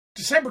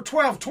December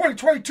 12,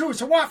 2022,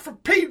 it's a Watt from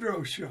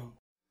Pedro Show.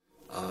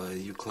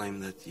 You claim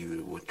that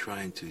you were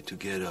trying to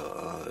get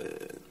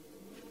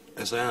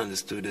as I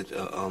understood it,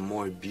 a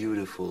more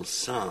beautiful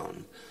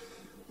sound.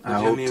 What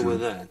do you mean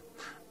with that?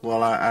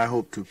 Well, I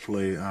hope to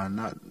play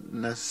not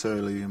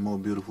necessarily a more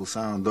beautiful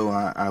sound, though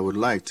I would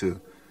like to,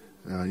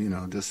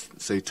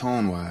 just say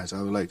tone-wise,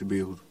 I would like to be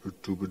able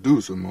to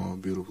produce a more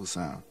beautiful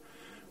sound.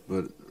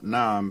 But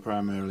now I'm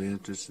primarily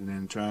interested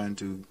in trying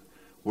to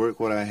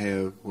work what I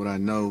have, what I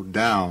know,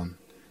 down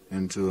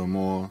into a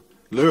more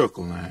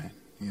lyrical line.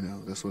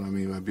 That's what I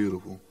mean by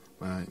beautiful,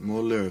 by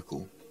more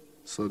lyrical,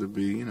 so to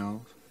be,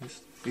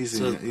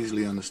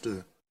 easily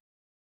understood.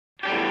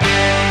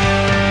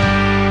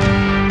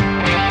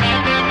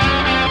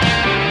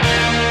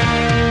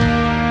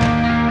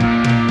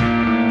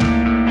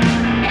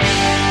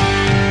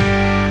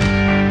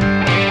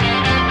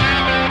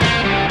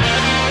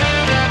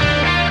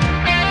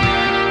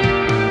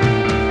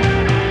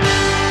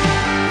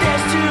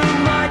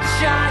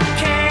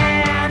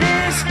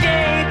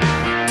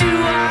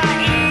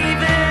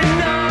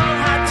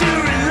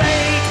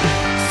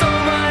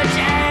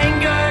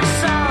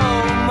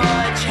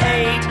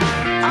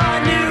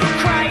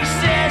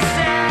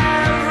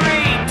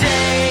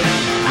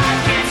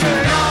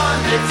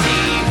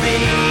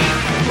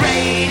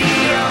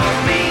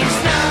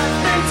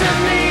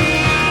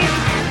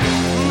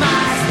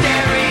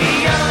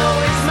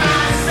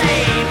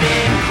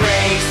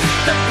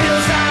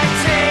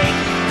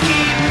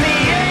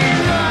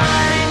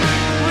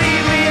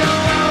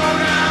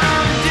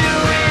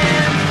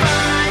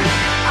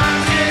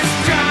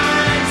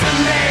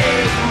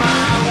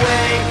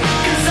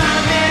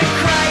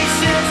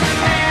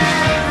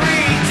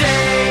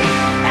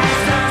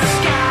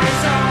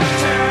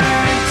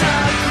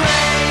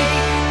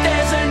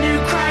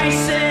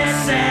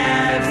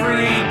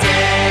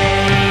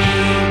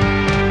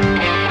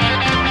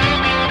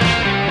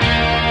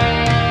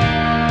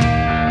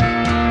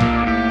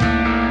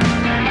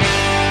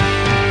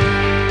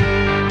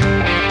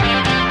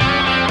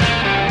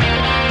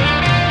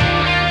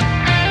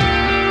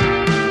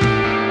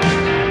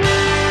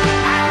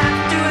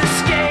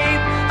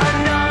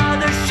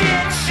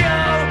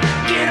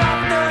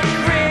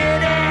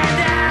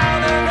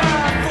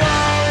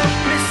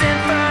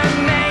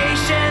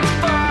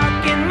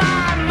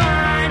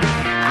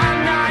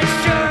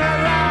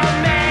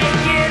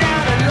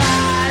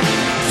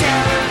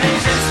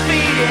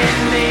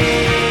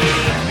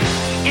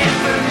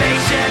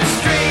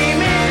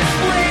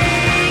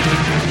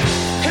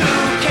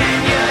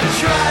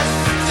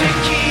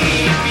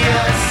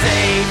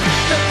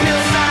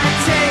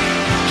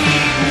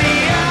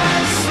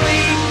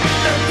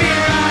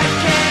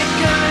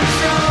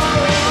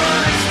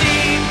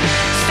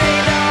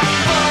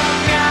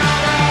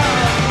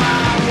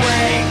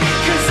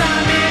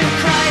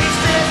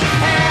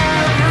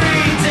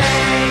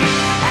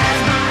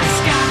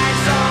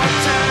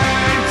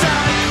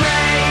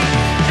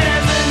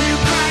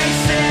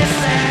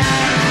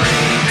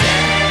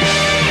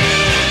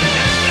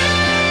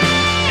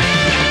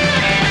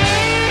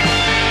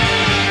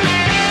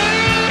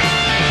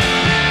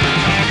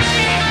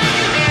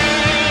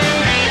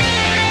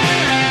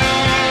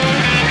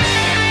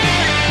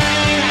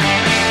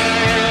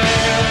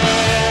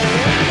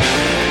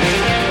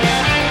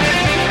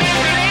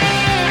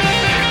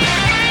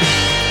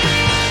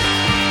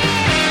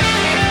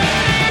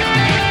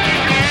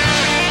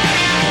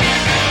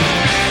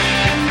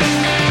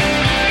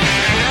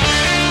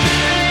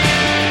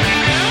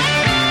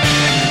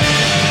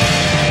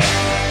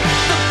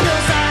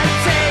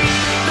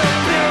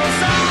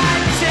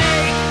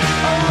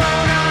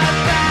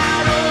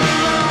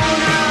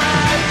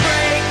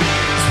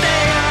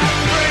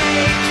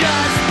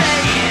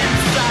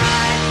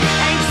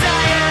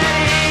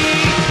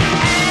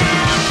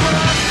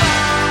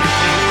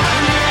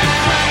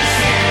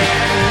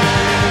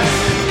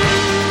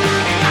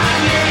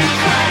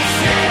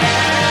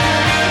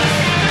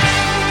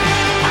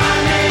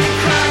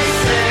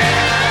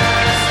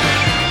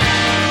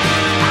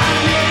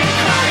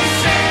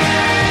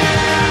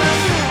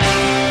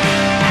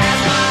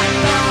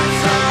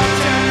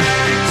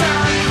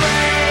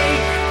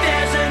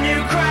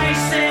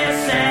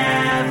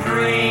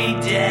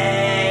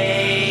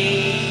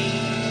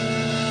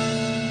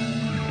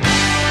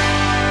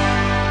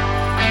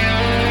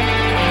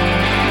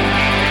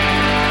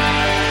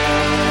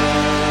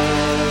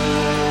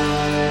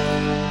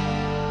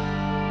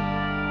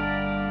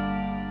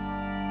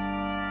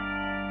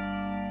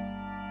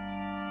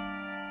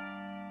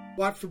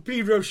 Watt from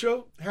Pedro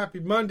Show.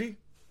 Happy Monday.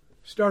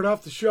 Start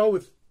off the show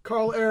with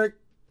carl-erik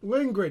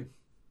Lindgren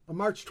on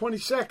March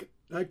 22nd,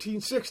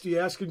 1960,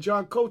 asking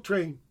John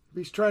Coltrane if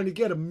he's trying to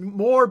get a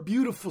more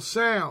beautiful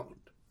sound.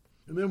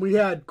 And then we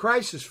had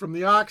Crisis from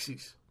the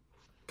Oxys.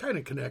 Kind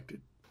of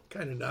connected,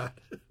 kind of not.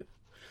 A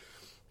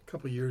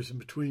couple of years in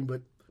between,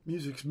 but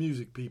music's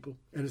music, people.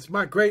 And it's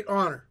my great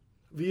honor,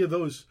 via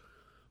those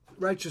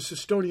righteous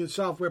Estonian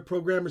software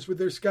programmers with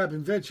their Skype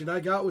invention,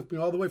 I got with me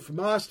all the way from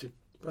Austin,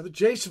 Brother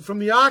Jason from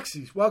the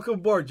Oxys. Welcome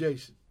aboard,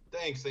 Jason.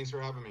 Thanks for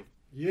having me.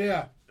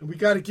 Yeah, and we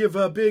got to give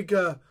big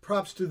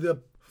props to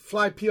the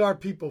Fly PR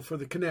people for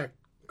the connect,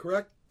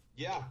 correct?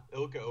 Yeah,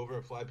 Ilka over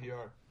at Fly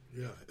PR.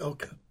 Yeah,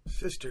 Ilka,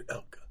 Sister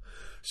Ilka.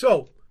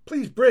 So,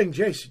 please bring,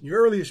 Jason,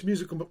 your earliest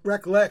musical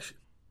recollection.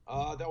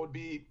 That would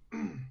be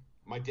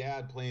my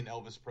dad playing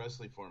Elvis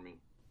Presley for me.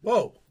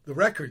 Whoa, the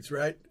records,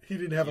 right? He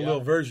didn't have a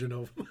little version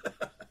of them.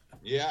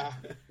 Yeah.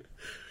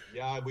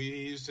 Yeah,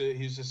 he used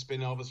to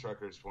spin Elvis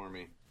records for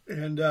me.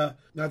 And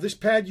now this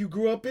pad you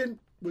grew up in,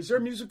 was there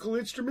musical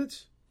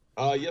instruments?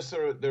 Yes,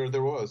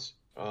 there was.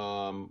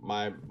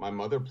 My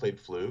mother played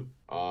flute.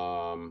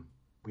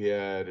 We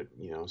had,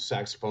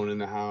 saxophone in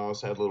the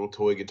house, had little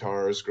toy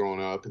guitars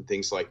growing up and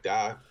things like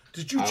that.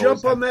 Did you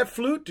jump on that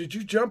flute? Did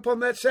you jump on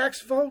that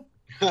saxophone?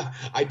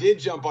 I did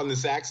jump on the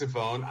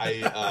saxophone.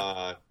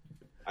 I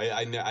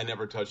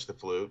never touched the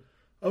flute.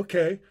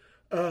 Okay.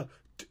 So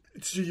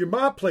your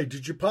mom played.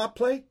 Did your pop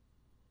play?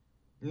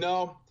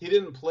 No, he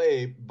didn't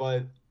play,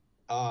 but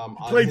he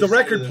played the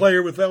record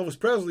player with Elvis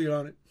Presley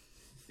on it.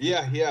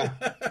 Yeah.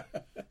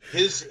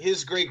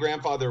 His great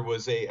grandfather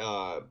was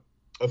a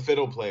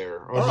fiddle player,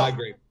 or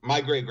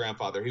my great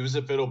grandfather. He was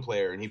a fiddle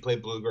player and he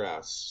played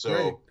bluegrass.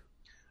 So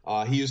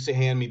he used to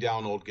hand me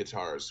down old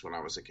guitars when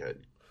I was a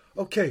kid.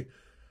 Okay.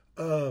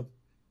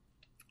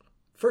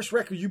 First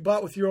record you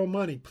bought with your own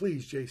money,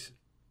 please, Jason.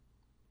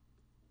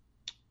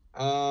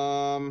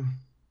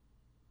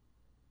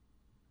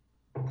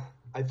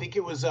 I think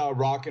it was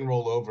Rock and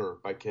Roll Over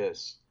by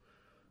Kiss.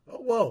 Oh,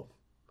 whoa.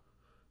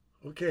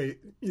 Okay.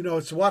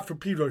 It's the Watt from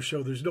Pedro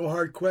show. There's no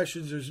hard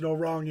questions. There's no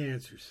wrong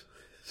answers.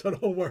 So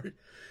don't worry.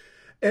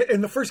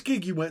 And the first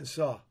gig you went and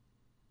saw?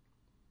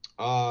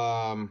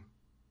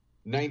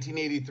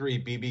 1983,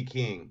 B.B.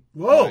 King.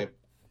 Whoa.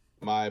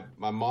 My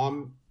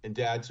mom and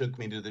dad took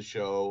me to the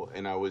show,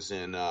 and I was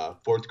in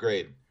fourth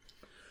grade.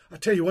 I'll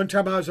tell you, one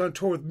time I was on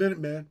tour with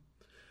Minuteman,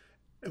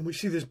 and we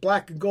see this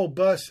black and gold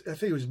bus, I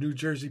think it was New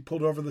Jersey,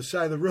 pulled over the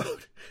side of the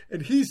road,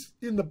 and he's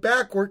in the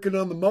back working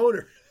on the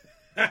motor.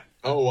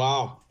 Oh,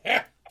 wow.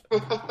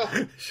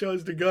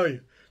 Shows to go,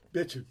 you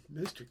bitchin',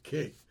 Mr.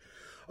 King.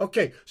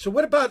 Okay, so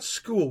what about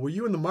school? Were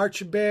you in the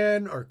marching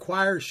band or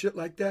choir or shit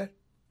like that?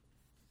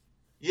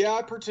 Yeah,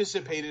 I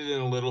participated in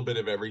a little bit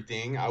of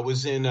everything. I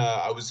was in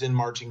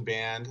marching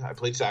band. I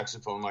played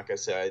saxophone, like I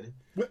said.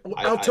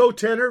 Alto,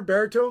 tenor,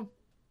 baritone?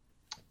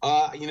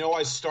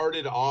 I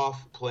started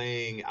off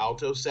playing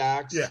alto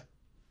sax. Yeah.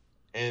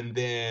 And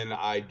then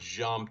I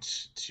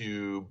jumped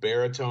to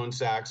baritone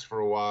sax for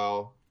a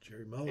while.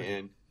 Jerry Mullen.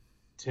 And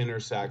tenor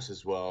sax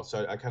as well.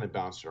 So I kind of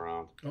bounced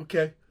around.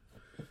 Okay.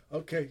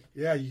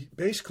 Yeah,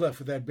 bass clef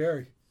with that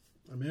Barry.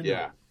 I'm in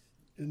there.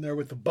 In there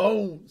with the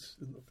bones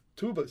and the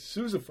tuba,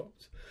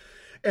 sousaphones.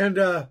 And,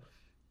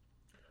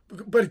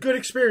 but a good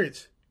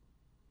experience.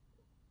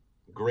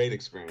 Great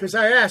experience. Because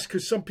I asked,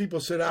 because some people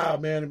said,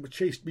 man, it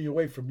chased me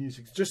away from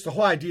music. Just the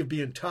whole idea of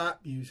being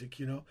taught music,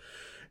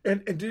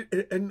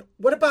 And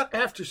what about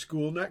after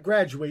school, not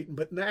graduating,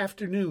 but in the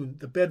afternoon,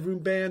 the bedroom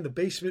band, the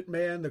basement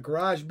band, the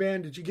garage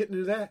band, did you get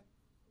into that?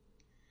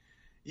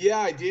 Yeah,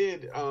 I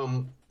did.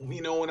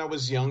 When I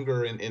was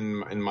younger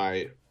in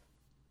my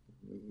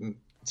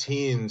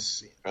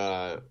teens,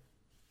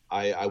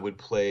 I would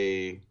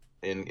play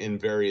in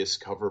various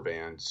cover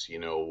bands,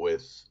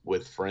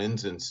 with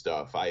friends and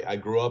stuff. I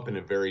grew up in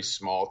a very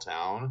small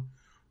town,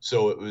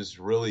 so it was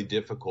really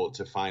difficult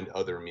to find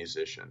other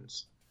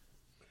musicians.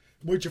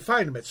 Where'd you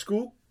find them, at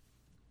school?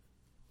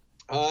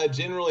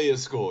 Generally at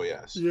school,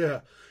 yes. Yeah.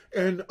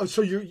 And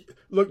so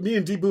me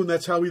and D Boone,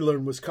 that's how we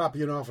learned, was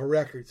copying off of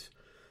records.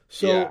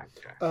 So, yeah.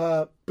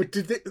 But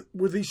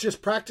were these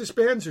just practice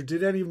bands, or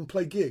did any of them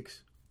play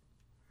gigs?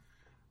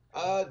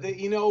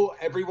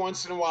 Every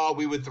once in a while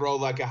we would throw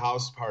like a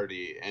house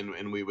party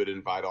and we would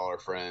invite all our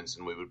friends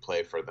and we would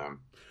play for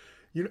them.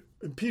 In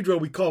Pedro,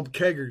 we call them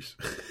keggers.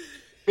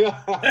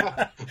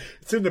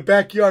 It's in the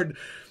backyard.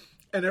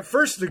 And at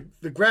first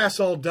the grass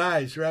all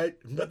dies, right?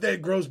 But then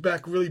it grows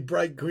back really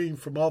bright green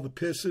from all the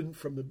pissing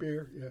from the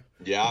beer.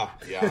 Yeah.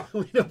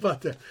 We know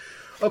about that.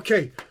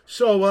 Okay,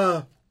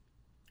 so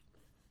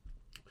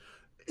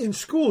in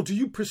school, do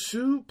you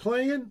pursue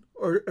playing,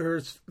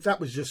 or that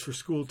was just for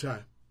school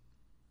time?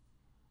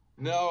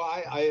 No,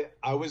 I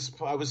was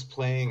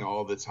playing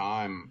all the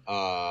time.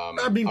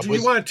 Do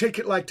you want to take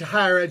it like to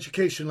higher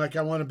education, like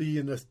I want to be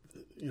in the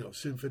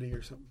symphony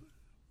or something?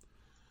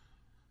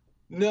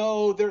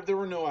 No, there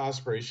were no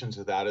aspirations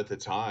of that at the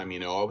time.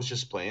 I was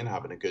just playing,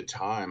 having a good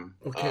time.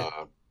 Okay.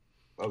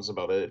 That was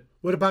about it.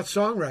 What about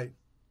songwriting?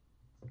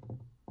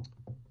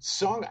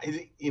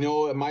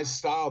 My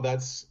style,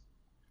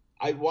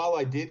 while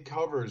I did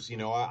covers,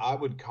 I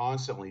would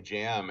constantly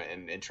jam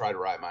and try to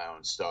write my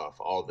own stuff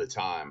all the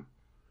time.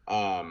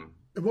 And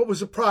what was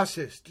the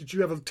process? Did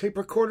you have a tape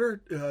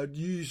recorder? Do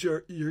you use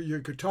your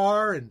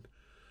guitar and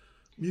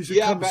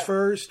music comes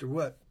first, or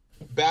what?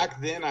 Back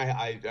then,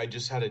 I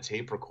just had a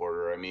tape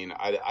recorder.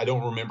 I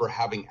don't remember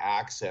having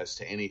access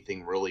to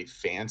anything really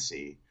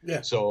fancy.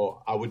 Yeah.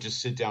 So I would just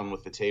sit down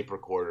with the tape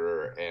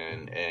recorder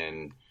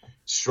and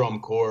strum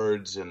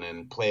chords and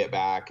then play it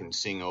back and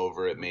sing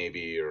over it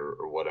maybe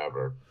or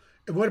whatever.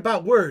 And what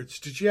about words?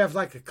 Did you have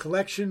like a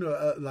collection,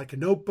 like a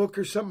notebook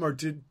or something, or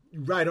did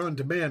you write on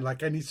demand?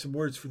 Like, I need some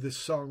words for this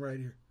song right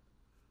here.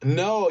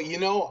 No,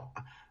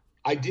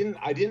 I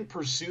didn't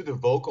pursue the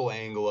vocal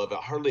angle of it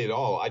hardly at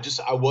all.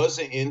 I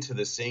wasn't into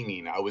the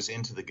singing. I was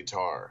into the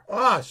guitar.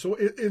 So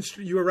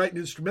you were writing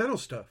instrumental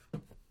stuff.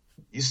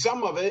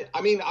 Some of it.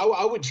 I mean,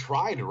 I would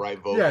try to write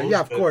vocals. Yeah,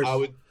 of course.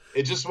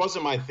 It just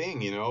wasn't my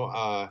thing,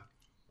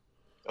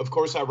 Of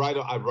course, I write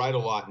a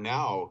lot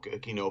now,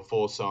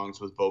 full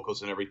songs with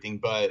vocals and everything.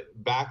 But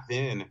back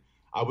then,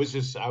 I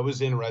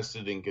was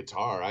interested in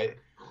guitar.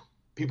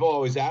 People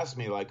always ask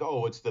me, like,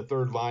 "Oh, what's the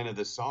third line of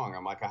this song?"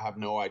 I'm like, I have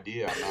no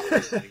idea. I'm not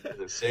listening to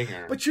the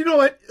singer. But you know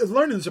what?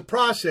 Learning's a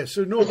process.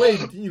 So no way,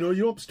 you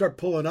don't start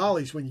pulling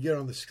ollies when you get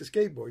on the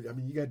skateboard. I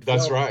mean, you got to develop.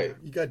 That's right.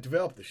 You got to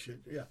develop the shit.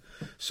 Yeah.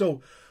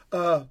 So,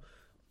 I'm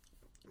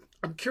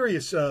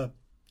curious.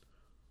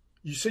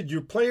 You said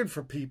you're playing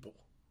for people.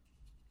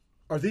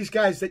 Are these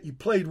guys that you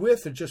played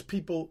with, or just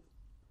people?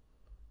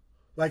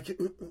 Like,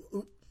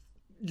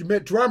 you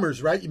met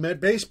drummers, right? You met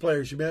bass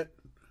players. You met.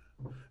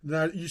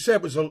 Now, you said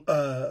it was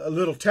a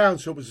little town,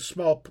 so it was a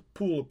small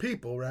pool of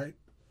people, right?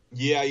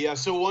 Yeah.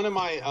 So one of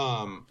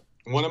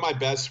my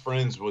best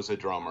friends was a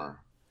drummer,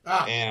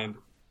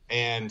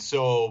 and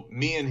so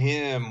me and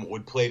him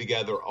would play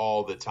together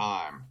all the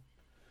time,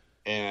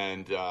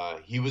 and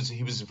he was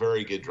a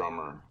very good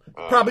drummer.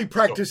 Probably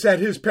practiced at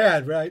his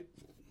pad, right?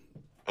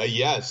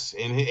 Yes,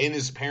 in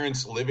his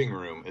parents' living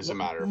room, as a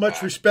matter of fact.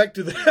 Much respect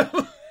to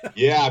them.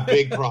 Yeah,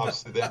 big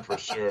props to them for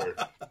sure.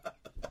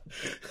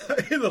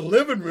 In the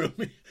living room.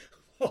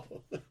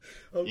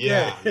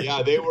 Okay.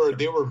 Yeah, they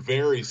were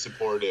very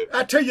supportive.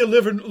 I'll tell you a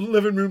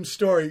living room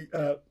story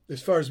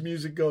as far as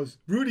music goes.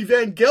 Rudy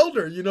Van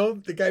Gelder,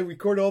 the guy who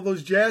recorded all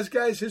those jazz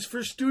guys, his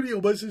first studio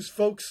was his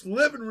folks'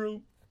 living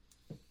room.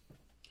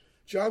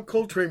 John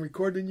Coltrane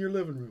recorded in your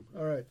living room.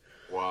 All right.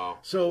 Wow.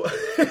 So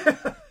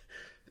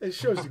it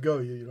shows to go,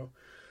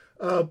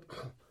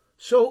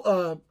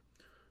 So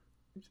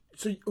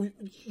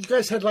you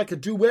guys had like a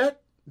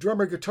duet,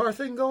 drummer guitar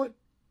thing going?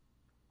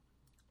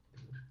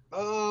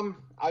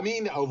 I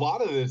mean, a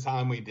lot of the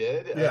time we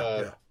did.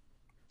 Yeah,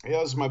 it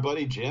was my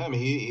buddy Jim.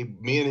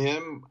 Me and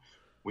him,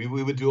 we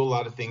would do a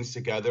lot of things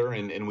together,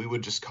 and we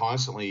would just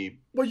constantly.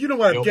 Well, you know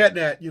what I'm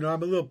getting at. I'm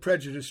a little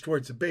prejudiced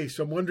towards the bass,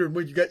 so I'm wondering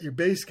when you got your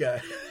bass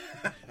guy.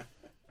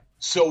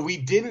 So we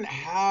didn't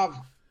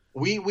have.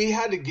 We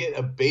had to get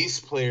a bass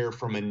player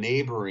from a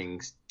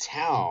neighboring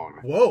town.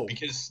 Whoa!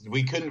 Because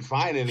we couldn't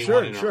find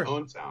anyone in our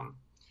own town.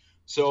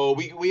 So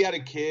we had a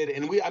kid,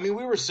 and we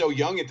were so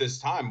young at this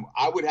time.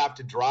 I would have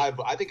to drive.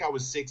 I think I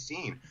was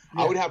 16.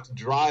 Yeah. I would have to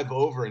drive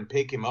over and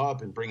pick him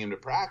up and bring him to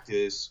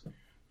practice.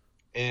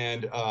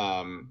 And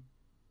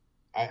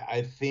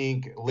I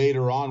think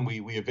later on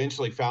we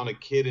eventually found a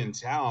kid in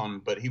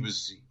town, but he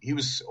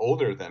was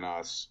older than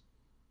us.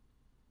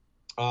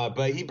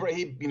 But he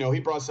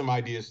brought some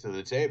ideas to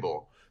the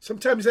table.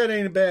 Sometimes that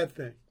ain't a bad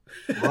thing.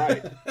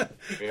 Right.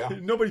 Yeah.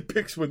 Nobody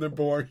picks when they're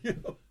born,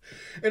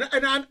 And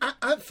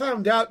I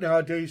found out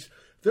nowadays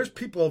there's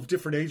people of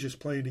different ages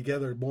playing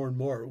together more and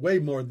more, way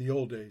more than the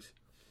old days.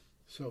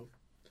 So,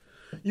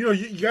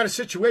 you got a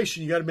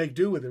situation, you got to make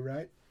do with it,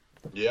 right?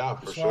 Yeah,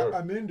 for sure.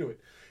 I'm into it.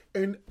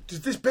 And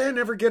did this band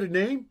ever get a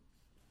name?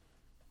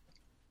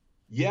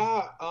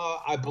 Yeah,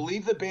 I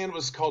believe the band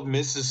was called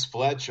Mrs.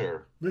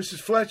 Fletcher. Mrs.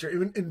 Fletcher.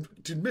 And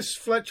did Mrs.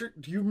 Fletcher,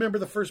 do you remember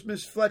the first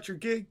Mrs. Fletcher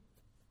gig?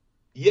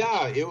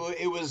 Yeah, it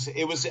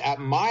was at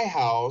my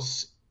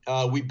house.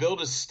 We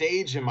built a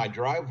stage in my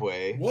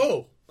driveway.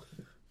 Whoa.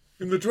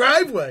 In the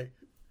driveway?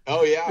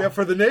 Oh, yeah. Yeah,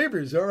 for the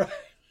neighbors, all right.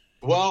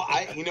 Well,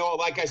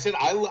 like I said,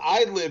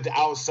 I lived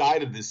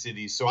outside of the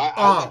city, so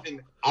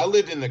I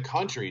lived in the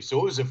country, so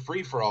it was a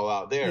free-for-all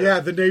out there.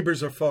 Yeah, the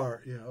neighbors are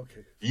far. Yeah,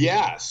 okay.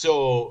 Yeah,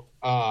 so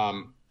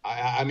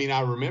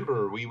I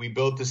remember we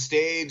built the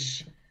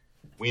stage,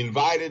 we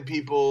invited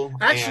people.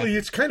 Actually,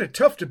 it's kind of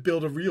tough to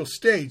build a real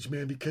stage,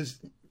 man, because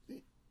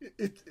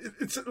it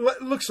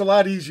looks a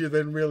lot easier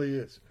than it really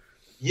is.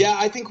 Yeah,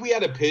 I think we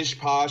had a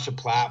pish-posh of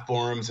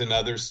platforms and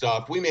other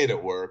stuff. We made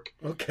it work.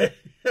 Okay.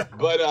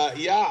 But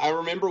I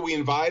remember we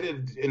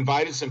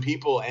invited some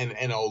people,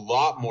 and a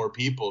lot more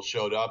people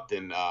showed up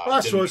than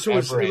so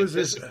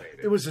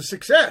it was a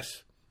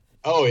success.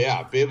 Oh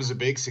yeah, it was a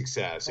big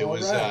success. It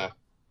was right.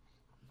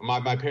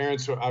 My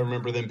parents. I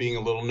remember them being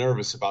a little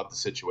nervous about the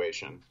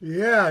situation.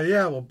 Yeah.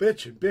 Well,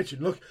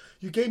 bitching. Look,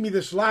 you gave me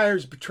this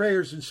liars,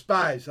 betrayers, and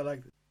spies. I like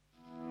it.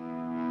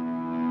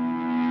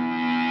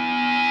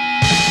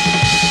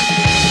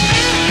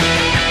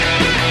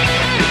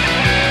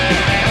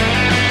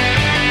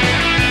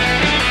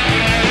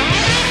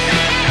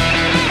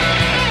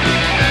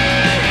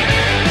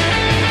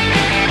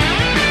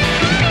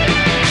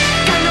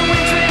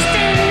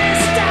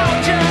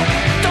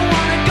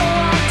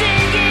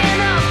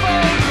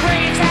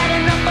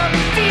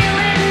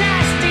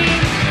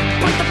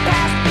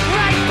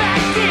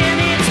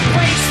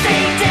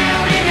 Stay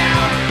down and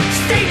out,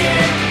 stay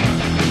dead.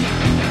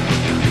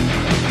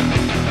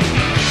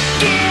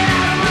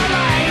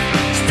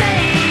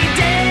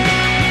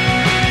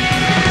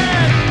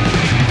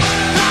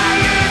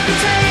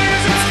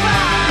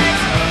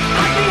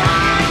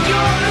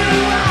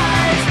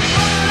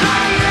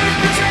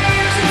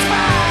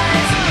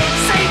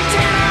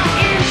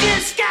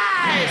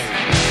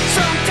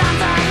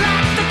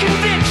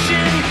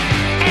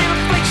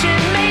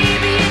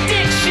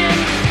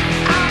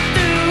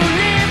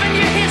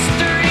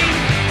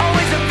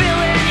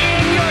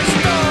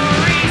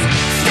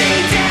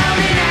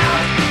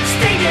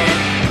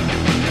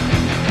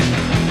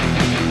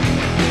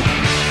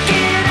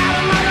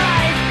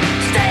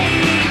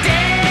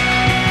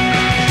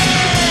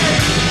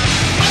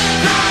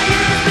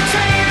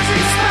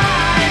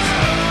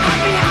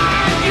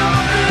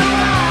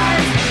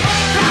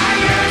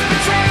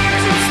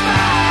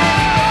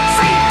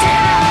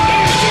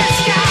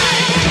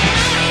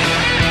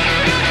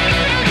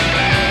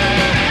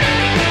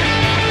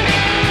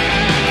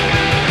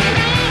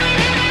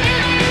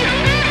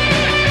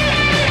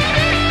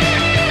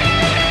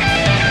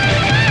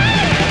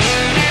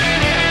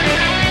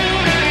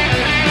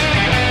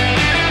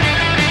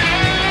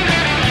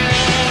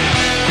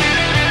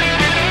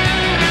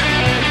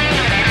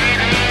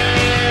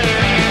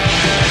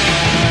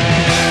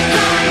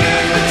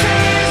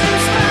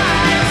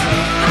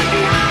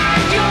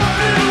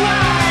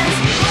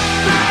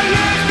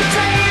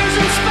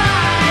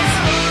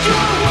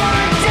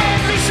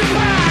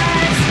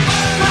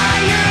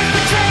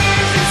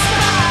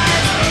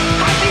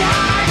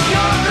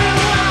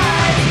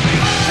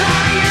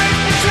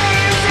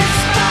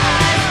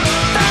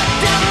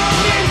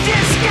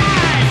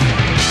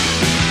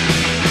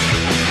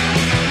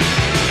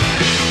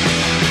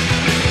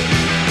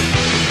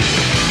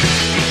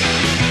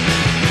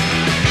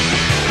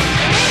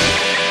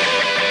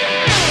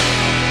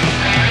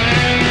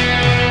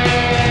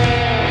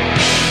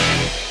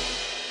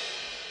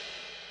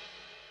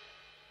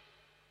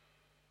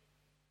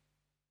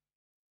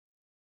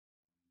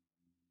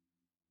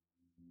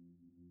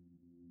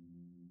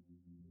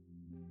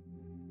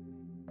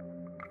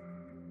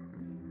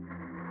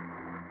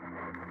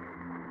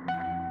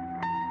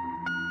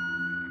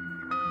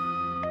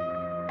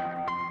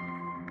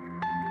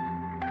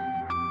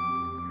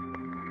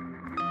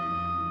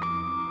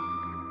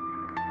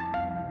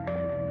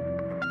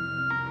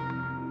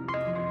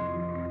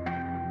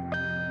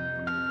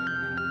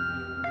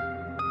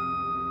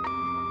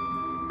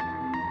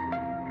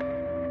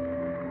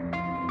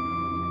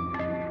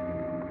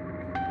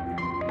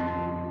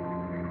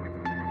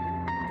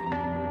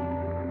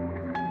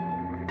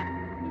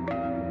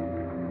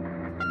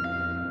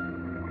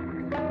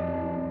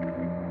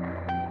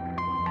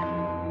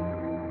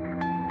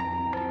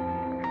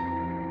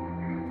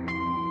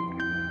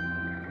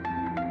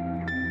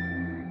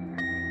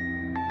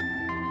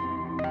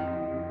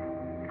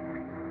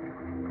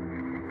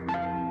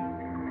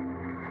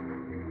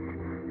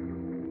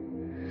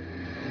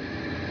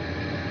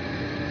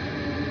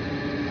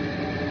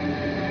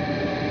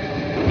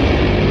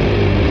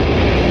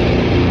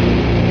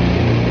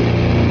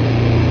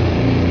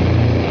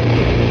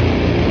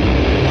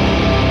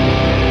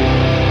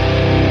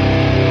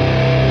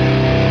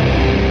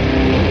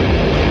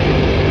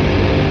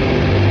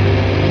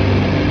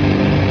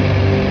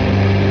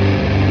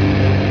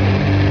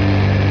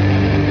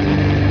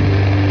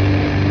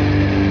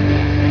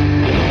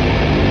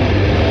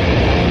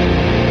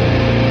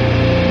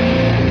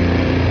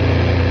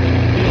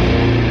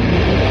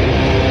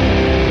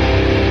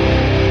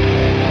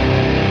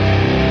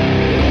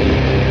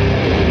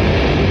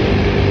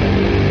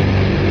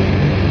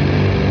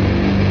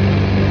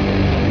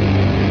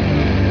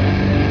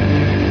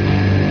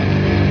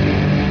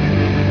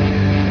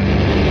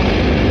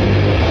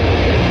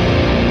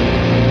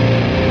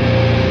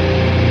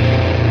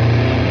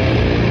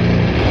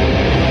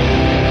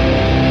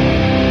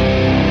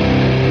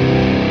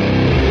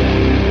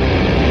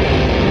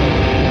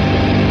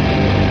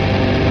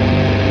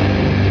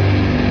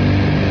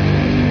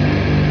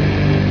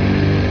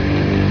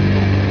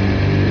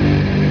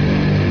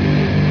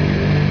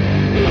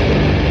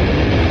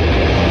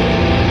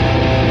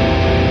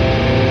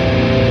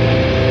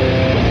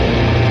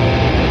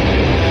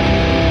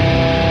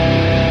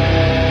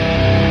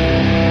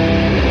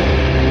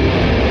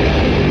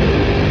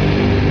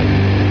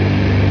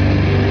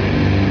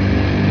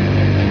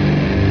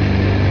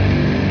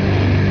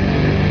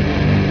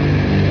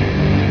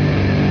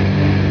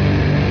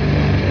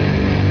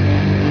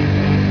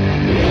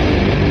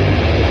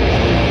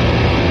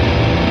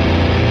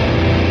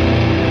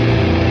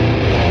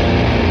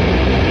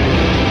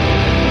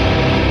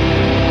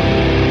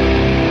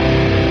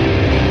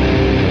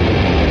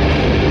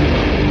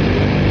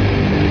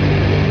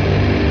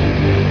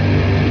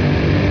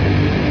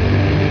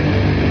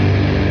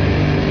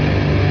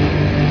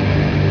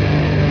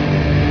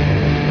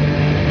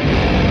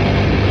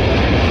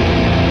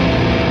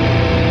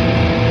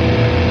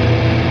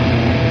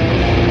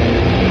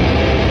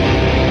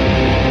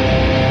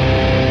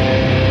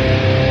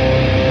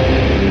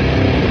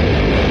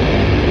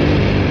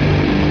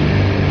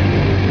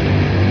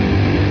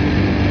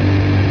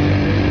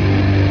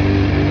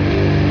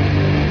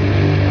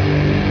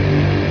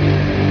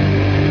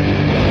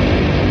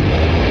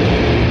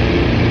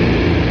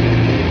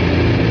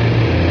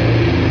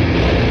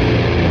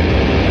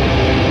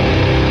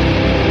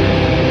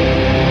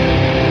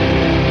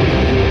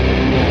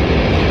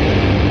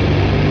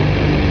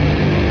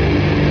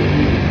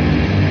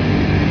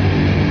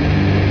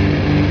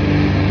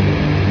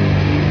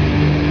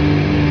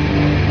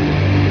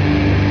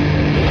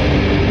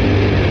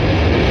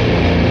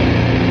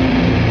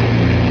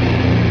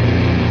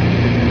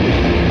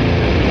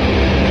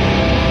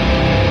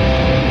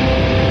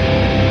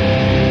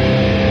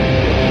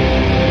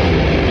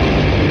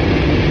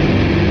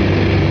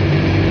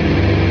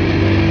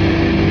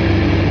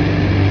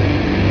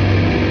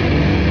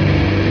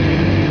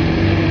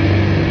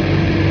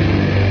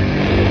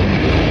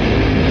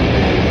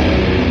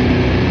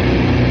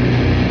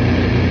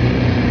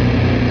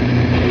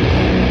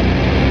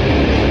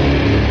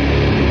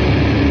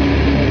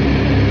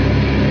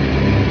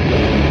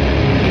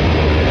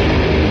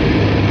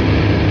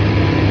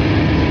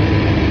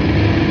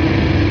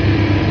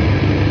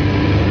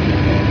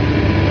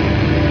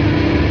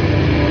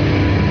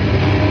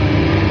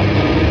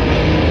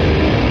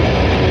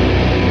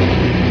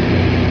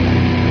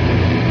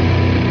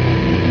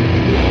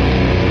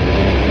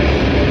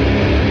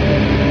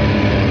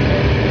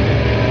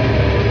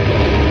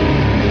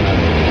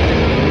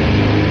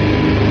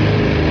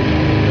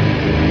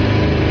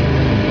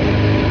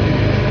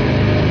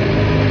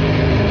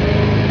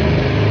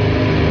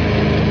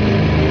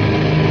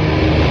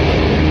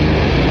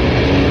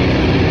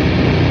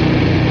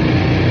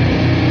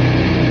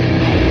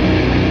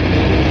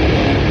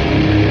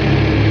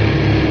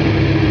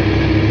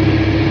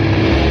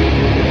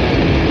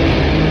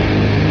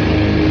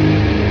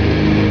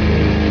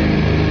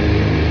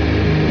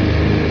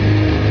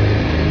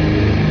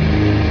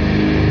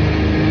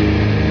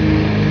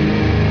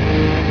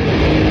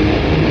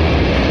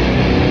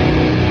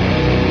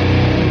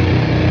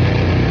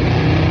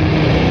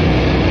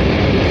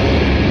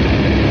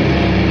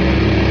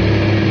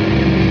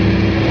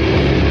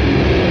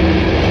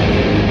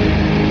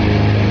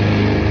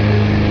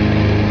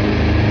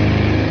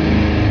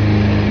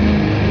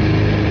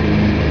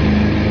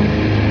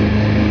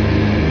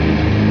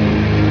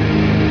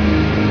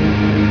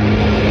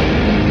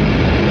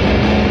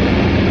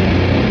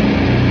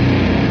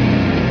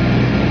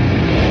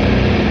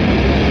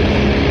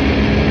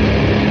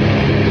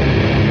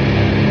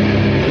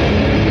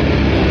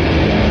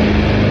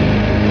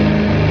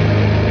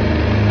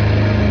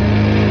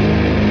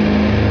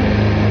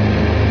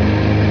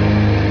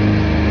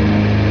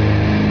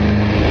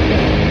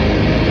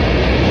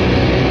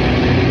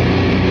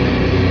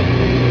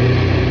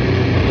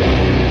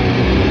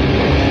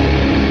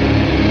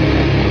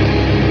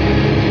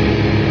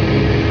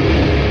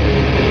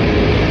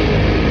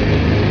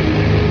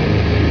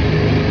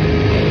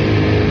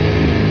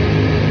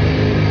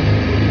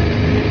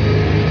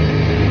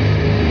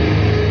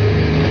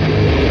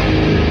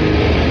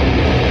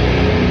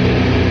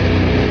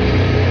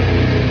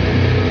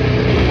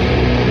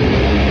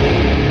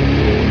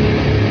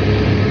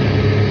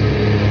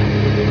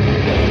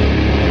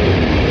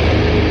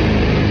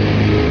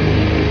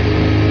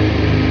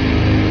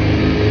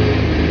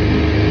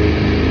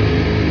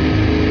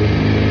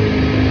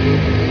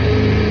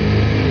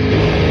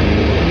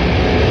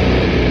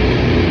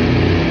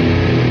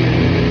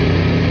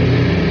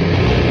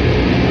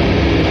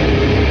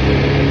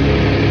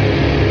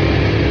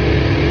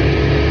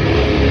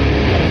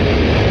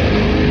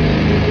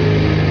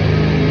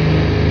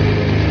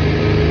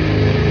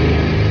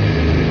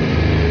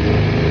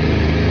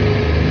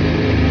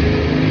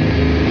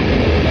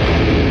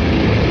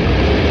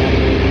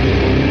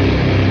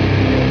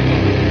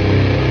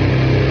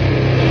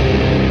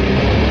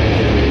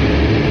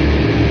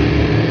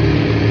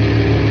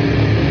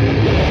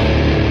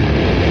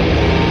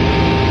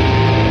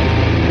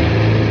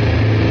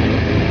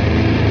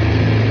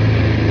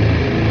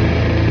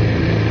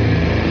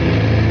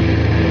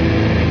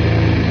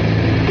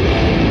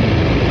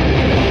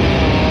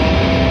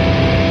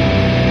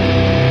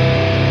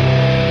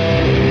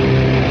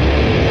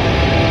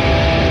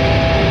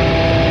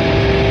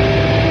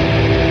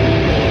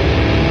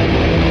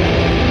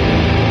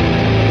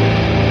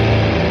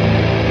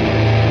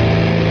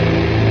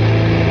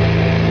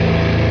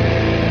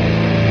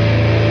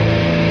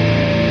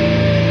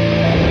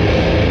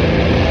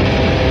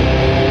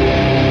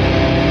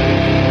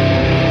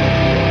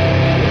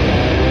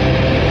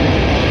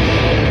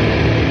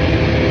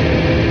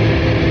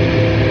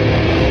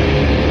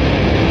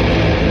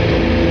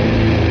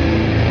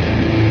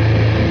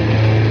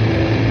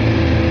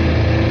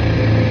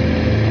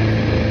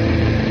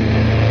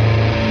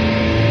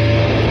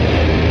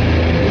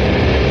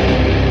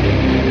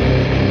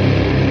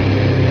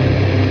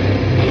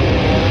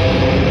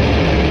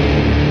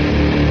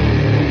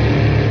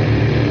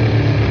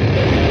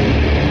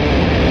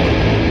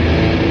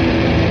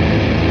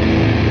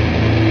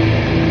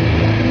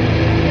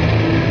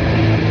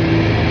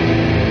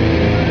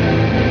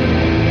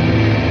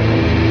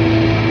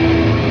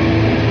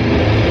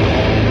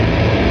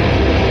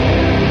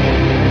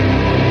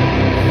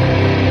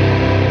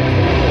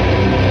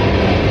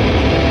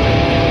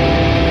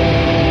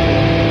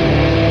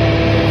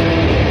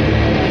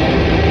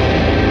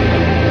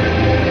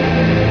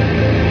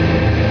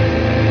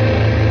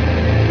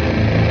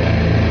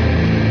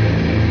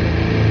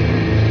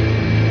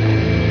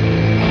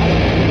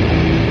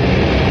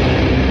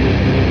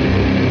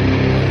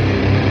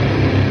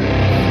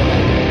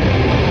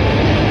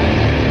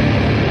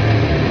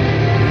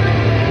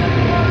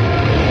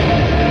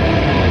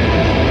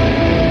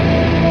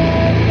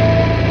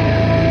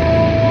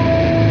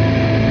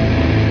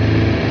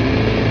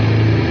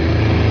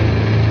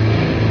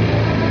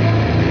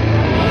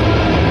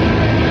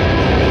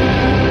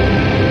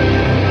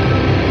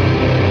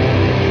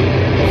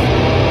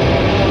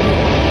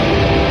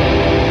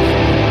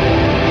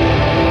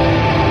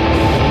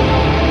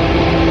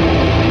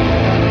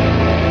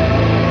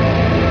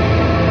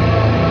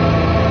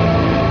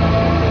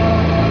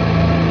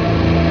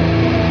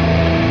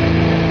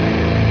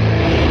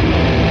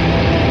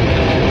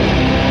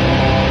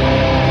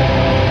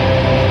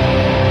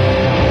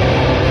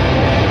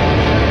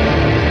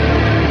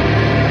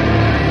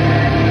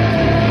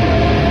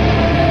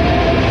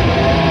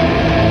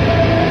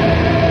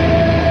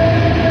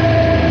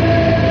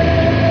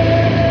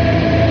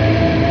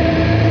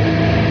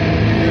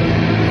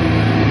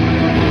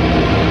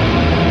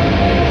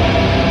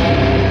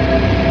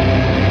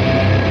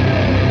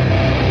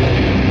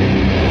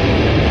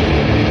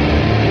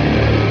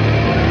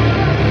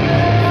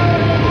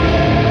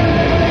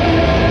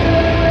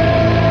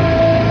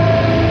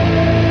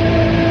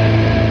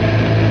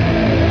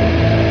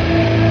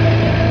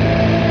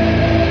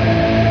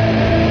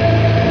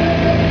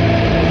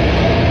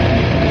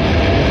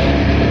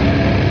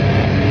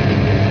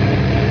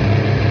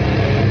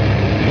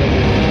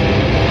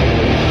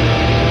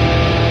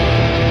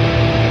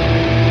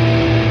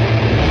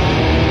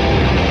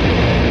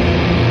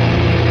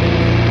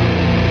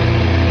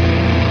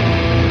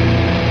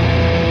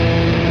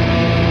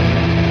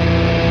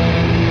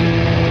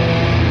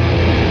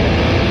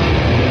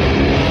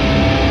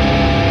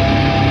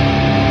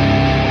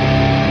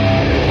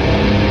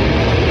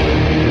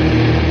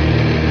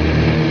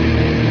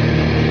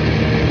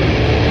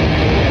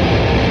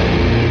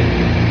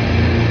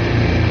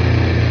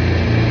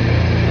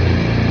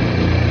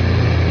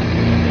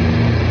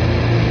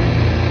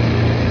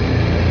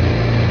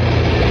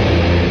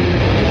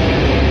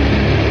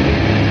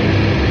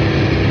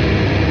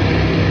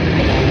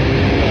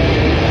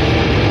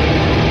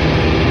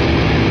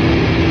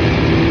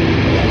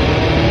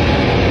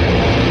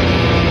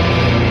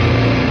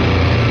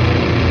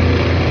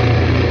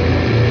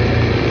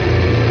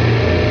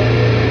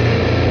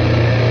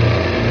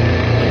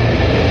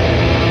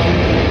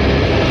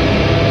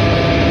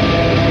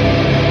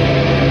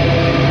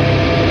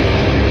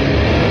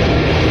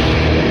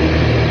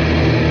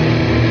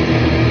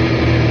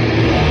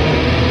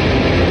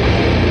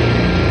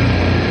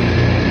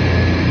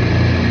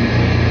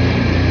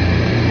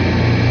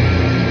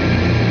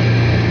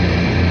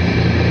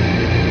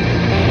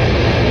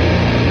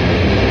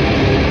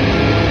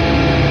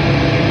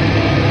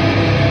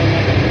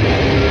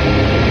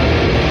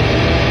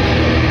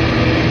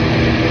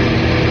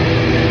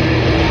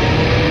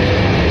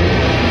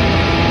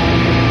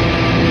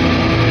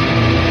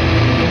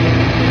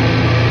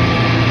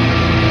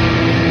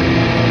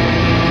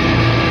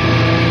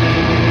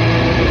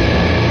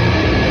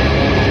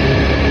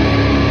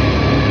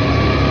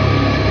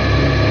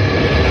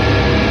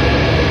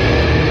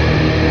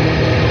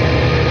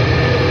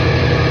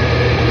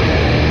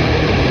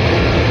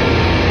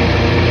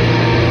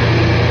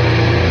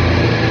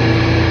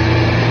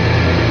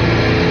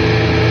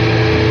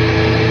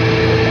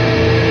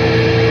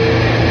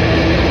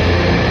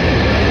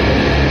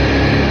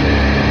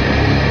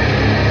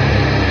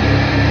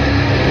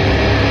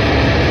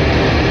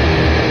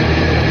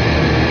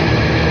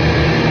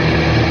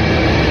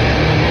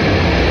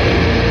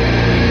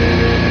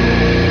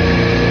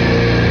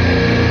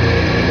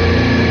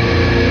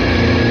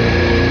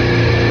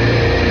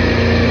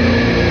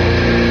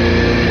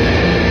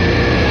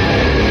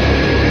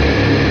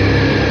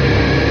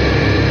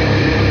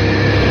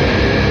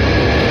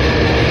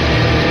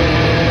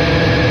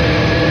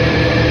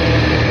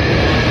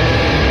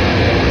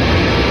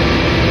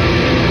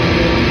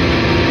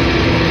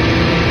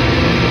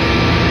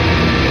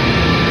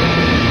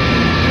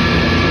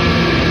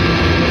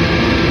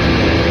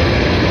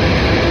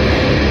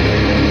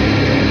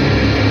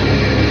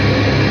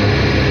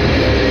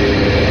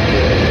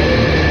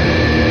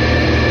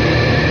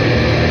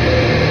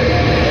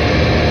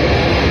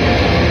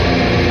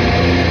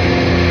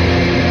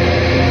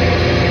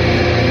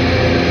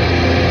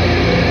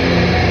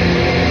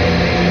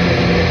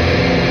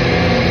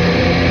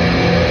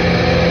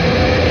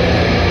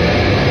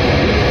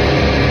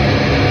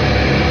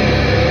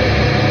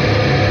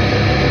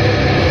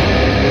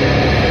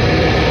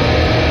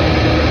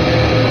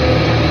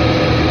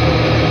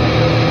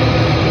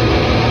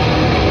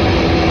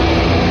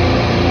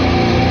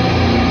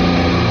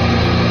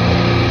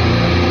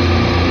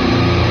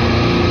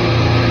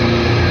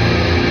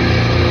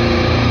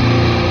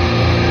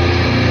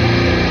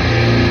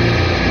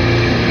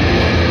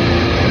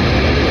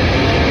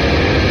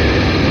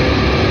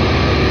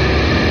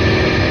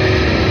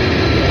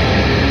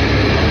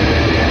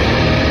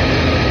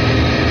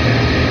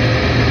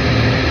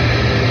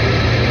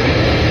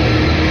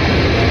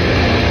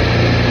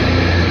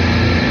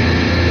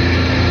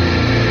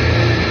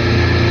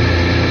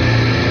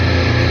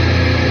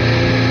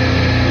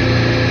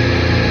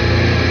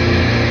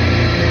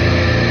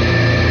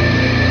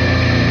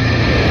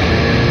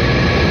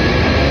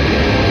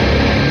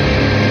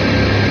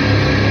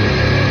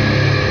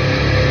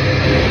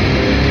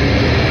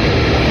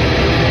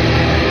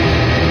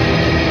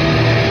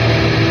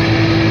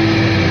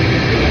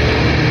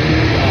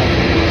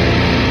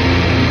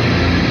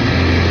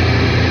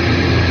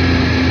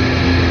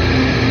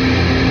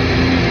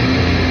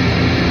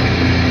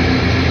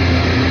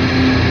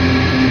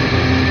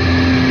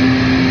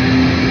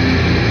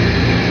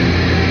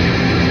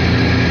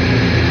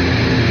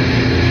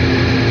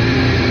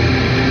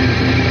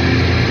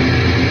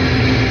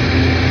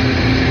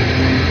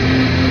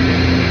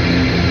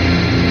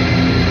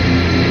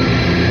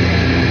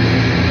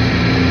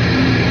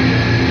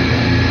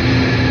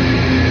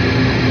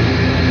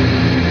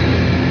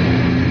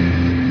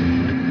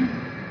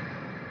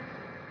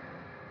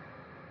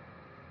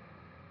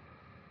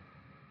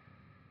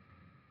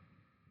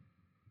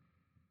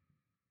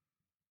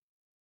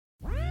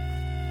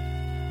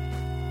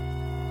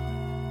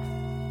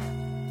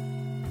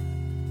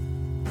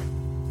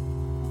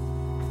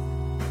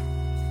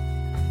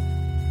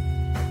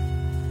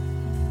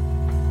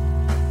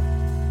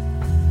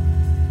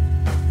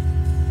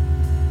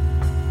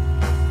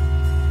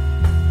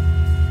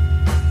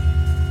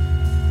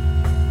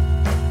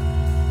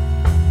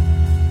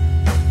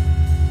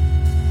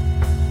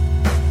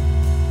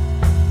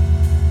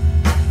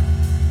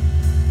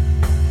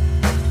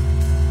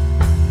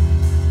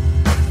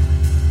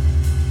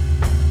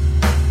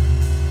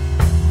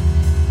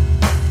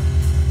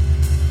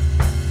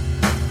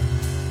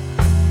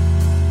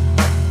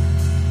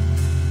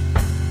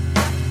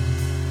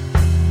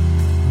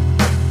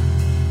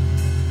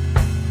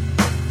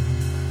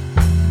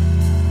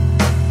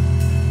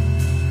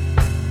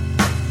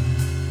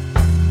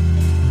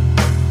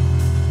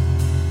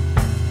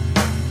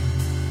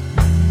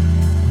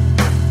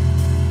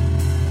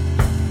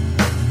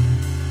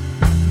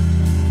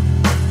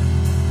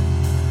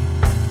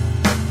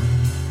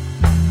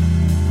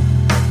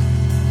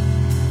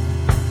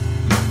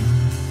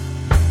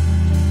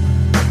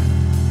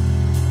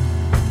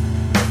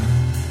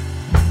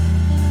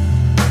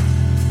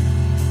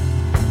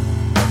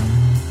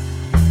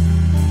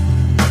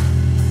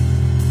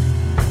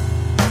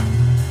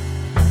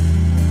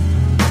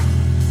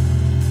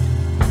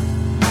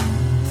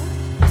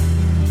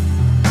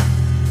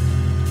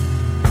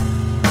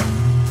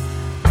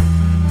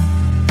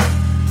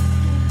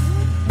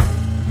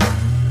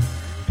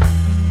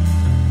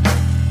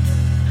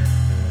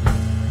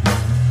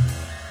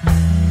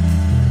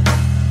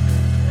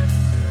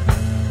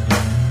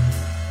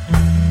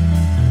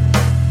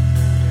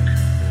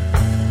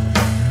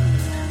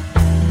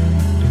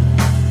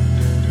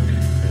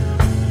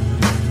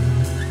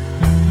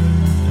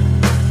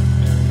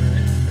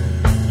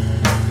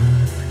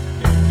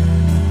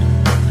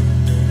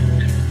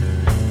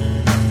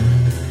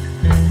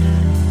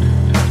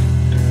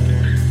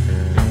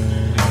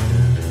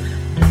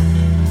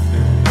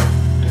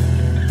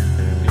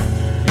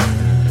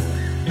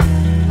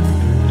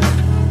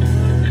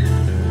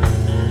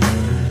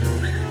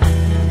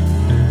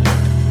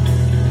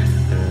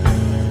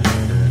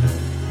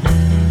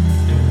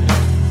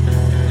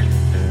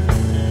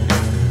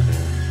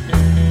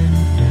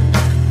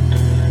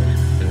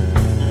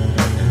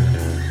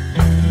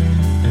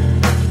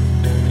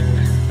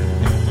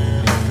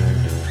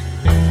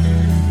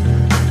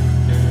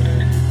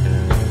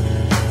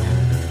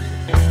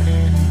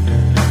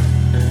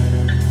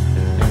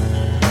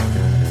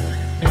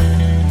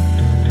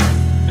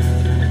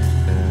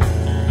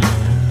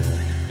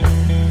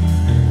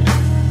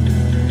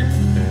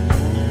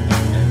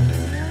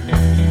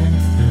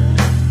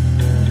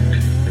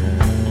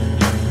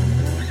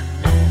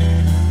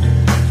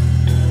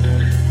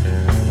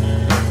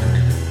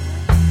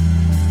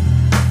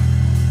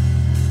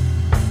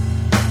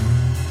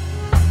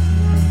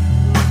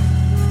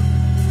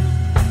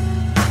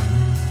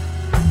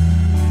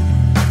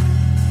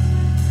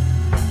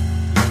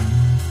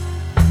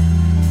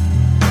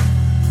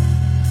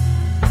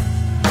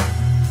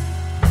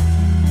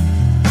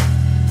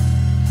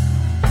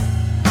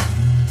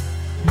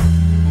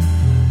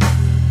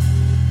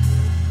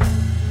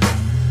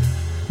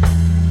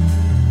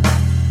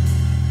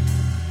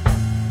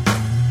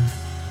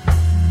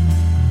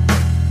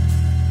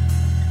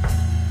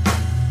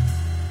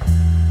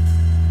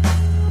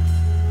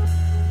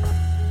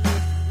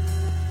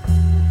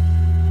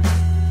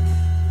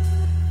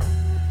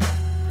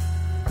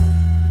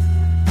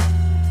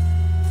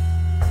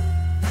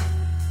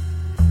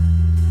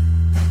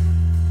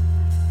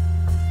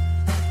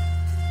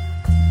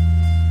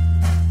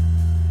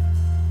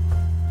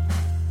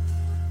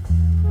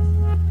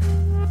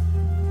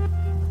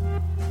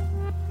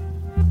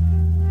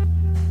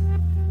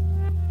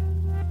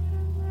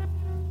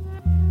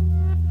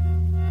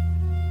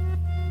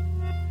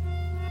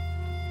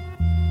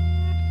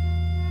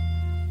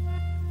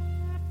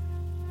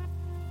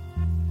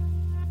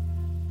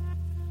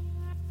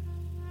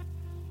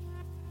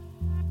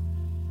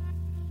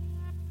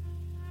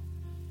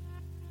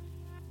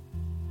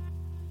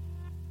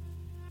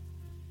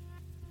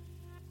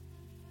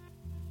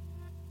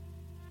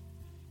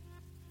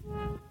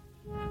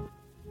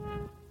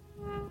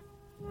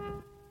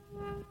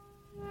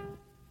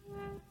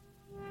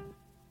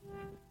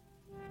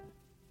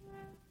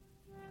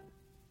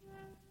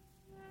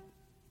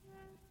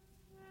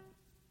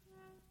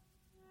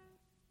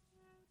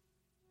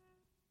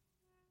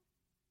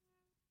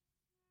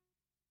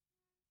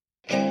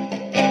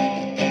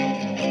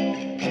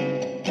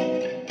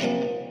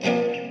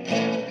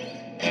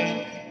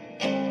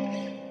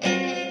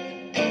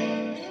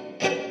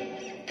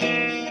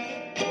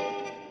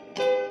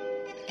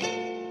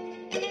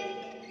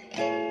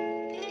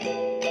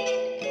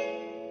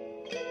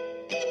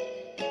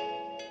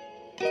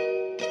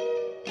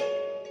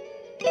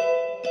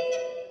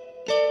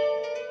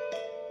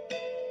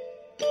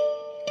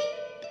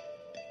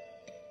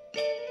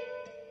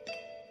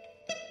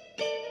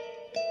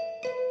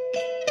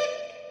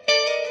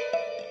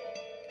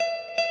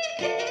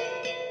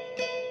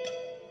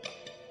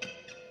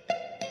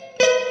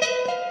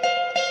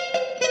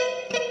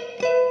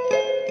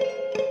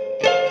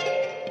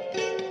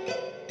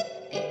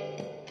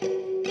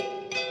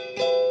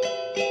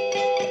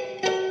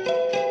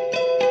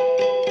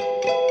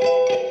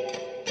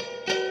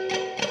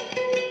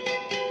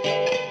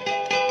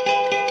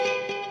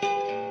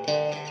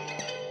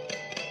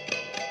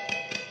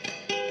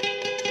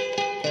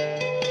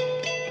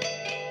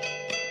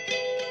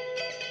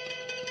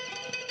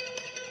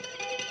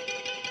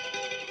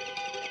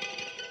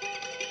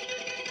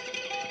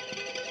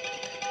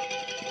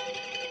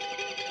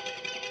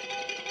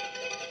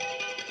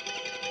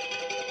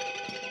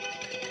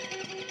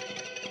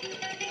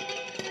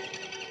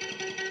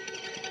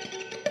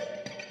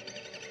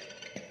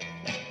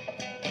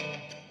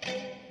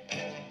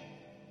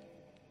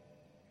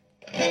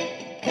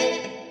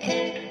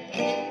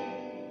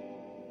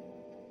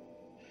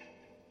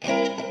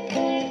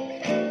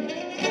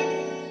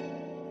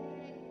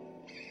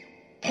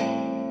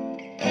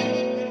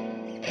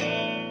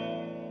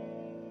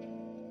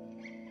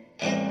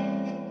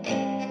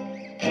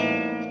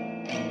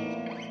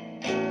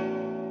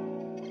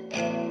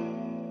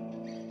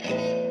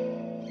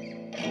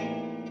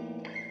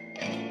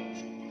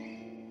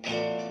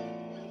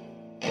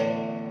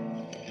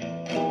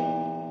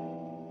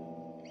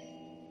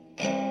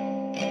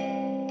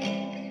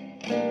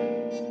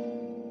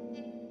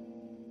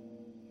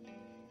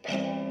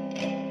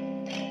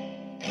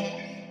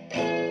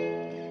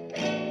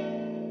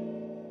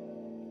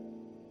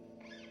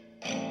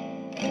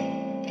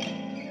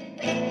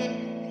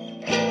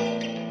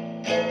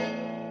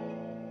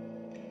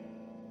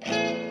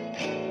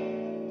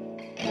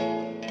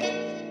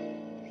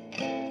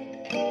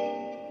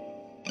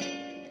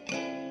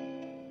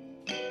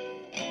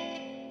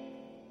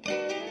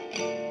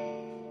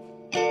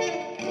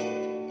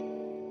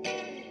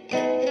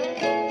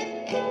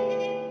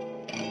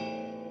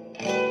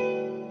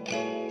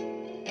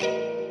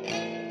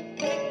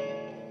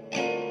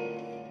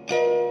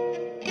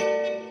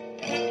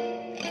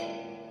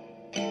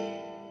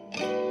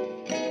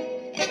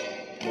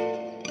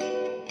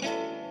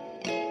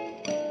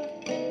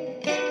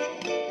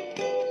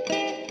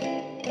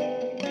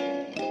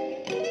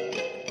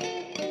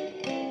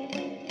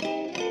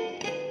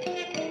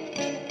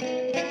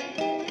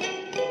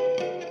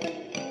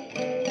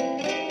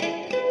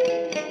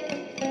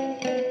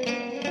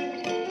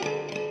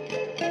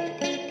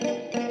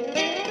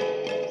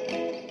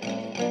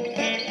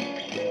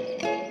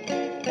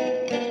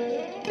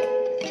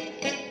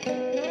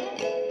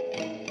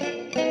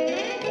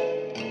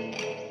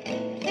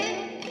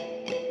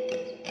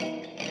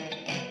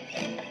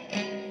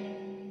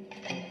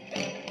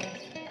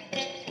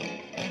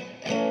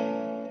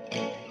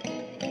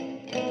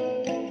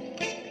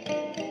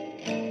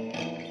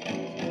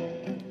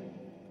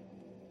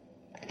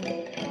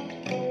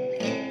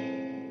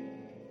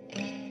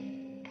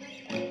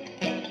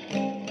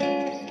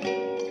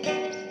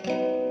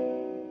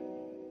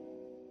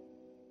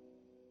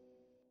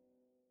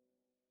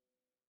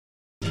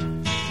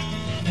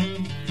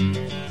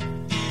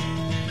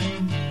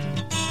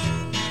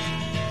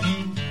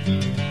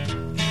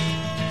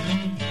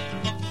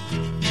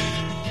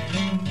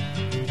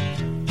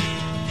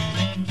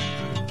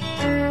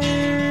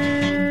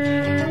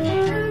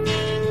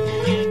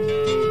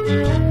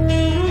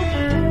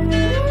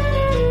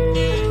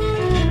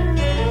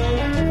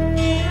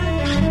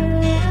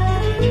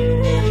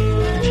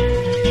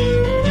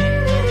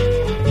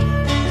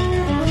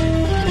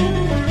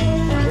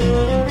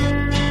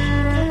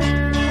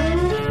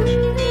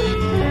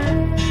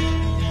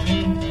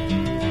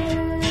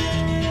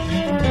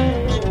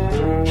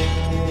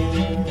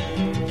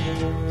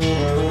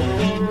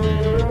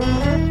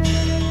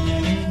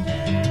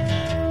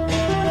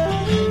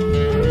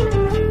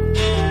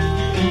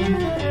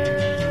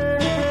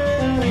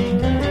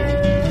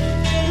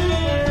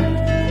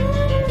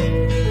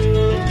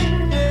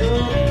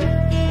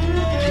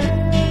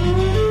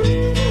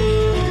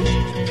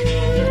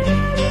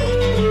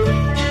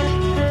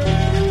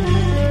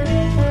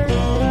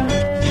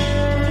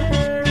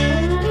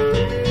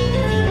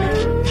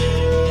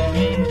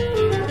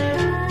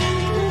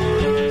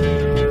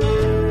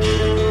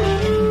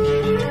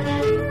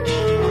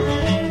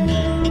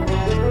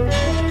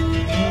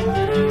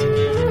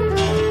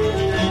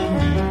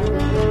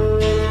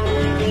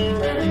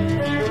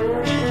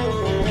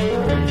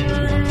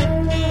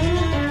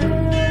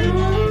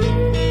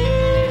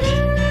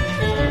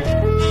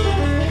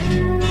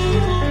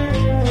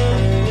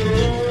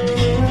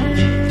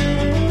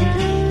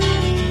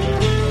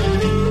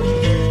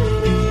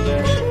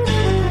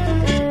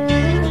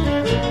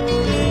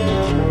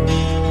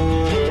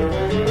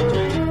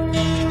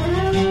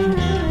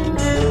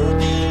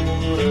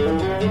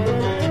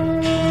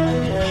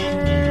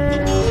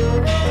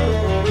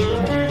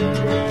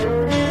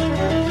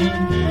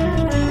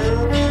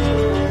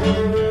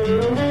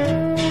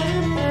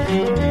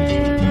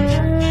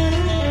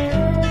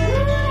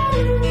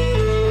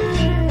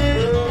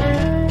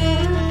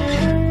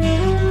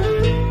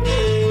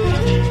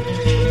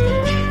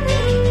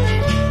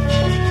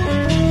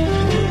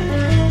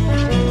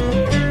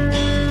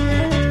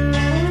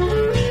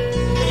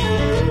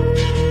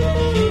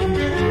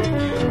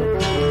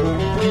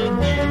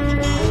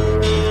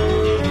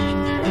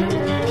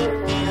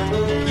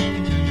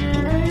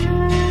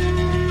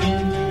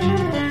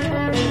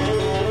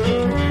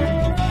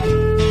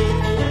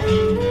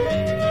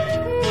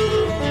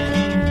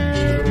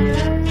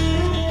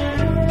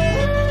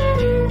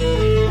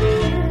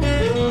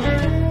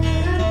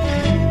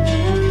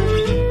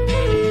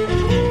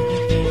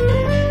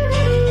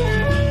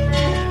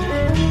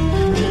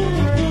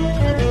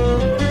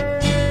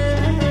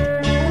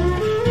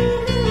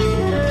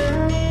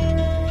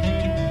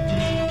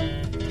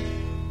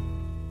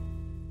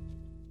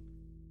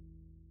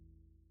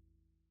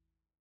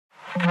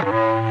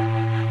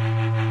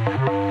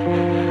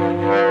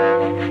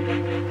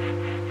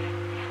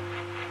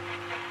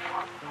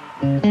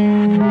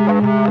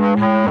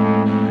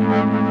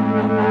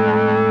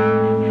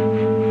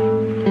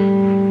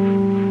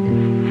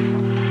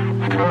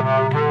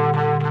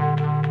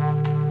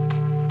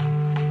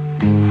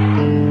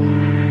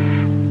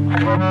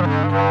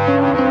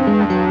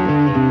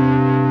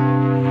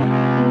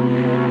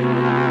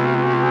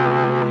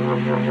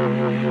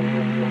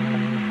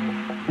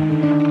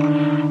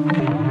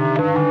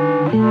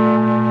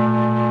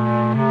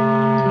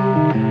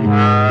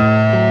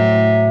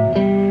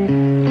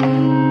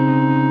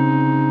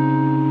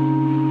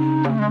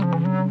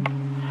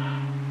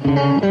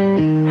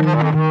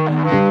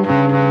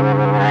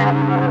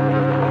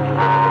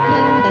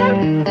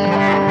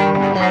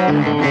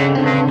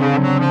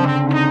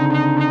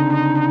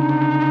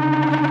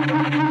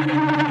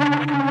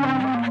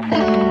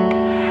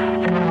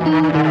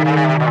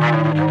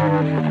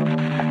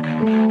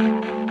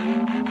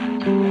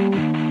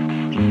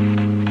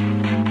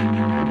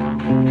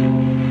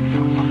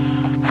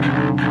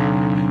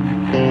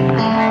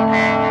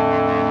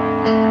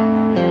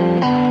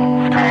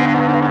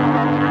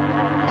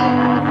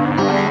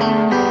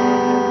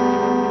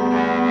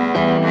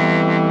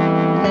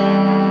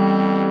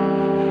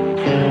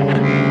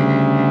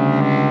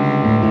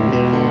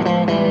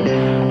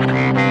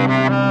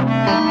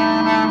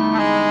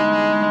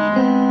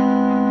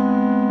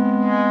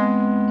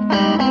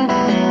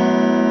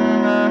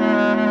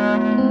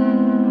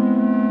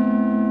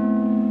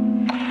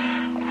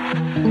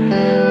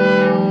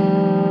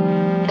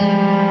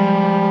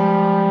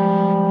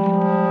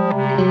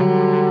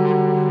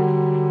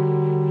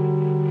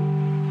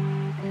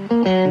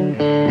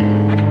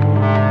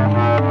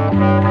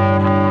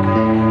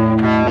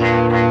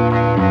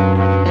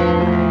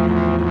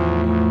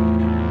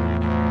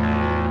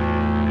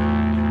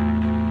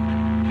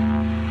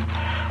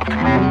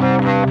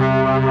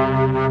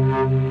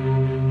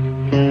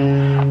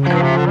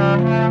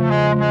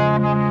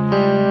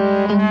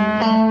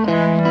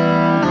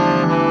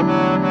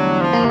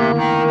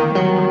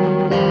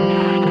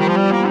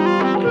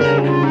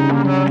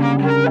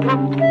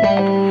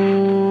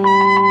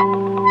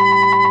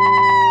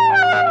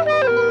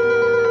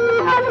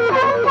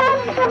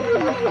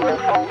 Lock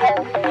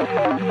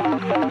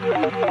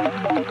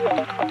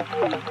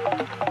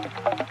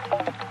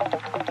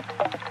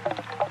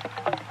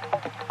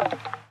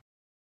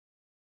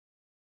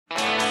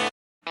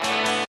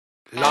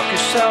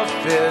yourself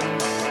in,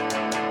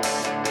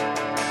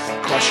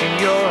 crushing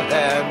your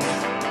hand,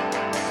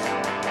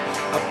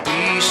 a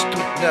beast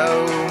with no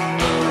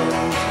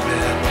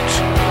movement.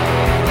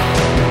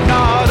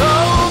 Not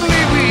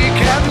only we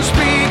can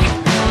speak,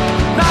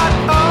 not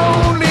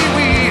only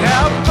we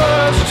have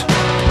thirst,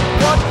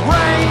 what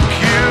rank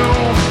you,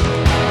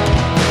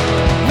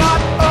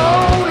 not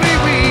only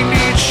we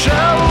need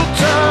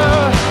shelter.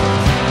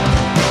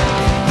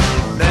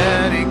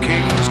 Many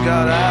kings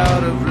got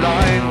out of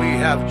line, we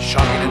have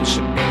shocking and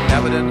sickening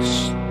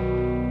evidence.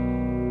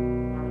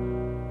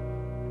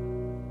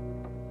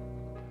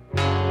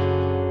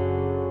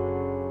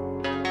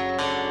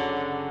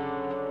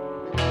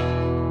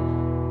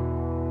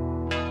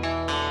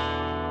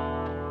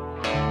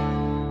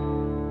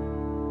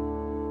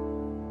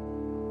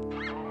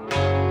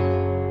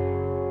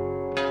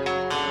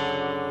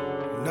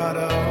 Not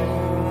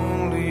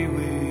only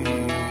we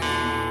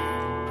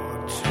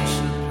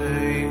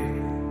participate,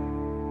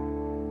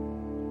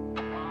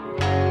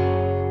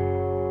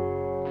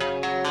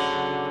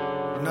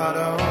 not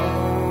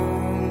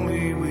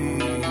only we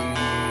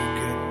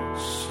get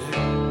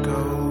sick,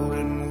 old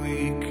and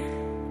weak,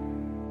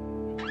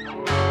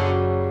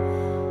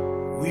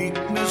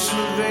 weakness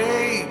of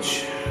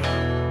age,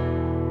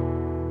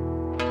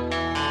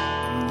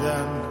 and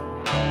then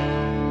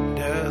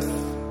death.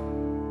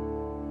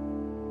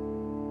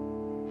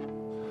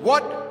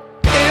 What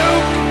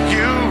ilk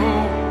you?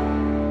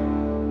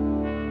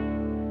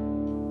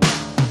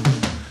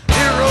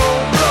 Hero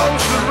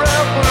blows the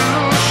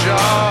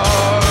revolution.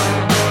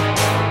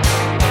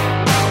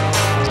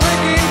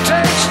 Drinking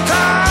takes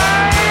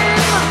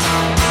time.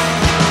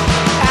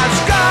 As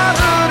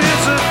godhood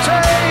is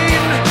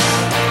attained,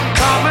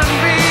 come and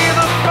be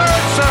the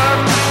person.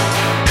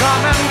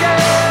 Come and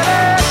get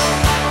it.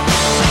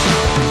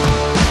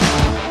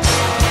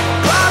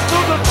 Climb to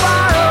the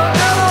fire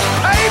in a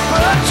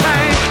paper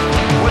tank.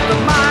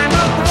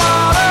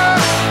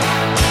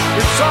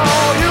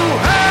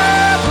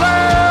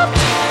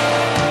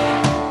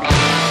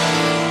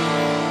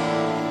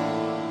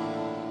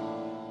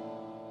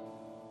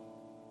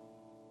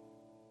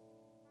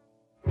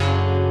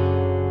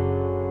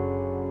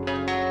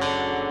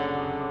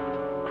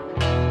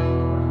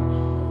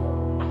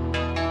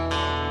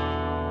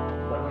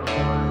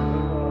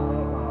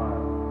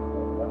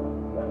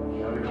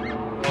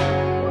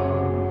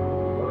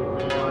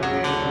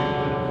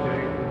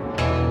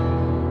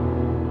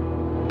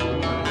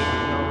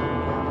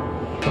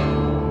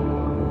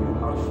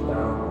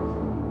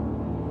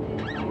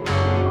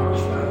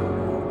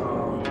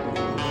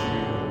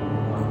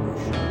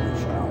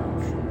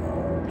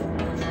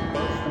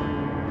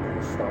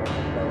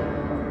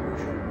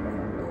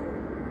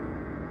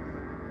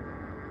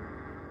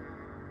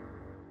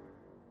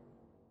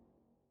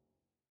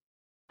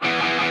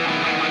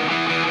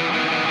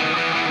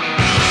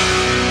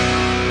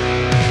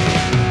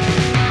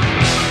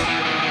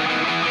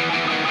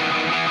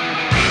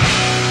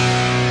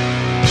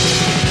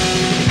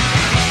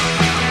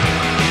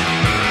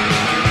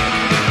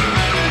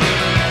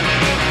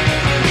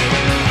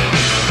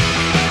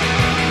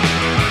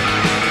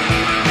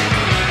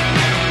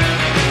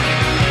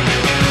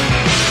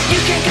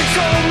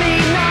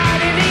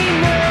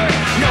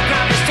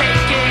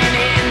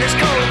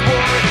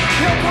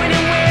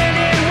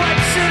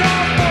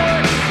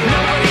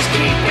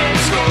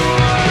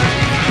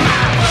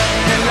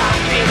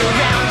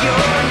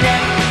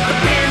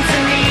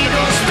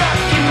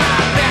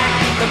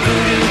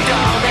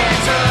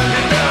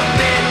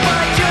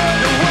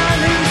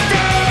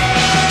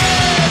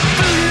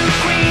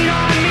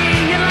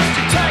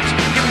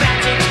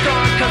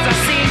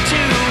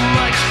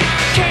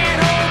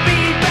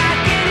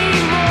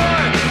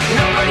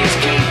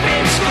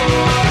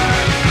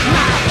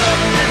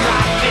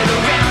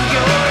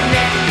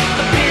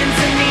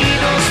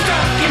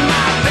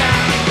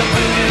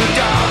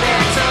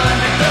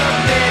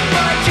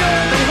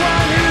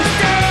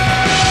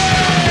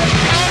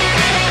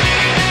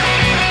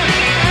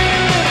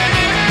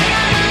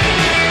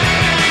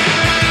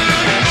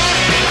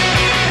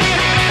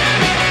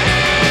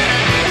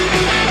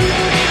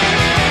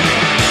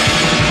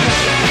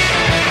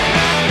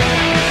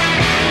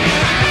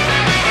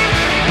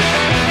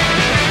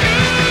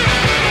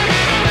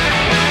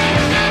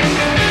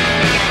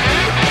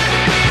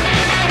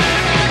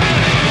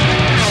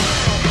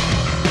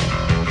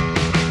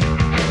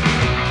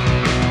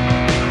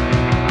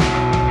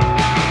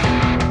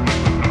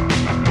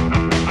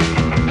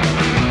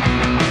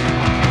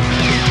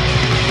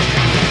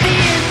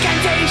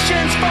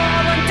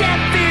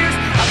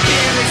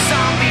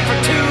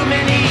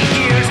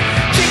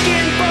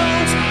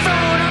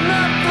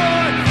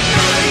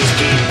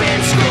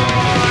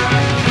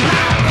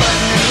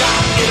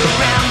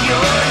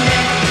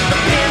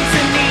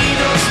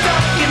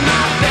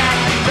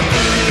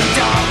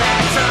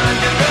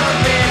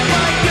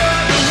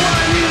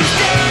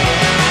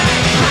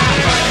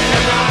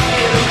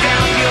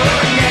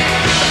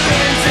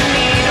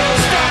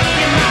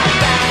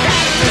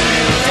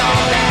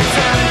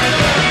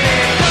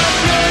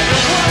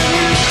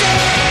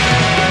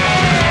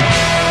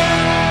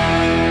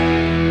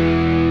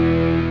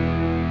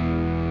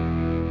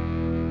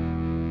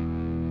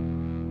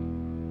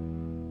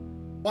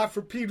 Bought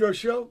for Pedro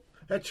Show.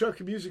 That chunk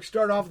of music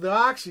started off with the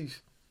Oxys,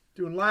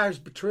 doing Liars,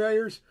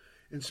 Betrayers,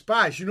 and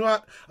Spies. You know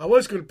what? I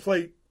was going to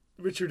play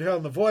Richard Hell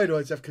and the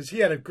Voidoids because he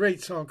had a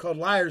great song called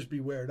Liars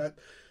Beware. I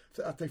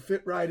thought they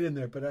fit right in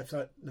there, but I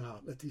thought, no,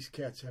 let these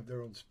cats have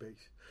their own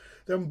space.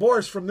 Then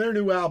Boris from their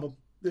new album.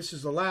 This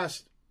is the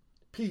last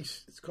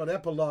piece. It's called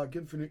Epilogue,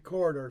 Infinite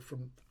Corridor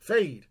from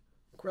Fade.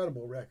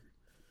 Incredible record.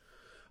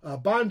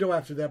 Bondo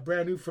after that,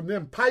 brand new from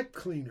them,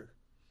 Pipecleaner.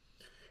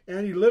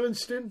 Annie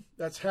Livingston,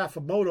 that's half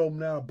a moto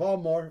now,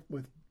 Baltimore,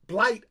 with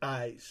Blight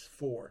Eyes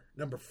 4,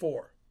 number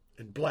 4.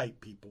 And Blight,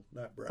 people,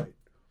 not Bright.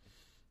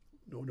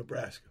 No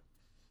Nebraska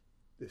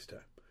this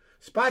time.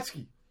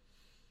 Spotsky.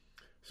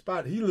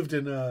 He lived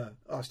in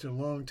Austin a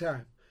long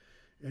time.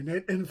 And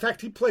in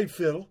fact, he played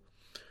fiddle.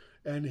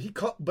 And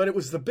but it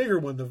was the bigger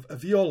one, a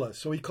viola,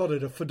 so he called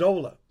it a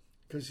fidola.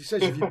 Because he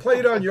says if you play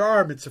it on your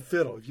arm, it's a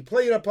fiddle. If you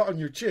play it up on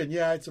your chin,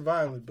 yeah, it's a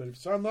violin. But if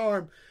it's on the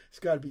arm, it's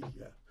got to be,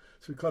 yeah.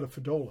 So we call it a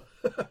fidola.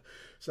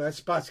 So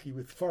that's Spotsky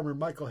with farmer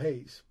Michael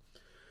Hayes.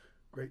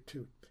 Great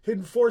tune.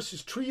 Hidden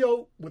Forces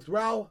Trio with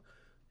Raul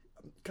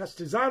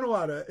Cantizano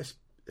out of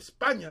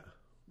España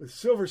with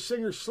Silver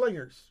Singer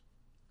Slingers.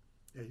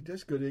 Yeah, he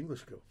does good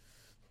English go.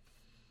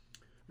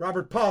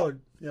 Robert Pollard.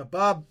 Yeah,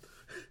 Bob,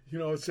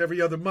 it's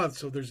every other month,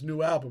 so there's a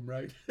new album,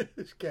 right?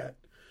 This cat.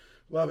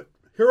 Love it.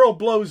 Hero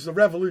Blows the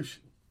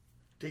Revolution.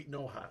 Dayton,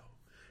 Ohio.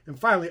 And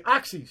finally,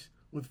 Oxys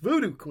with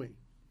Voodoo Queen.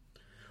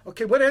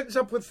 Okay, what ends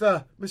up with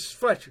Mrs.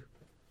 Fletcher?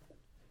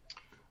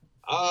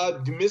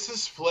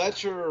 Mrs.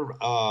 Fletcher,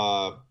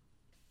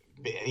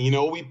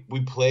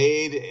 we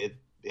played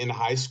in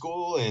high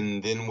school,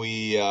 and then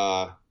we,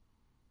 everyone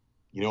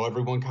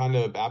kind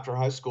of after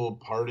high school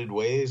parted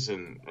ways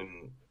and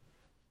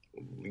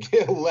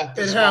left.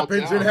 It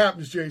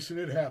happens, Jason.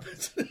 It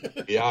happens.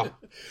 Yeah.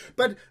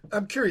 But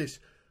I'm curious,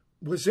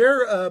 was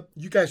there?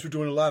 You guys were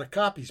doing a lot of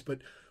copies, but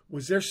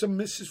was there some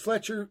Mrs.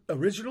 Fletcher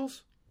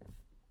originals?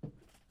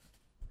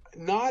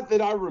 Not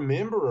that I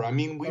remember. I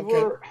mean, we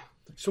were.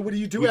 So what do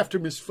you do after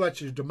Miss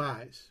Fletcher's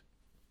demise?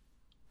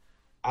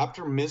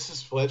 After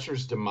Mrs.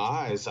 Fletcher's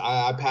demise,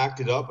 I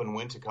packed it up and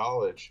went to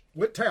college.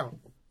 What town?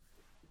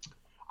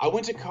 I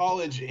went to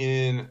college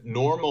in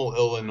Normal,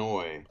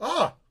 Illinois.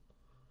 Ah.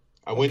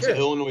 I went to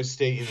Illinois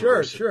State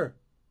University. Sure.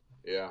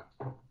 Yeah.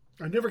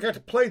 I never got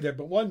to play there,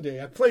 but one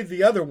day I played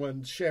the other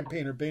one,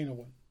 Champaign-Urbana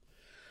one.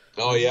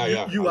 Oh,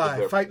 yeah.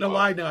 UI, fighting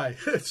Illini.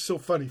 It's so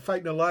funny,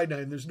 fighting Illini,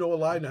 and there's no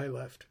Illini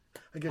left.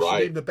 I guess you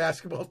named the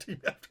basketball team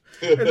after.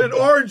 And then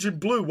orange and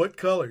blue, what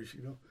colors,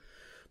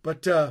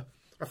 But I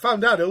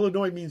found out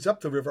Illinois means up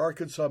the river,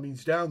 Arkansas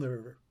means down the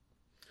river.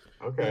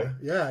 Okay.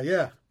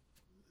 Yeah.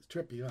 It's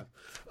trippy, huh?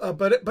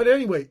 But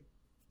anyway,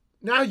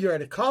 now you're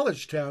at a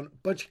college town,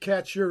 bunch of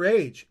cats your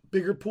age.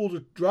 Bigger pool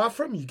to draw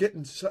from? You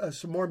getting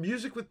some more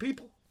music with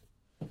people?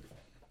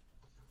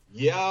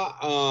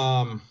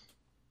 Yeah.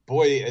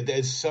 Boy,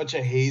 it's such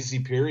a hazy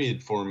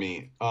period for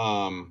me.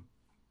 I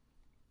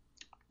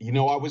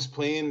was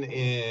playing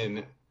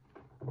in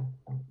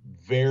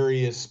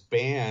various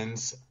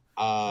bands.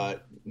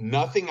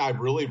 Nothing I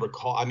really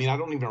recall. I mean, I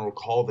don't even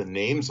recall the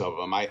names of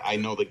them. I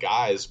know the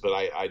guys, but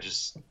I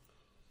just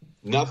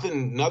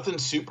nothing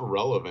super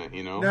relevant,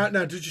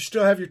 Now, did you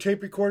still have your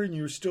tape recording?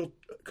 You were still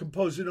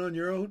composing on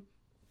your own?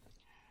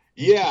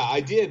 Yeah,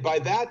 I did. By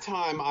that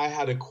time, I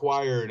had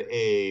acquired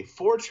a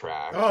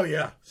 4-track. Oh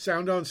yeah,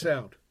 sound on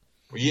sound.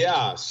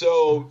 Yeah,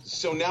 so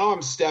now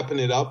I'm stepping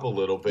it up a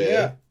little bit.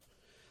 Yeah.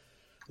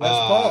 Les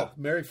Paul,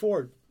 Mary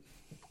Ford.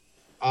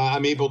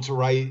 I'm able to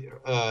write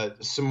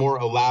some more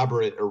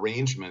elaborate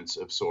arrangements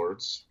of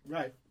sorts.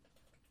 Right.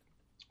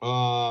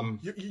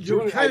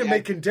 You're kind of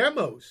making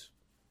demos.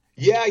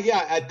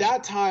 Yeah. At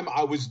that time,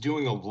 I was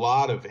doing a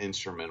lot of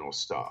instrumental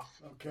stuff.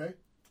 Okay.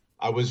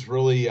 I was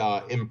really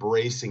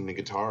embracing the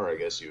guitar, I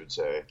guess you would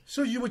say.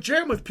 So you would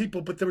jam with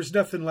people, but there was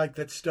nothing like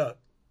that stuck.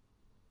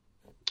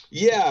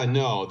 Yeah,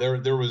 no,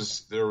 there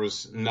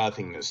was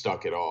nothing that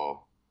stuck at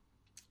all.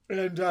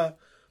 And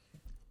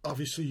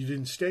obviously, you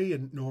didn't stay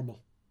in Normal.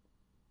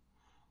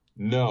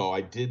 No,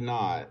 I did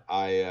not.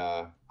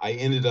 I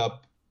ended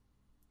up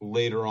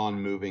later on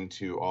moving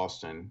to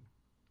Austin.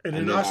 And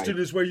in Austin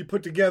is where you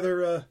put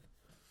together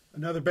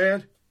another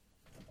band?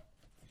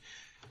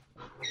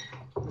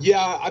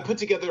 Yeah, I put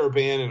together a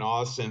band in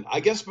Austin. I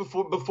guess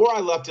before I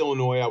left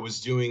Illinois, I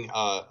was doing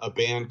a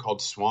band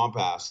called Swamp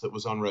Ass that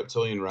was on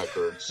Reptilian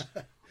Records.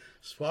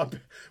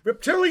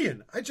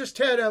 Reptilian. I just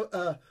had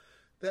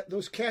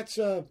those cats.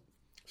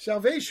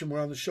 Salvation were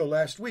on the show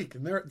last week,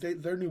 and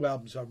their new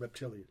album's on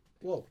Reptilian.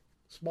 Whoa,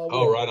 small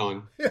world. Oh, right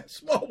on. Yeah,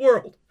 small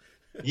world.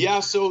 Yeah,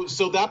 so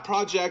that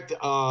project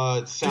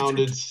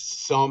sounded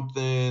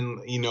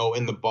something,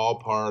 in the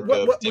ballpark.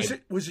 What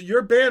was it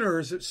your band, or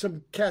is it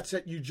some cats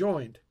that you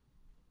joined?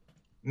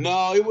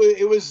 No,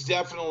 it was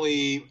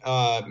definitely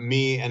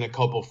me and a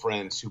couple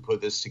friends who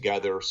put this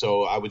together.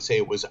 So I would say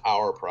it was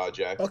our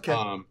project. Okay.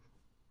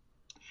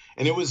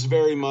 And it was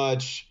very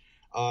much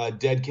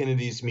Dead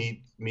Kennedys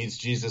meets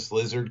Jesus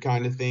Lizard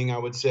kind of thing, I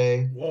would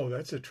say. Whoa,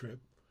 that's a trip.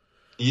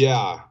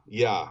 Yeah.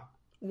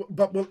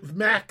 But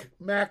Mac,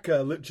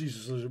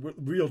 Jesus was a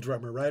real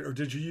drummer, right? Or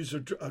did you use a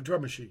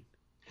drum machine?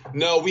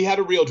 No, we had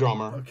a real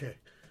drummer. Okay.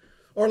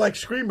 Or like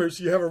Screamers,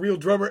 you have a real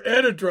drummer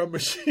and a drum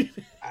machine.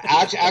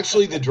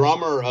 Actually, the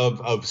drummer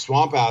of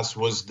Swamp Ass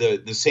was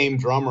the same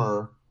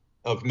drummer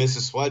of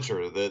Mrs.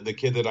 Fletcher, the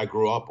kid that I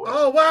grew up with.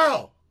 Oh,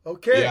 wow.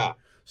 Okay. Yeah.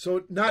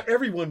 So not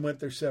everyone went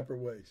their separate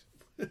ways.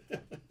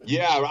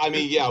 Yeah, I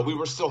mean, yeah, we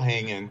were still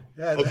hanging.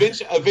 Yeah,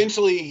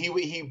 eventually,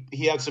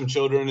 he had some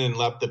children and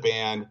left the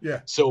band.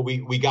 Yeah. So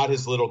we got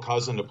his little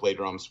cousin to play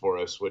drums for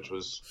us, which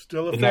was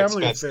still a the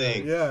family next best affair.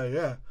 thing. Yeah,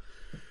 yeah.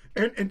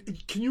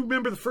 And can you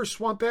remember the first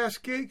Swamp Ass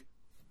gig?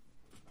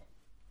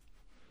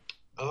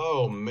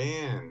 Oh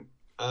man,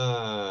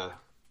 I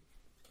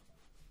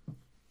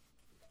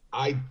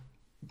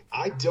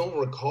don't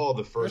recall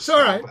the first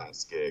Swamp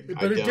Ass gig,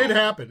 but it did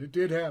happen. It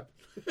did happen.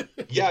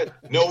 Yeah,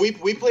 no, we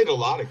played a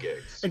lot of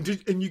gigs,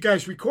 and you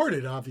guys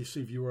recorded,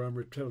 obviously, if you were on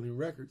Reptilian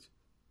Records.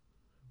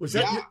 Was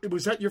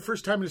that your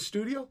first time in the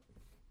studio?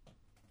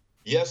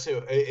 Yes,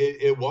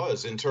 it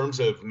was, in terms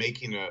of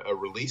making a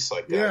release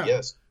like that. Yeah.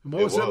 Yes. And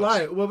what was it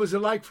like? What was it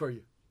like for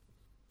you?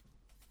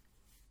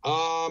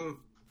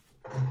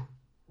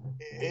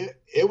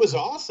 It was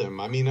awesome.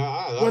 I mean,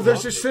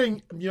 there's this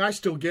thing. I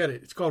still get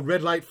it. It's called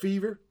red light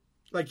fever.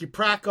 Like you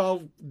prac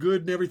all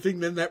good and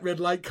everything, then that red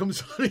light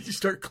comes on and you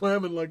start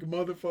clamming like a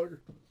motherfucker.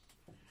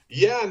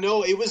 Yeah,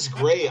 no, it was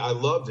great. I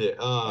loved it.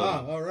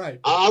 All right.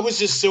 I was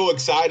just so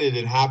excited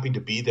and happy to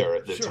be there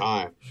at the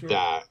time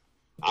that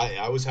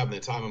I was having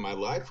the time of my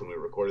life when we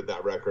recorded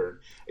that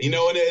record. And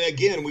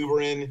again, we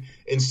were in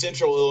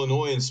central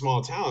Illinois in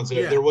small towns.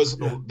 There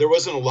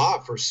wasn't a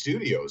lot for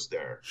studios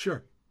there.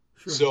 Sure.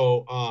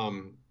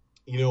 So,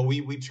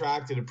 we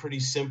tracked at a pretty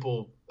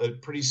simple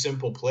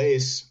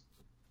place.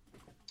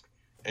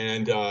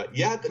 And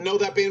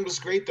that band was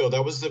great though.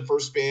 That was the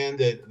first band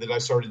that I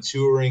started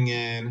touring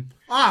in.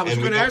 I was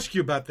going to ask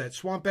you about that.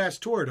 Swamp Ass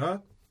toured, huh?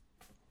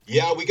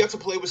 Yeah, we got to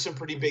play with some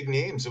pretty big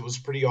names. It was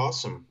pretty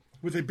awesome.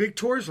 Were they big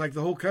tours, like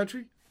the whole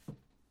country?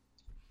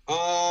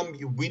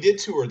 We did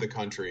tour the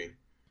country.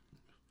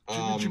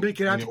 Did you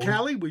make it out to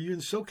Cali? Were you in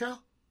SoCal?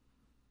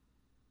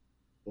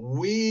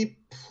 We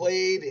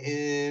played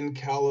in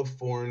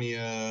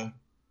California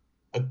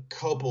a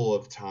couple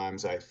of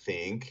times, I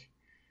think.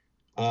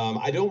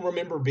 I don't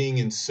remember being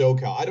in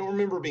SoCal. I don't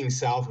remember being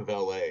south of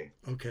LA.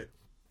 Okay.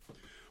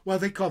 Well,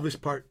 they call this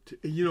part,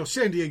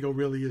 San Diego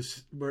really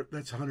is,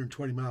 that's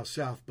 120 miles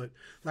south, but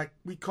like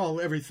we call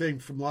everything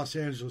from Los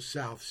Angeles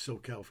south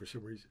SoCal for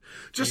some reason.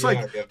 Just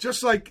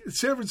like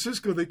San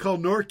Francisco, they call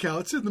NorCal.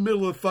 It's in the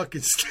middle of the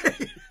fucking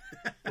state.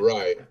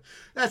 Right.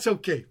 That's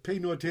okay. Pay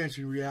no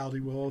attention to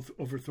reality. We'll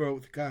overthrow it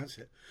with the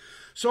concept.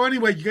 So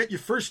anyway, you got your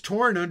first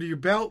touring under your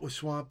belt with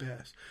Swamp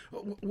Ass.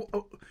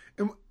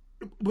 And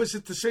was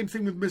it the same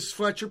thing with Miss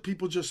Fletcher?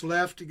 People just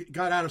left,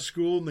 got out of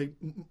school, and they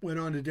went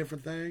on to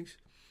different things?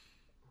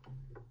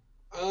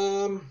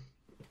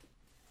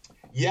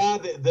 Yeah,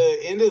 the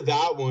end of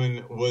that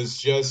one was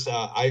just,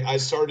 I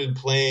started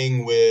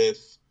playing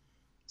with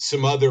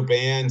some other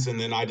bands, and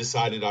then I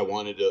decided I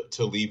wanted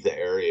to leave the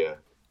area.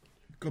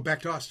 Go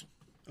back to Austin.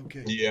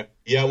 Okay.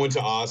 Yeah, I went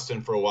to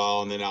Austin for a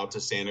while, and then out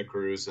to Santa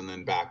Cruz, and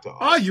then back to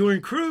Austin. Oh, you were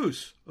in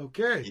Cruz.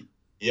 Okay.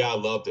 Yeah, I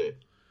loved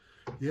it.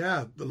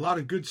 Yeah, a lot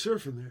of good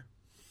surfing there.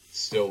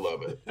 Still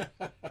love it.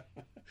 A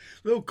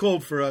little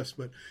cold for us,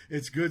 but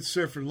it's good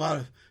surfing. A lot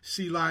of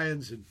sea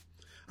lions, and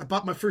I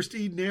bought my first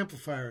Eden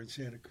amplifier in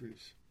Santa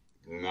Cruz.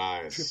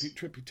 Nice.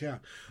 Trippy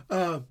town.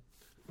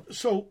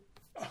 So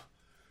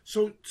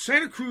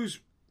Santa Cruz,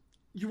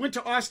 you went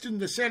to Austin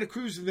to Santa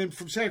Cruz, and then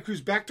from Santa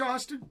Cruz back to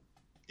Austin?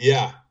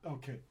 Yeah.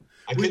 Okay.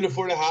 I couldn't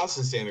afford a house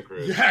in Santa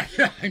Cruz. Yeah,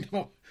 I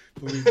know.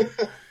 Believe me.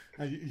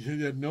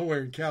 You had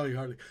nowhere in Cali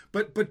hardly.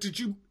 But did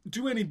you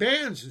do any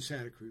bands in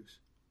Santa Cruz?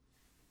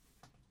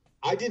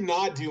 I did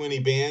not do any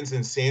bands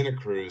in Santa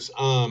Cruz.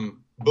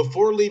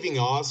 Before leaving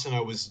Austin, I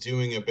was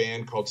doing a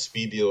band called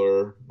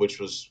Speedular, which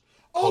was...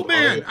 Oh,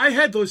 man, I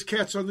had those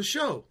cats on the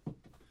show.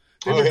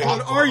 They were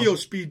called Ario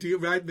Speed,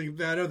 right?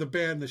 That other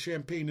band, the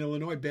Champaign,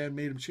 Illinois band,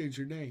 made them change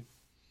their name.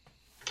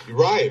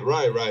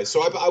 Right.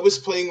 So I was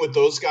playing with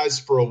those guys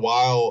for a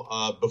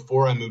while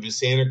before I moved to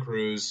Santa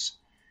Cruz,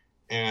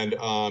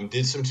 and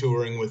did some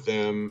touring with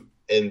them.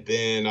 And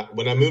then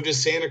when I moved to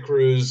Santa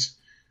Cruz,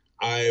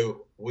 I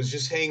was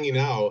just hanging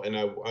out, and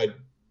I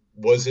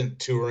wasn't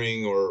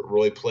touring or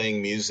really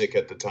playing music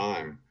at the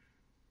time.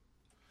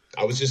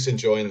 I was just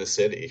enjoying the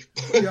city.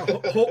 Yeah,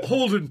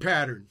 holding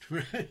pattern.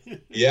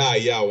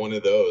 Yeah, one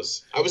of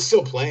those. I was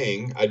still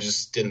playing. I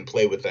just didn't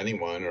play with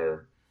anyone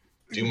or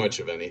do much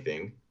of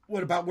anything.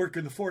 What about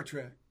working the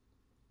 4-track?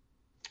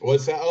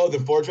 What's that? Oh, the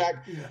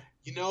 4-track? Yeah.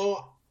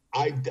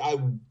 I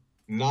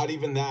not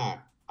even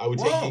that. I would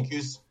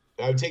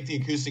take the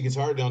acoustic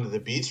guitar down to the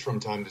beach from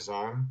time to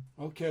time.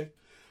 Okay.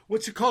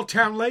 What's it called?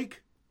 Town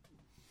Lake?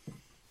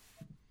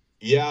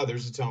 Yeah,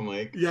 there's a Town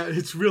Lake. Yeah,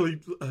 it's really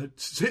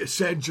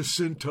San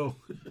Jacinto.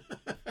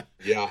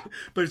 Yeah.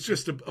 But it's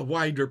just a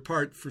wider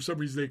part. For some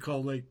reason, they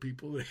call lake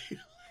people.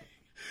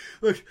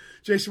 Look,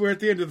 Jason, we're at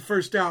the end of the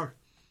first hour.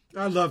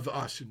 I love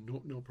Austin,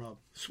 no problem.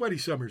 Sweaty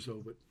summers,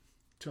 though, but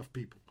tough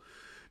people.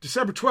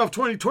 December 12,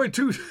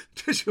 2022,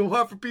 Digital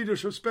Watt for Pedro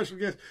Show special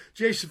guest,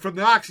 Jason from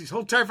the Oxys.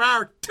 Hold tight for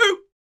hour 2.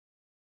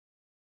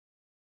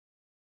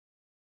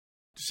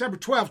 December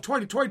 12,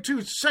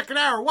 2022, second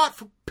hour, Watt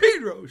for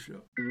Pedro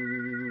Show.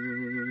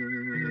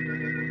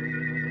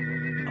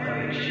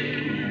 Are you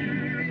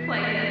shaking?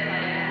 Like yes, I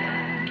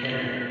am. Can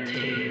I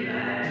take you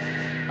back?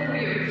 Oh,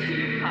 you're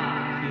too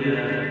hot. You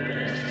have the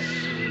best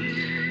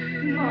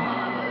sweet.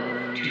 Marvelous.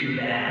 Too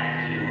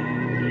bad you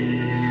won't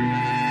leave.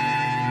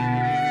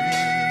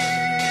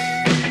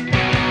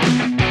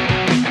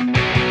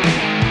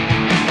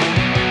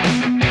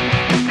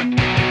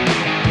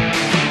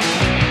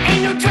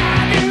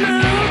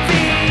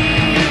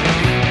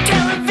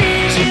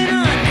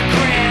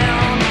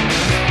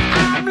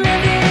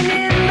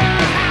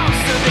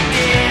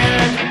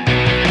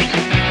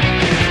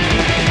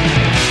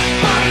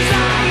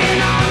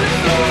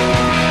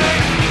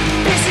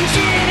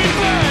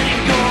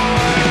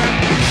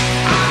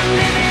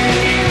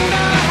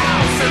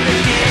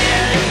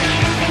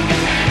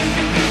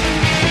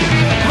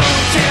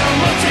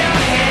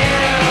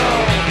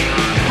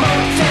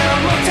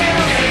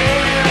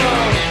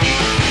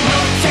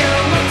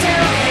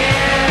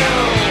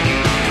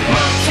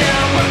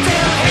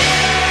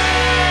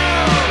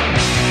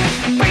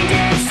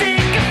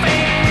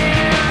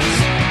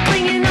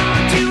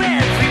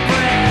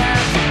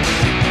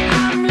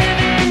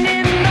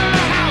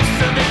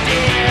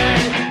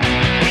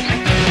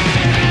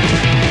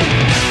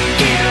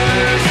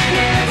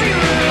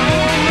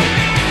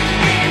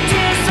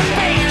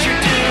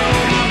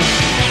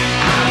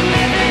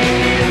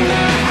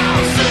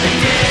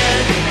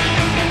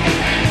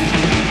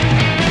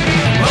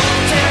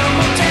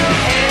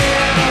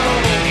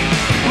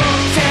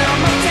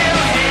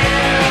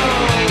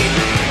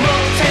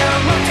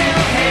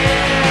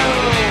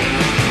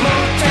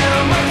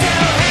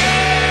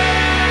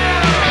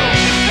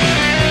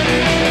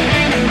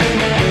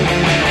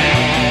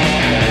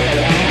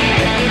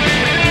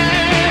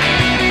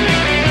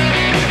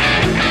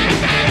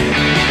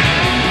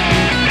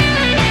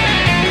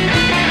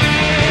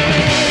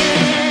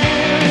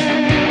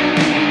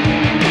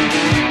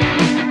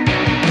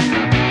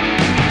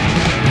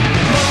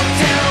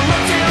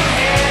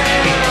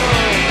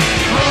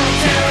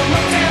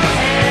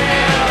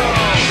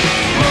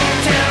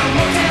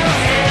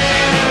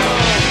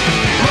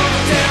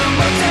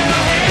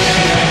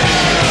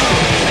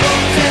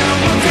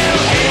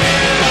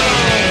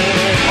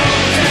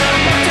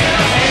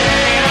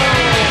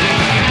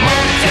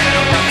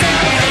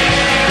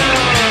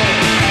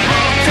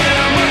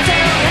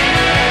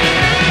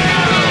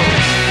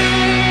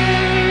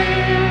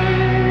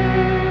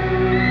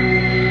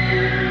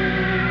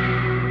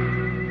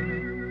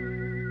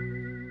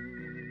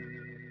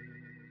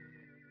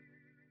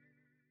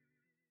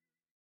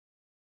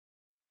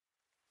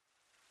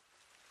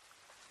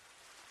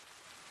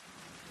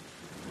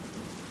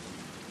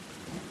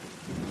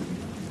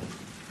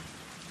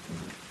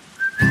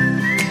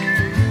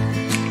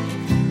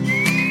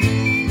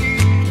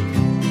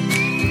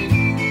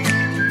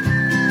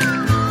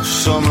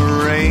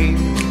 Summer rain,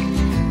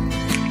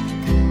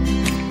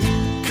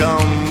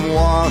 come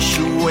wash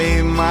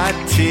away my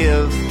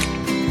tears.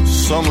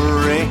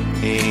 Summer rain,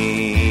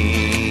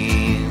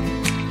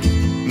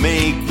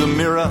 make the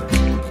mirror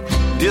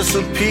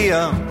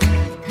disappear.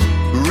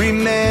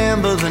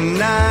 Remember the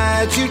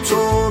night you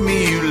told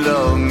me you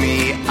loved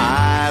me.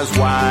 Eyes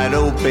wide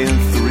open,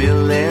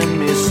 thrilling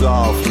me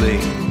softly.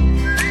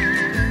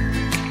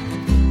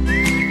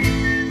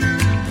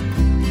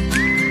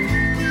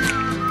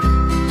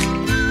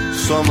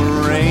 Summer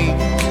rain,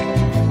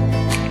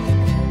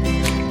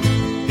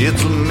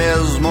 it's a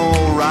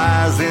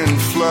mesmerizing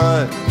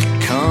flood,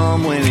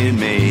 come when it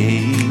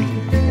may.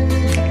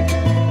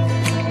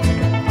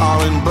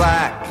 All in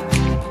black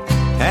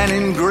and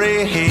in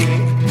gray,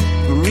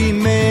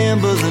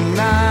 remember the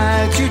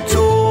night you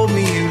told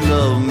me you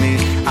loved me.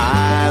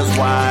 Eyes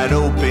wide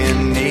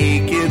open,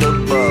 naked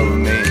above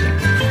me.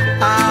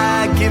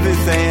 I give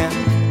it then,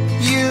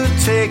 you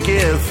take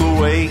it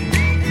away.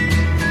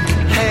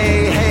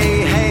 Hey,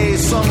 hey, hey,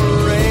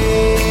 summer rain.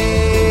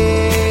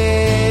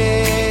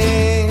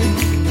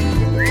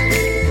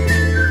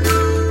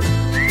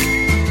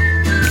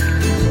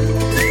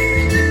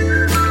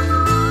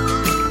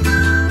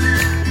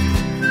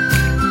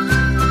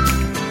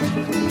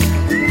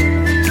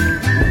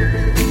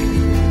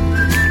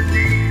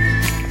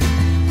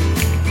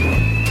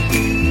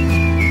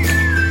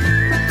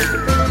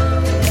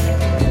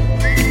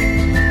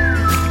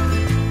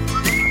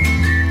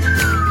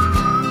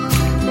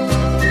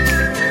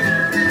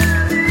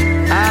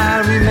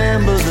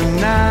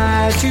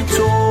 You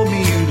told me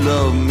you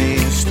loved me.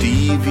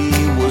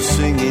 Stevie was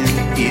singing,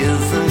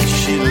 isn't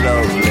she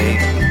lovely?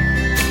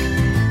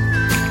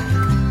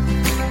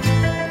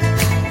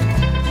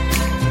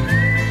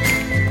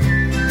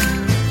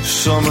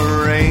 Summer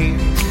rain,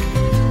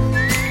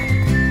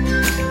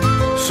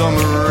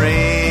 summer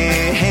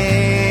rain,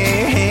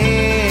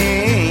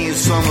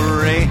 summer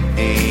rain.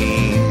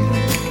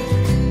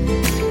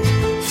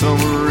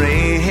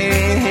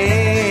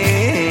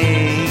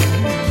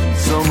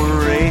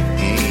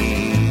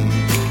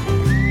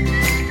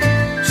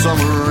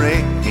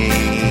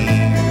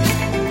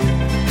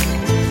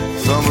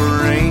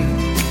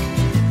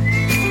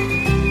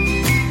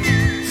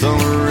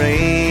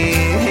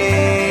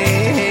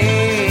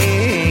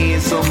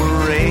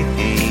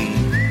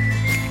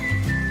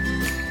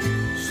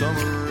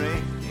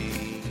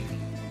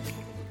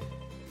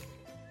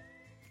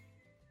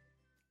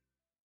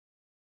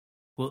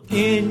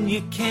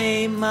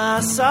 time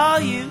I saw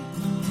you,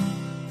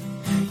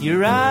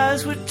 your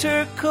eyes were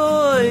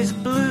turquoise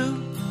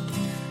blue.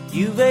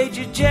 You laid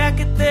your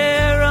jacket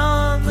there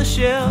on the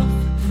shelf.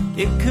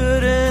 It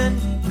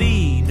couldn't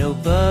be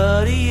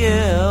nobody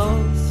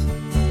else.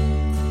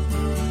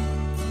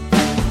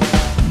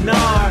 And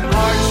our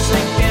hearts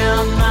sank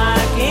down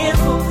like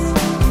anvils.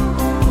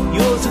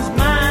 Yours is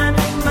mine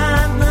and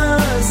mine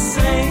the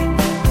same.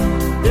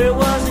 There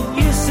wasn't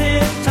use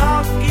in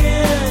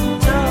talking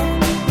tough.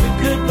 We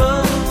could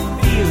both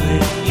feel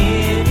it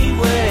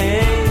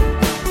anyway.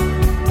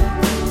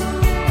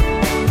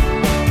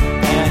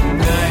 At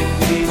night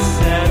we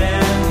sat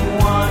and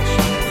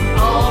watched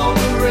all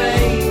the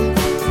rain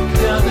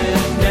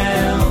coming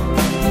down.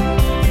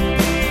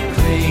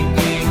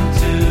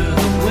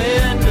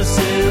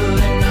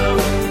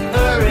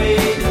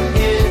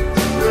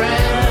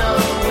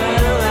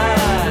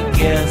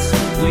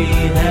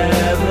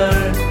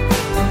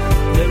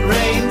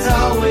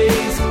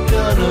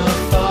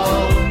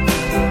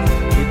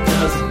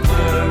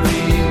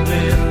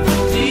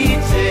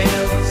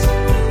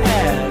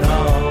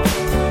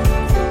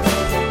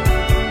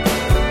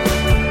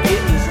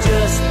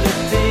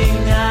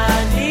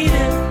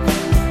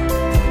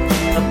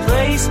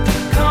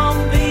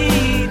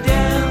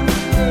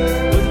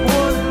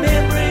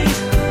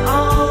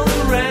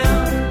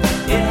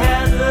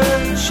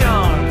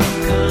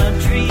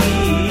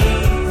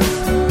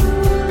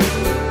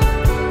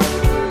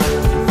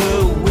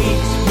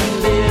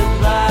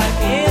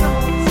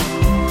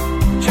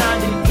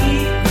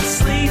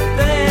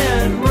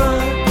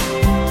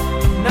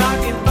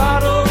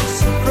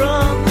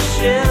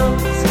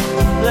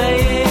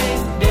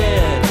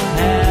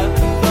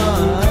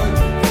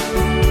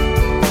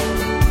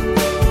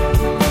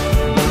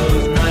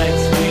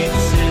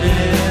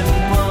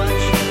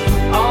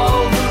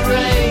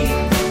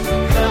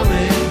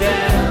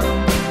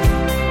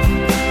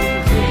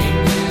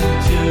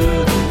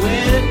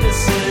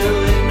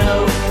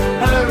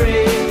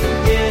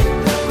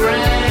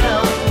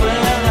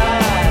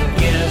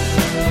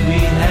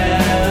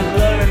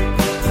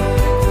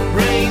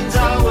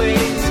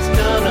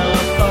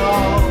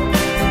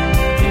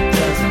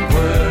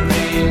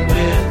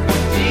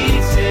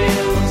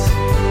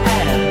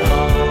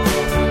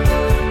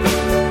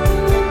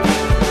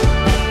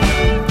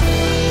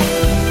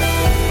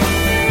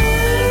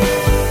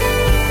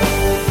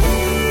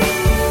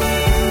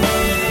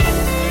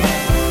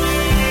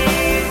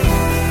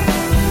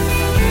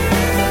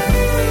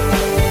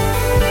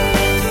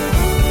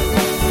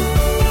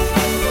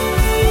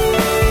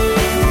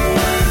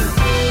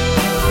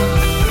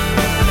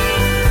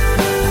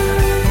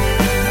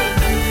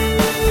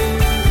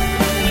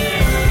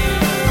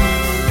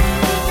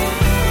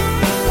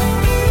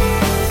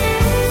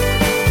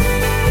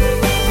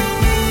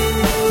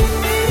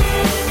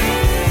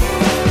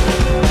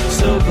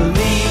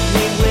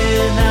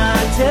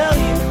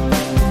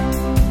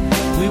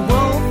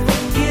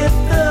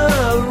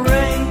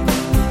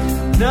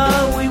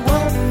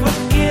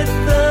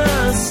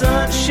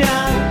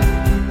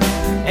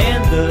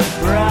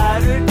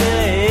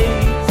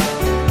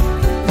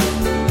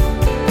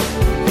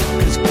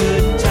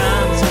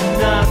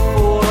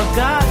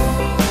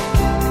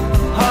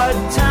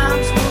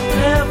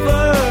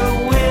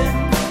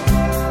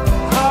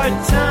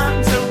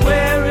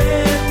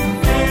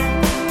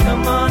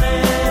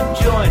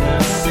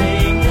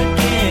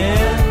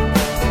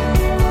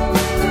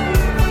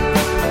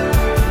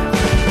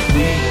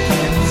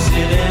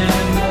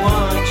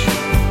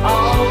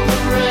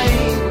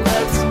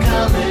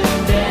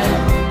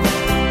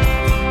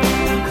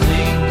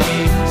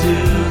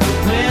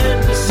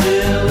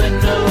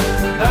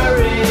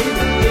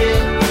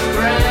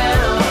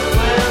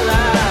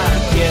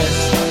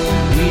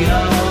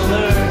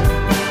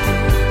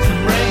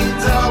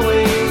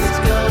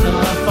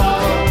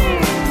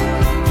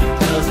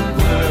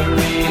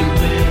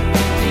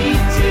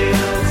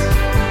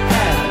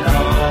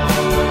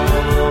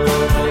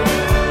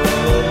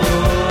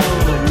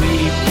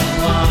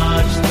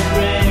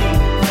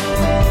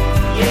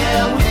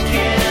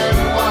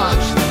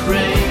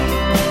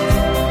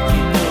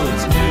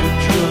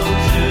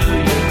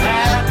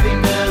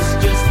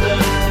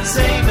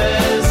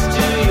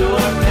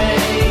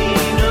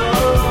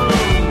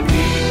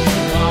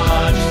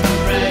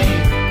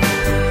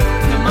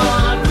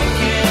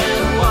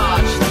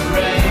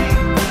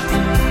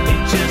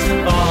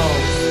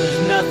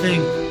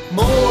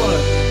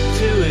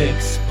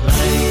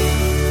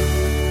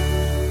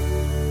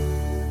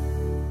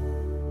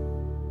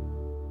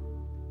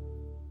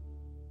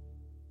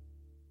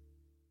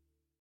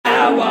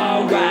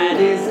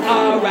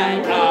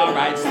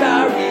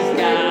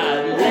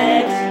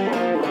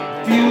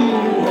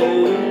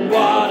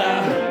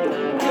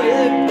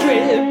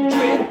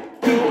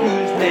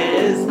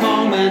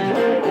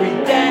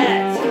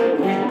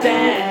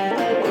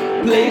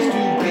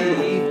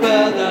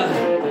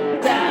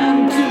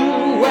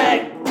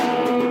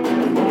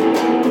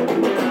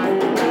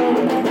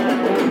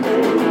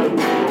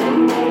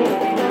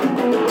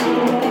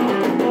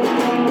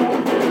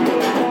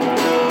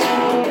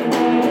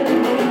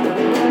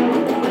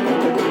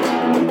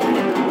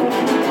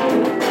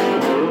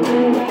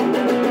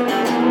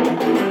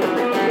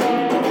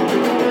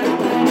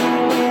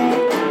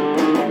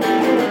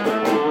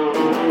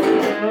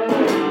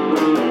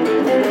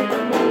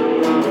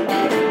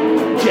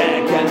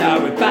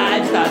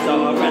 5 stars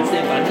or a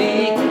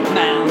symphony.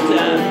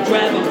 Mountain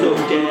travel to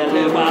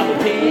Jelly Wobble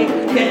Peak.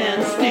 Can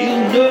still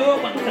no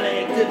one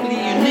collectively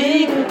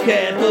unique.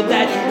 Careful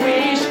that you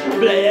wish,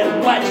 flip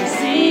what you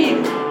see.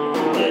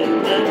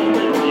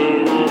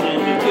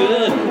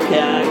 Good, I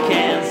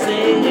can't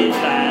sing it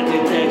like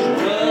detection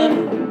good.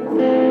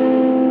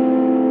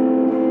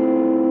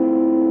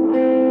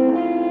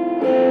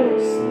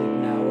 Sleep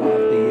now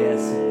of the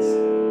essence.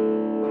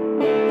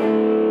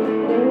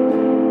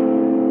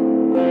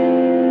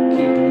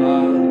 Keep them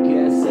all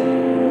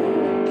guessing.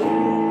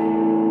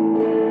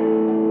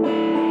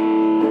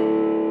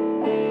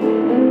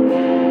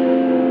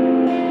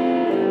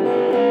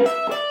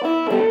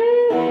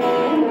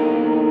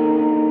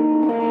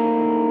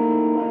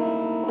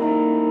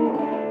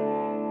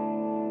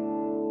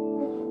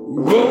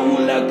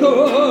 Roller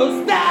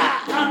coaster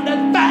on the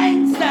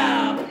fine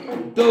stop.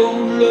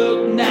 Don't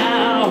look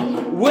now,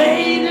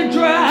 way to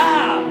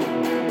drop.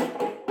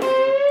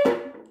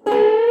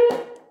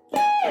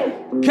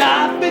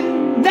 Coffin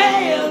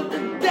nailed the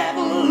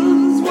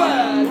devil's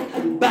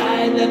work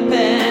by the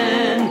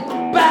pen,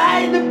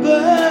 by the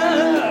book.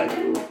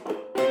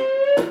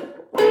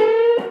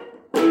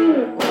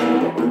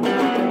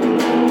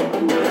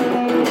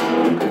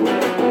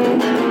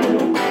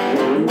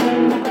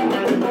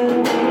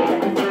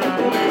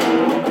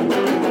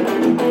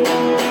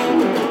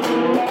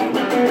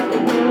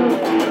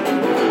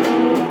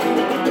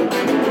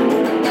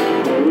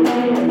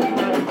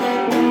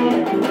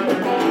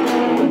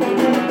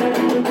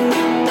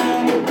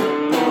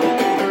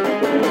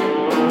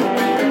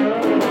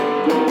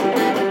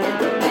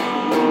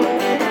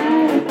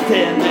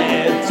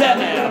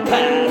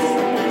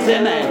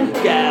 Timmy,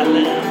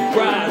 gallant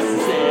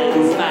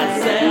processes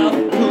myself.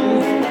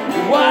 Move,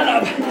 what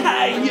up,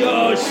 high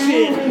your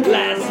shit.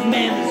 Last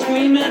man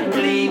screaming,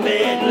 believe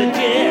it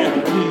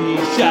legit.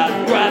 Shot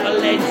driver,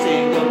 late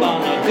single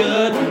on a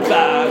good.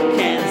 Bar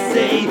can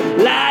say,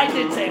 lie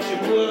detection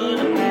would.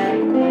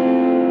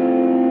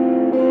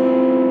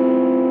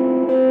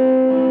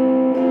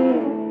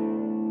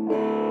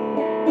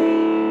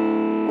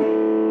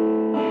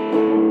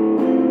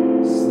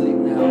 Sleep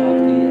now off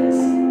the S.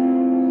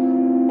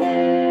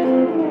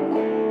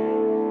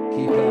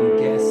 Keep on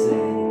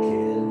guessing,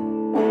 kid.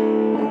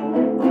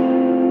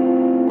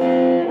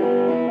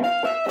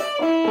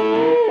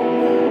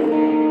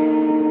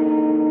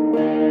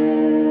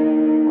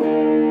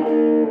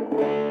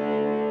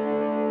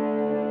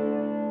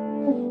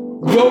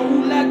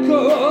 Roller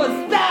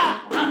coaster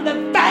on the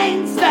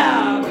fine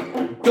stop.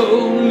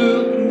 Don't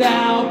look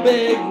now,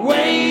 big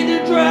way to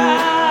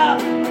drop.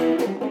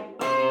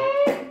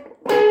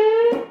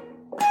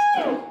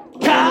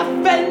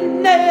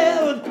 Coffin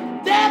nailed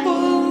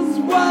devil's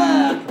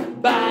work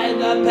by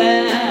the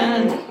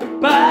pen,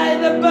 by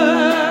the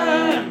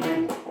burn.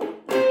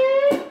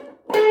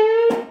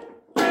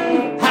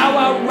 How I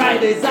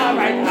write is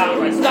alright,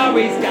 our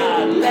story's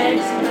got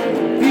legs.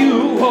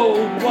 Few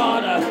hold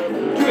water,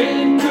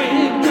 drip,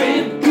 drip,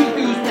 drip.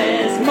 Cuckoo's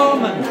nest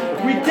moment,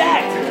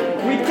 redact,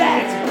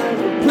 redact.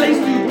 Place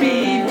to be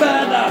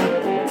further,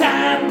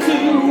 time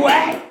to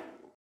act.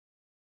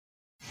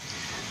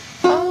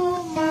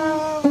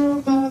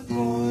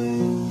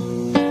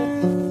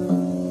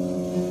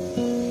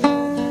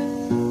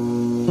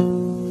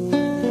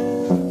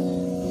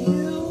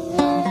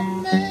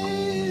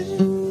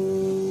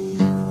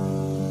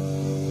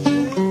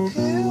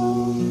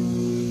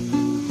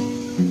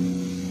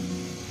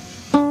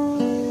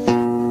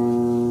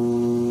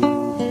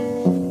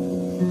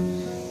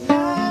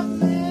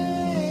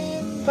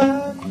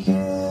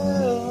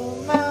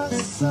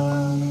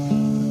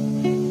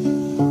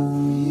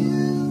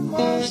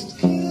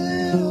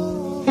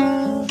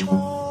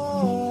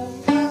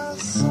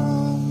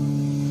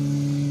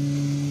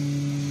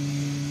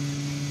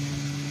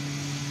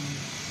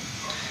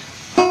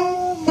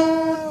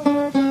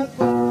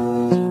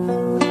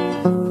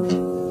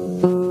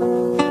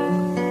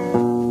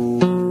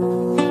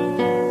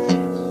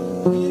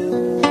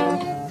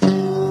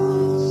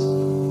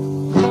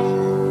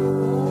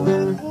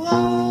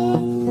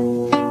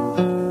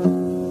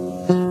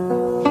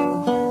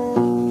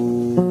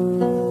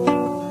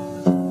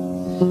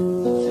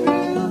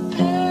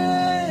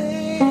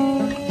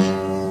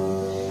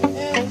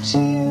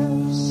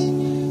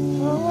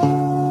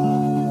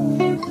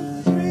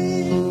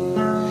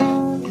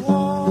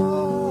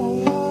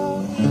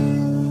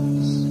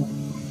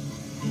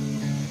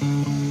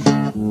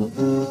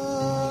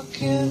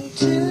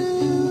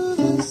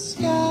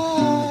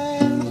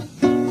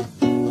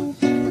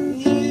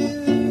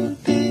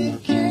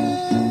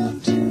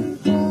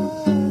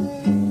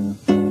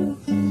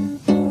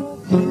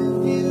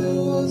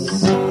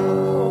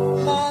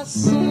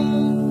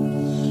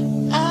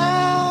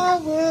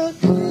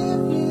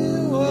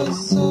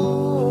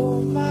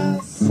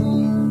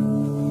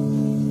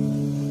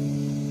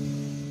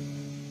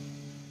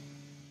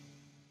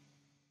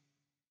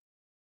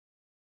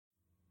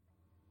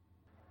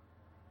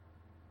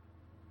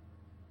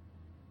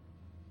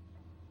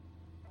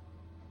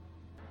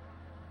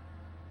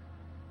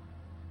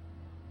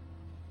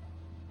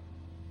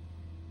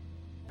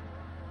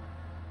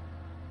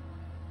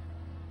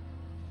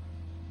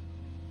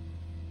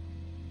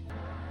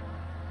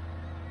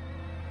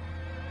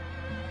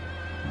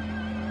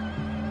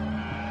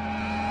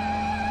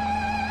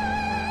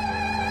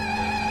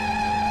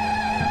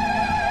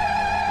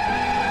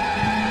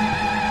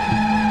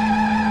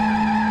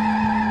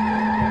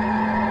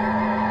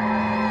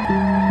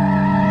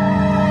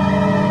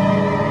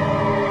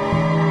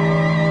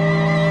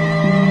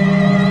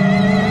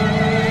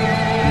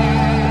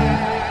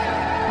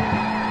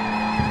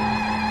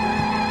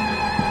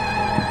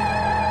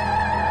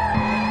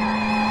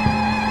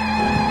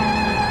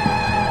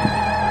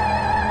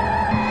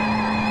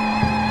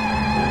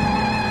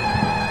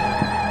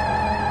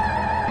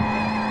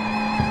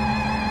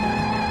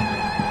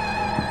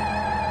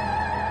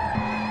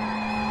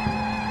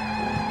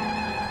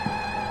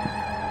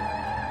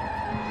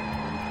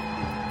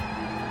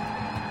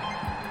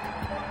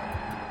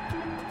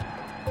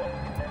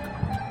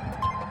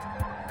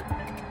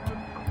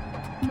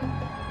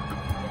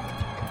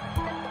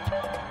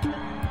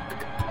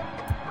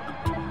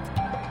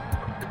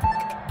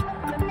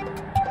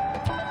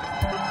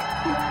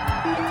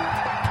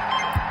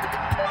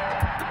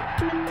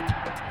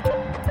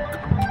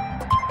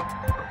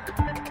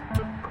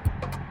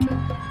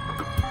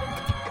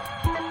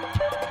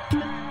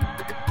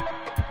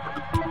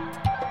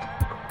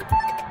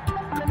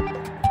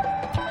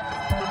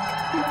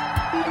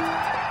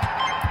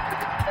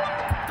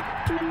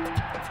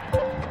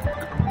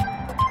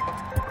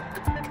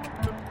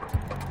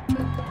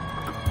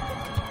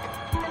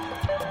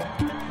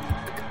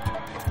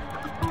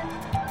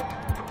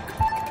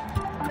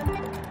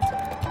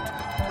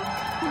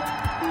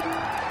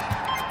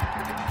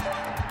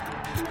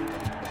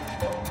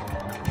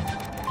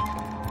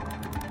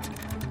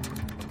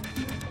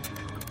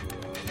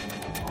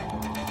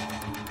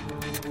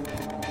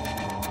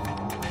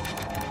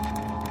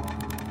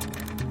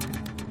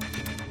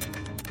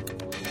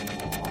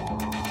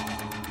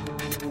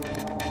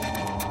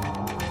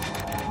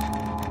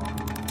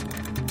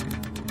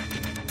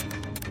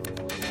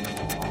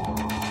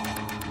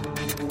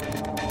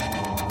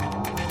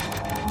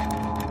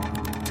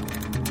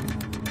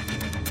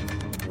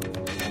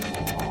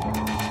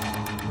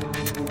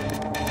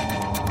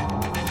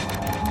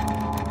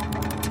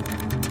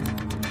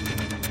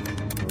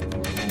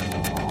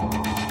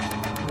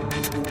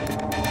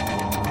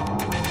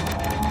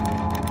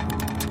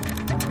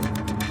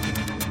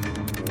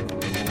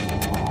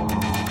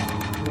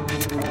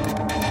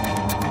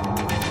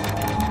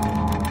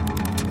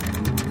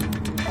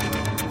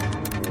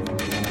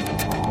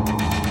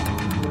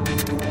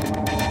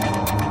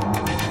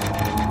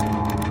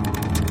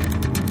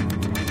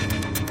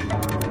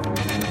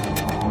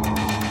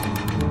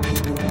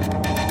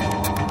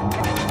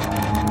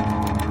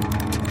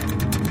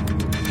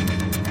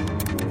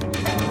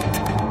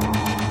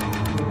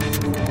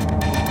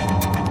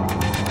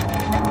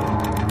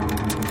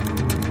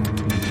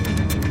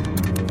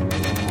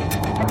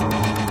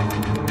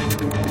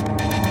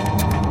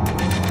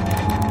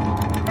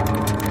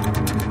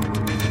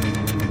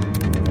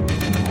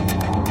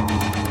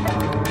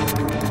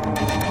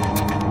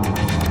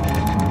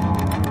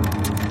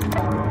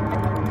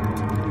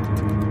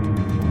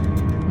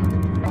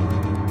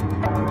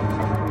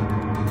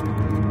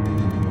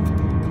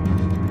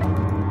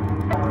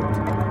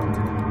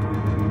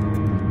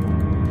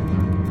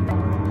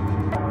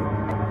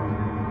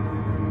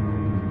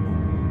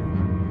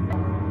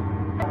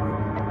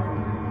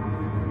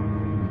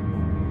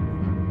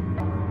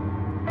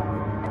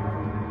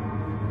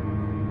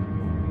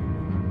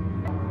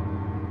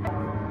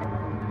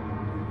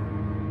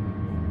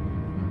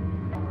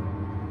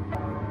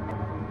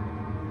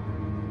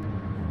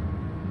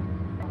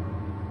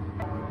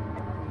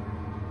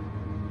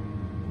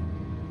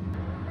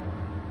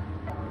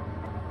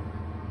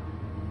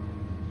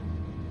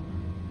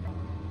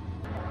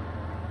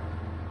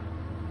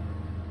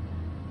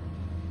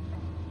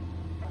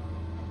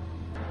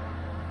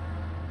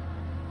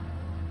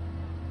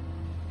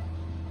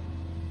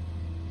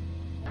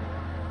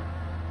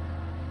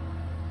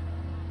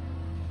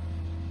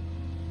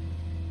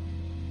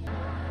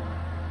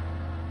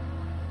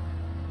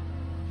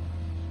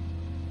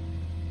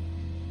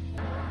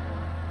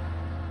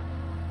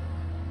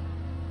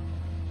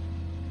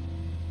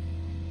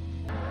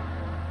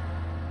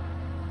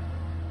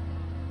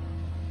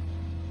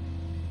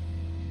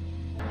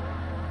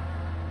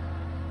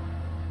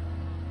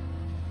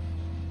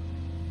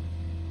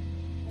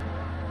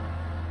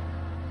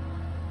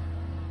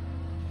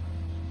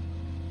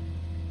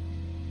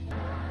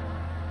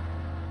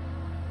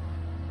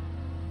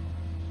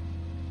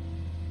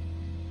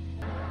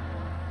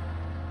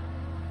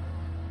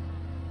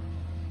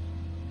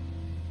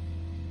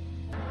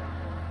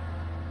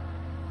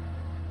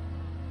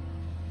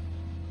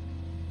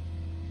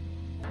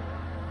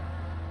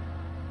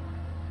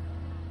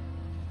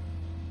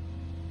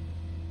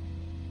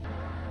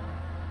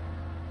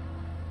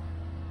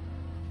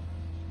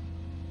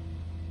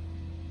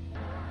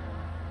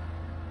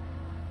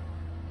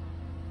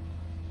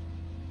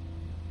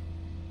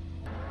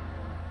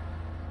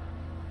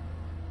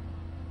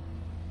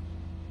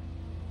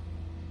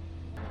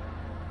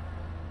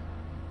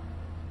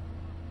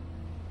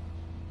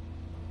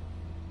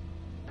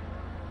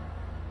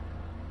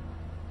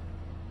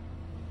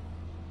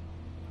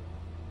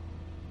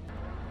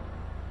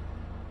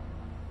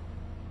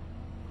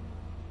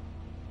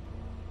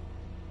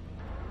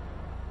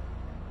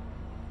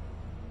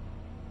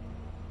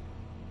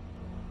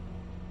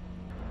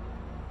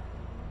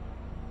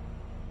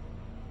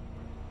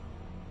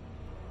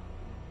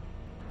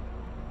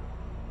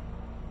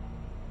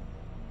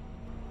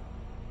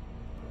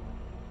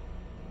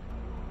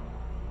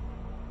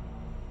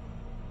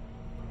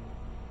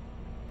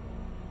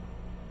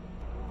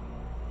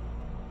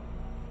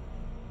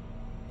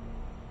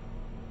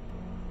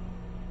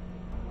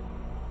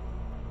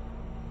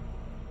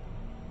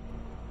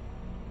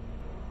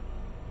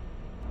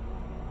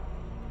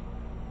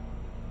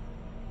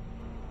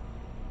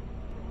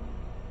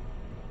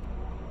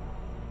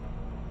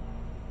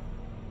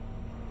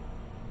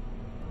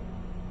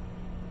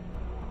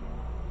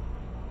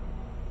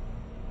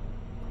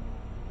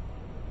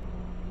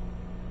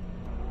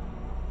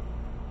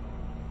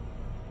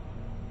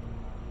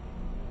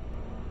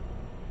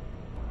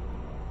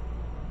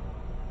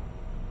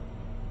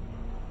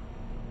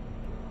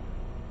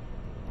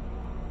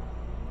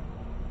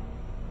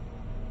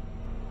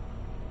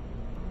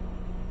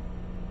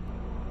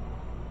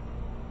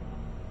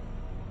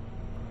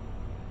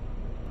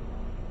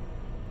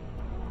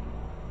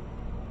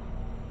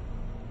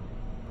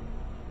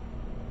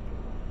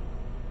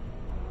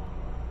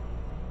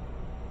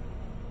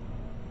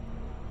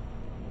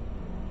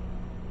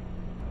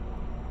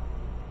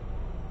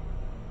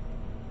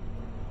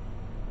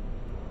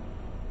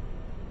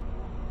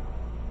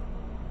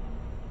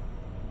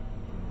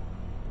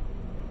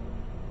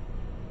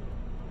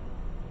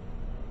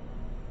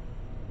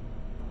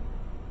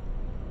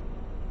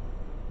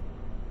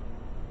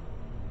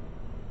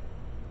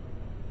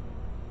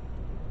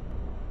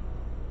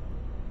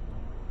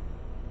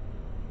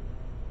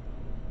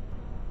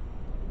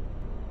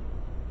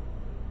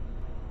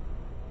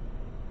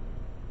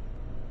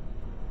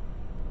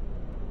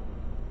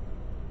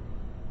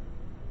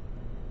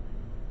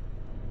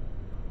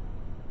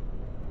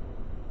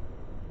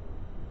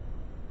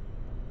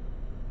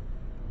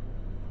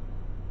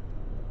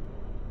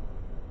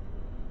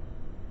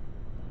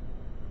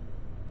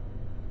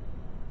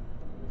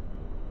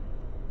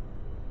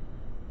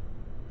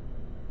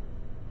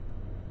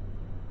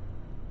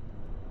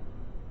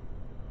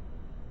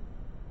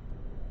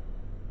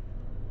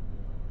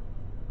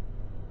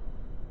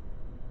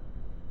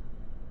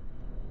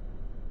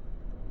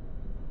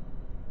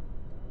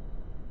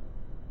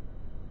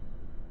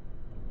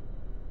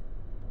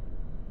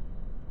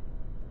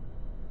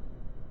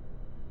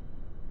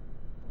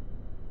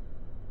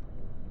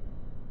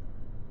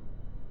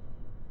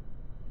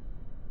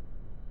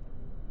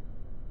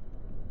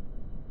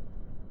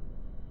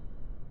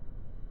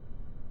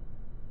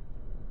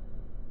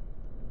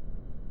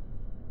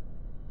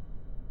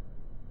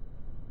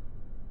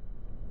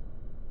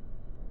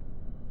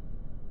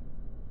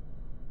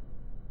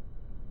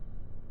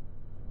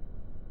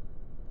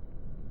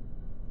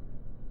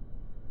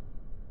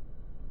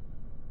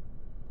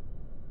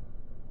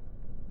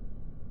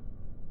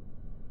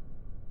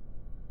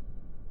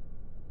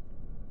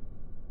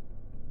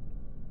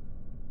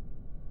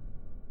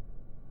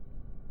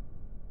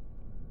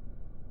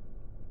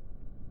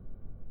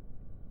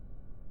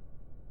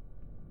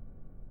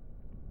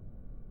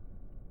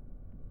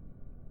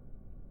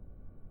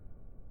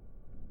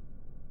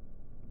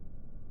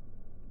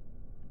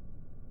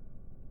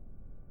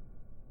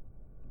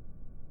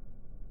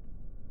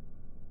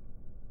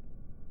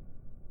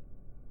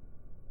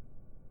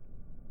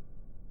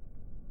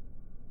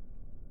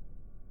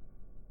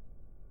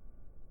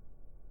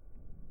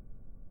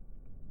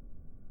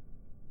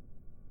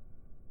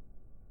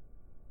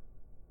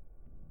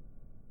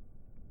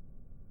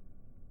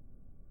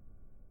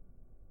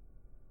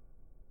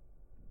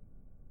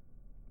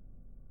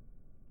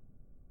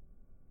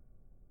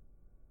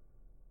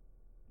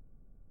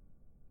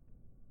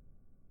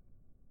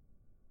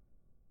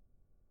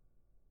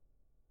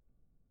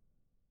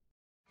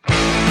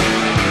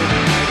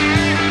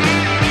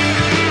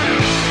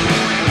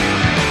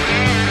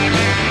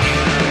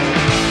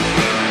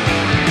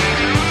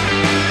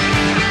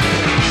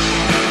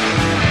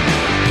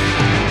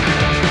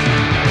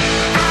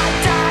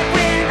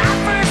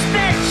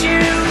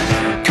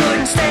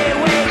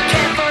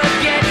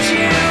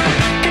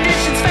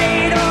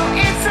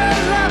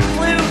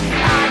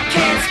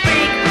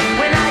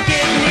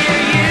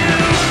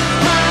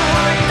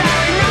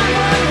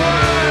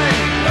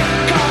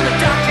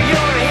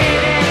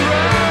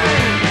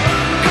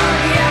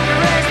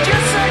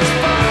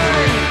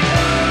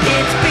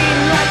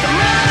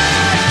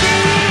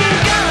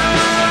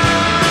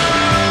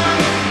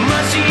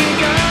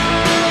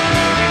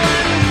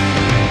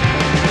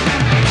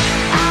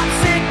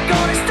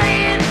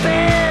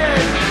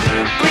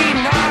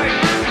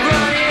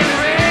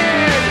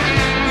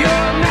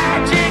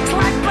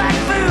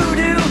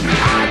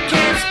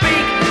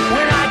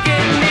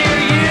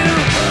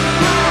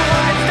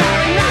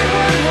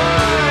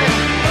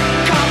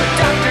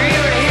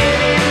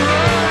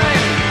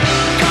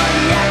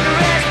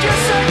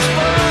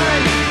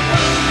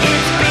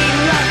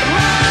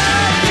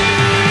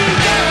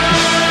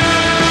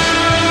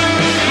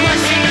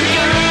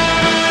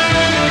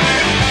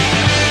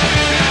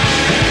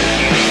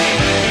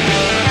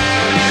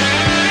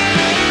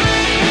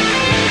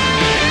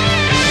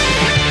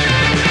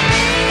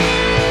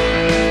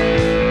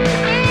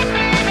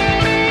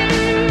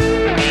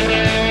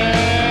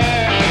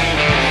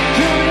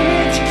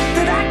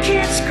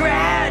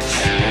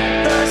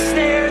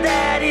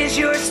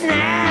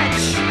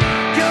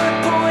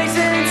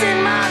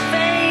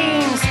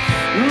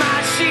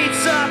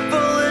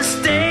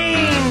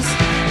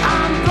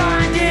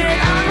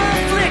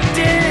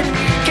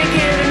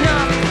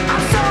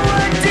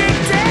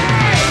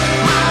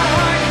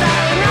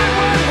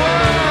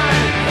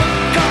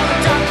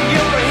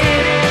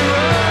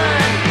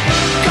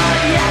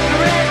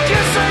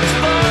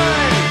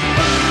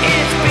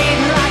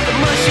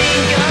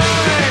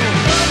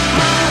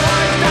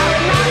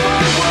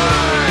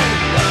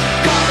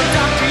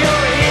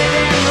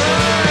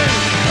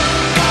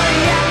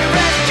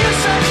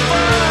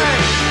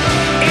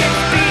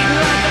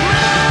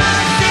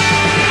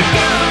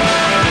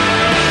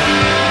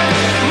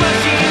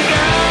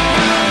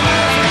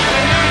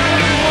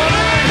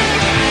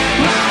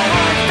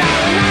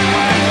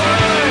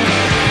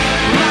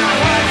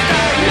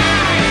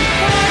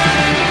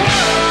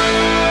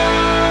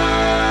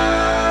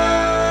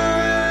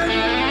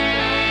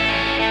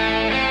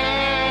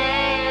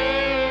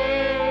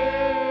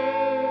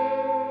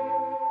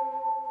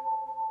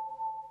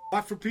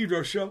 Hot for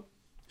Pedro Show.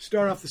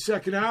 Start off the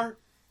second hour.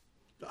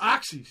 The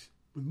Oxys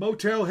with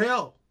Motel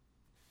Hell.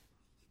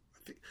 I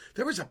think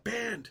there was a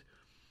band,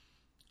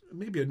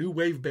 maybe a new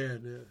wave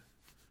band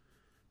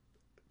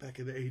back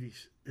in the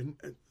 80s. And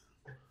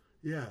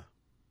yeah.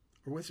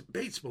 Or was it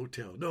Bates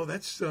Motel? No,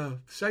 that's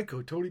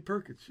Psycho, Tony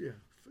Perkins. Yeah,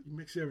 you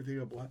mix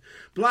everything up.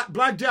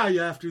 Blag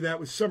Dahlia after that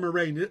with Summer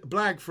Rain.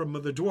 Blag from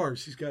the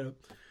Dwarves.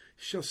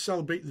 She'll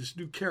celebrate this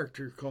new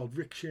character called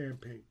Rick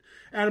Champagne.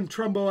 Adam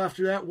Trumbo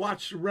after that,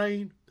 Watch the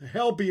Rain. The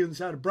Hellbeans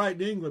out of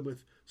Brighton, England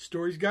with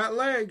Stories Got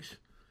Legs.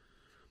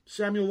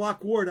 Samuel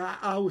Locke Ward,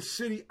 Iowa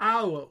City,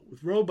 Iowa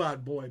with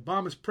Robot Boy.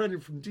 Bomis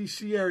Prendin from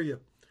D.C. area.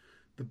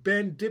 The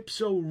benn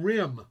Dipso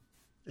Rim.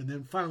 And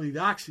then finally the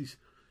Oxys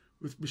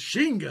with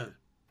Machine Gun.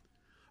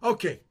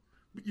 Okay,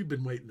 you've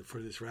been waiting for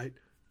this, right?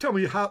 Tell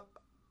me how'd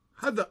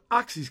the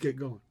Oxys get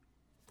going?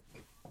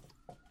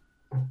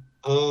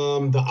 The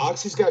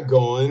Oxys got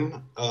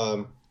going.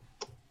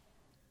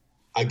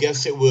 I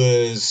guess it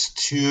was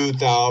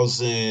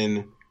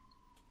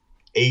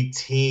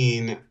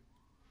 2018.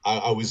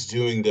 I was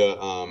doing the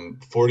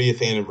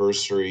 40th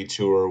anniversary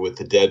tour with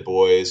the Dead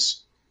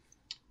Boys,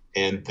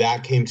 and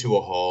that came to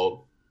a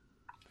halt.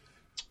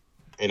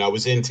 And I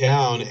was in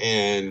town,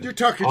 and you're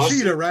talking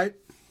Cheetah, right?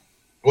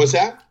 What's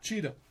that?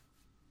 Cheetah.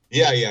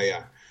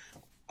 Yeah.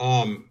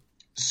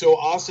 So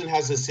Austin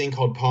has this thing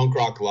called Punk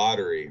Rock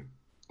Lottery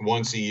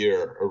once a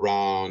year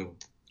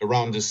around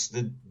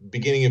the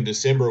beginning of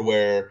December,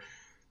 where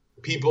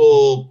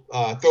people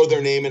throw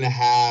their name in a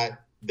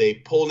hat. They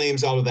pull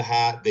names out of the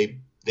hat. They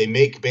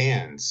make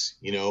bands.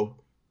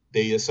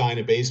 They assign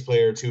a bass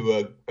player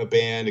to a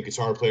band, a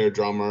guitar player,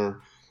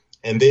 drummer,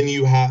 and then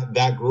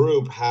that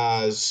group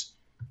has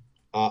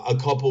a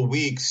couple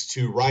weeks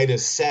to write a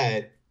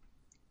set.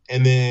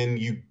 And then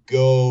you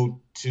go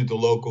to the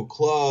local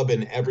club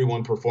and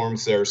everyone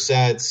performs their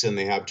sets and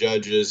they have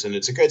judges and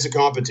it's a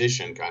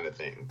competition kind of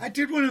thing. I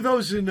did one of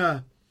those in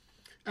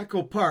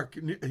Echo Park,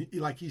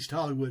 like East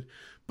Hollywood,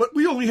 but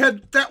we only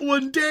had that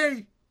one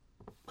day.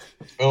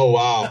 Oh,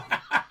 wow.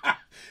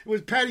 It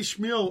was Patty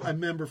Schmiel, I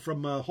remember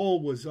from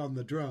Hole, was on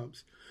the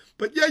drums.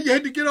 But yeah, you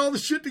had to get all the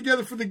shit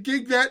together for the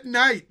gig that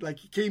night. Like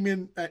he came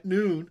in at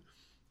noon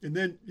and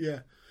then,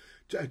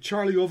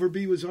 Charlie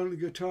Overby was on the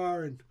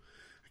guitar and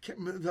can't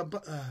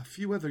remember a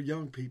few other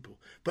young people,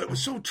 but it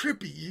was so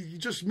trippy. You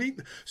just meet.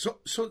 So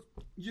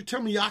you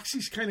tell me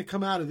Oxys kind of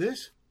come out of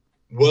this?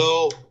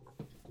 Well,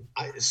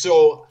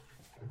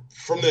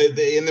 from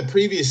in the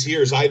previous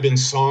years, I've been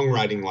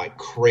songwriting like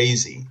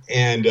crazy,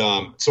 and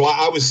so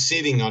I was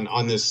sitting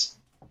on this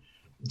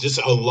just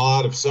a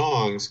lot of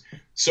songs.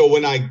 So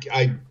when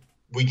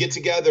we get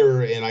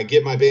together and I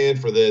get my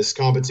band for this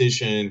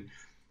competition,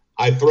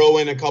 I throw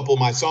in a couple of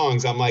my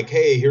songs. I'm like,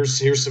 hey,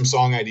 here's some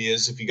song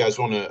ideas if you guys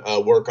want to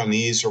work on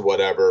these or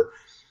whatever.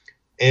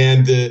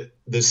 And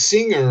the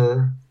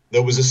singer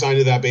that was assigned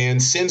to that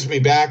band sends me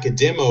back a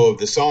demo of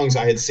the songs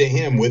I had sent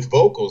him with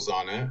vocals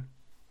on it.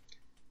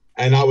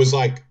 And I was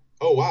like,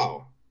 oh,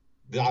 wow,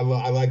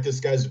 I like this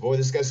guy's voice.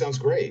 This guy sounds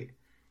great.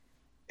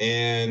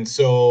 And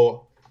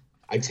so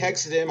I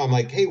texted him. I'm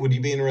like, hey, would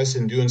you be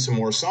interested in doing some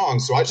more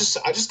songs? So I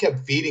just kept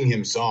feeding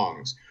him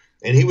songs.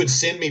 And he would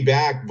send me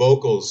back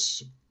vocal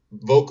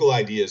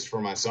ideas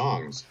for my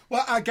songs.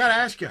 Well, I got to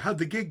ask you, how'd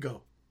the gig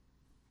go?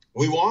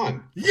 We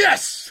won.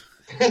 Yes!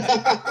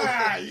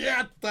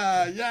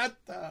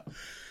 Yatta.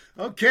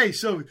 Okay,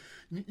 so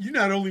you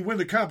not only win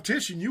the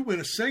competition, you win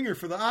a singer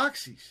for the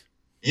Oxys.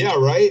 Yeah,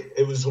 right?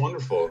 It was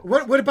wonderful.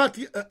 What about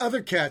the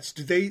other cats?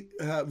 Did they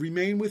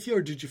remain with you,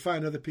 or did you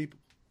find other people?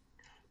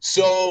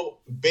 So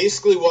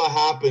basically what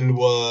happened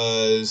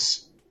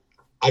was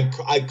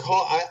I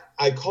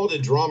called a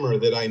drummer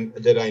that I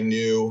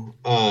knew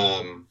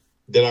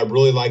that I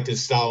really liked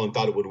his style and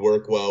thought it would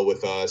work well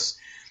with us.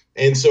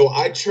 And so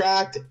I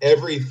tracked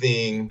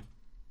everything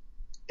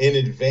in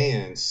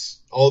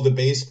advance, all the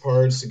bass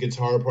parts, the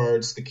guitar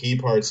parts, the key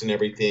parts and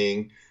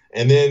everything.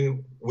 And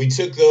then we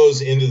took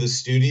those into the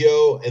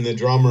studio and the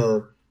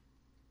drummer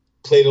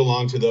played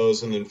along to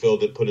those and then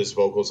put his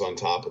vocals on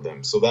top of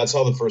them. So that's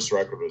how the first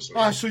record was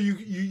made. So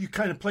you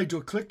kind of played to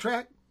a click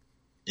track?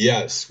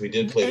 Yes, we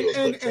did play to a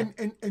click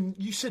track. And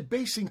you said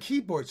bass and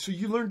keyboard, so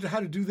you learned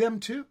how to do them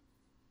too?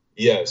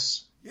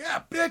 Yes.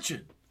 Yeah,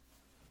 bitchin'.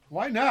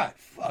 Why not?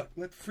 Fuck,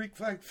 let the freak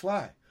flag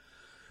fly.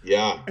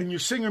 Yeah. And your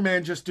singer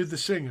man just did the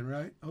singing,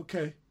 right?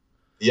 Okay.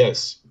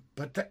 Yes.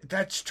 But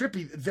that's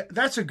trippy.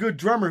 That's a good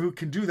drummer who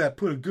can do that,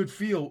 put a good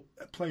feel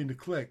at playing the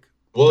click.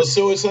 Well,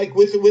 so it's like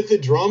with the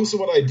drums,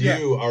 what I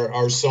do,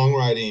 our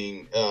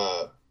songwriting,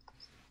 I've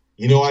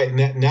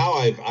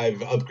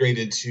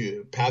upgraded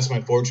to pass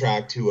my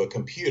 4-track to a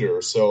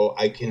computer, so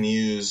I can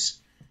use,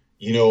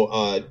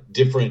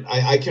 different.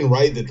 I can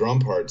write the drum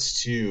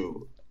parts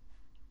too,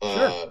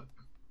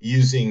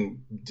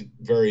 using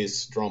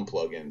various drum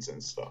plugins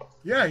and stuff.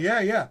 Yeah.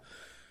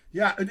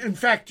 In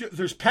fact,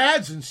 there's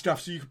pads and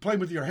stuff, so you can play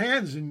with your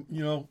hands and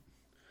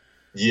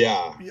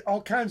Yeah.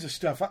 all kinds of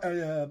stuff.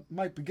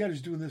 Mike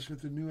Baguette's doing this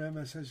with the new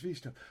MSSV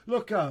stuff.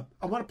 Look, I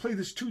want to play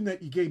this tune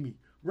that you gave me,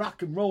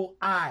 Rock and Roll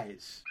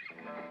Eyes.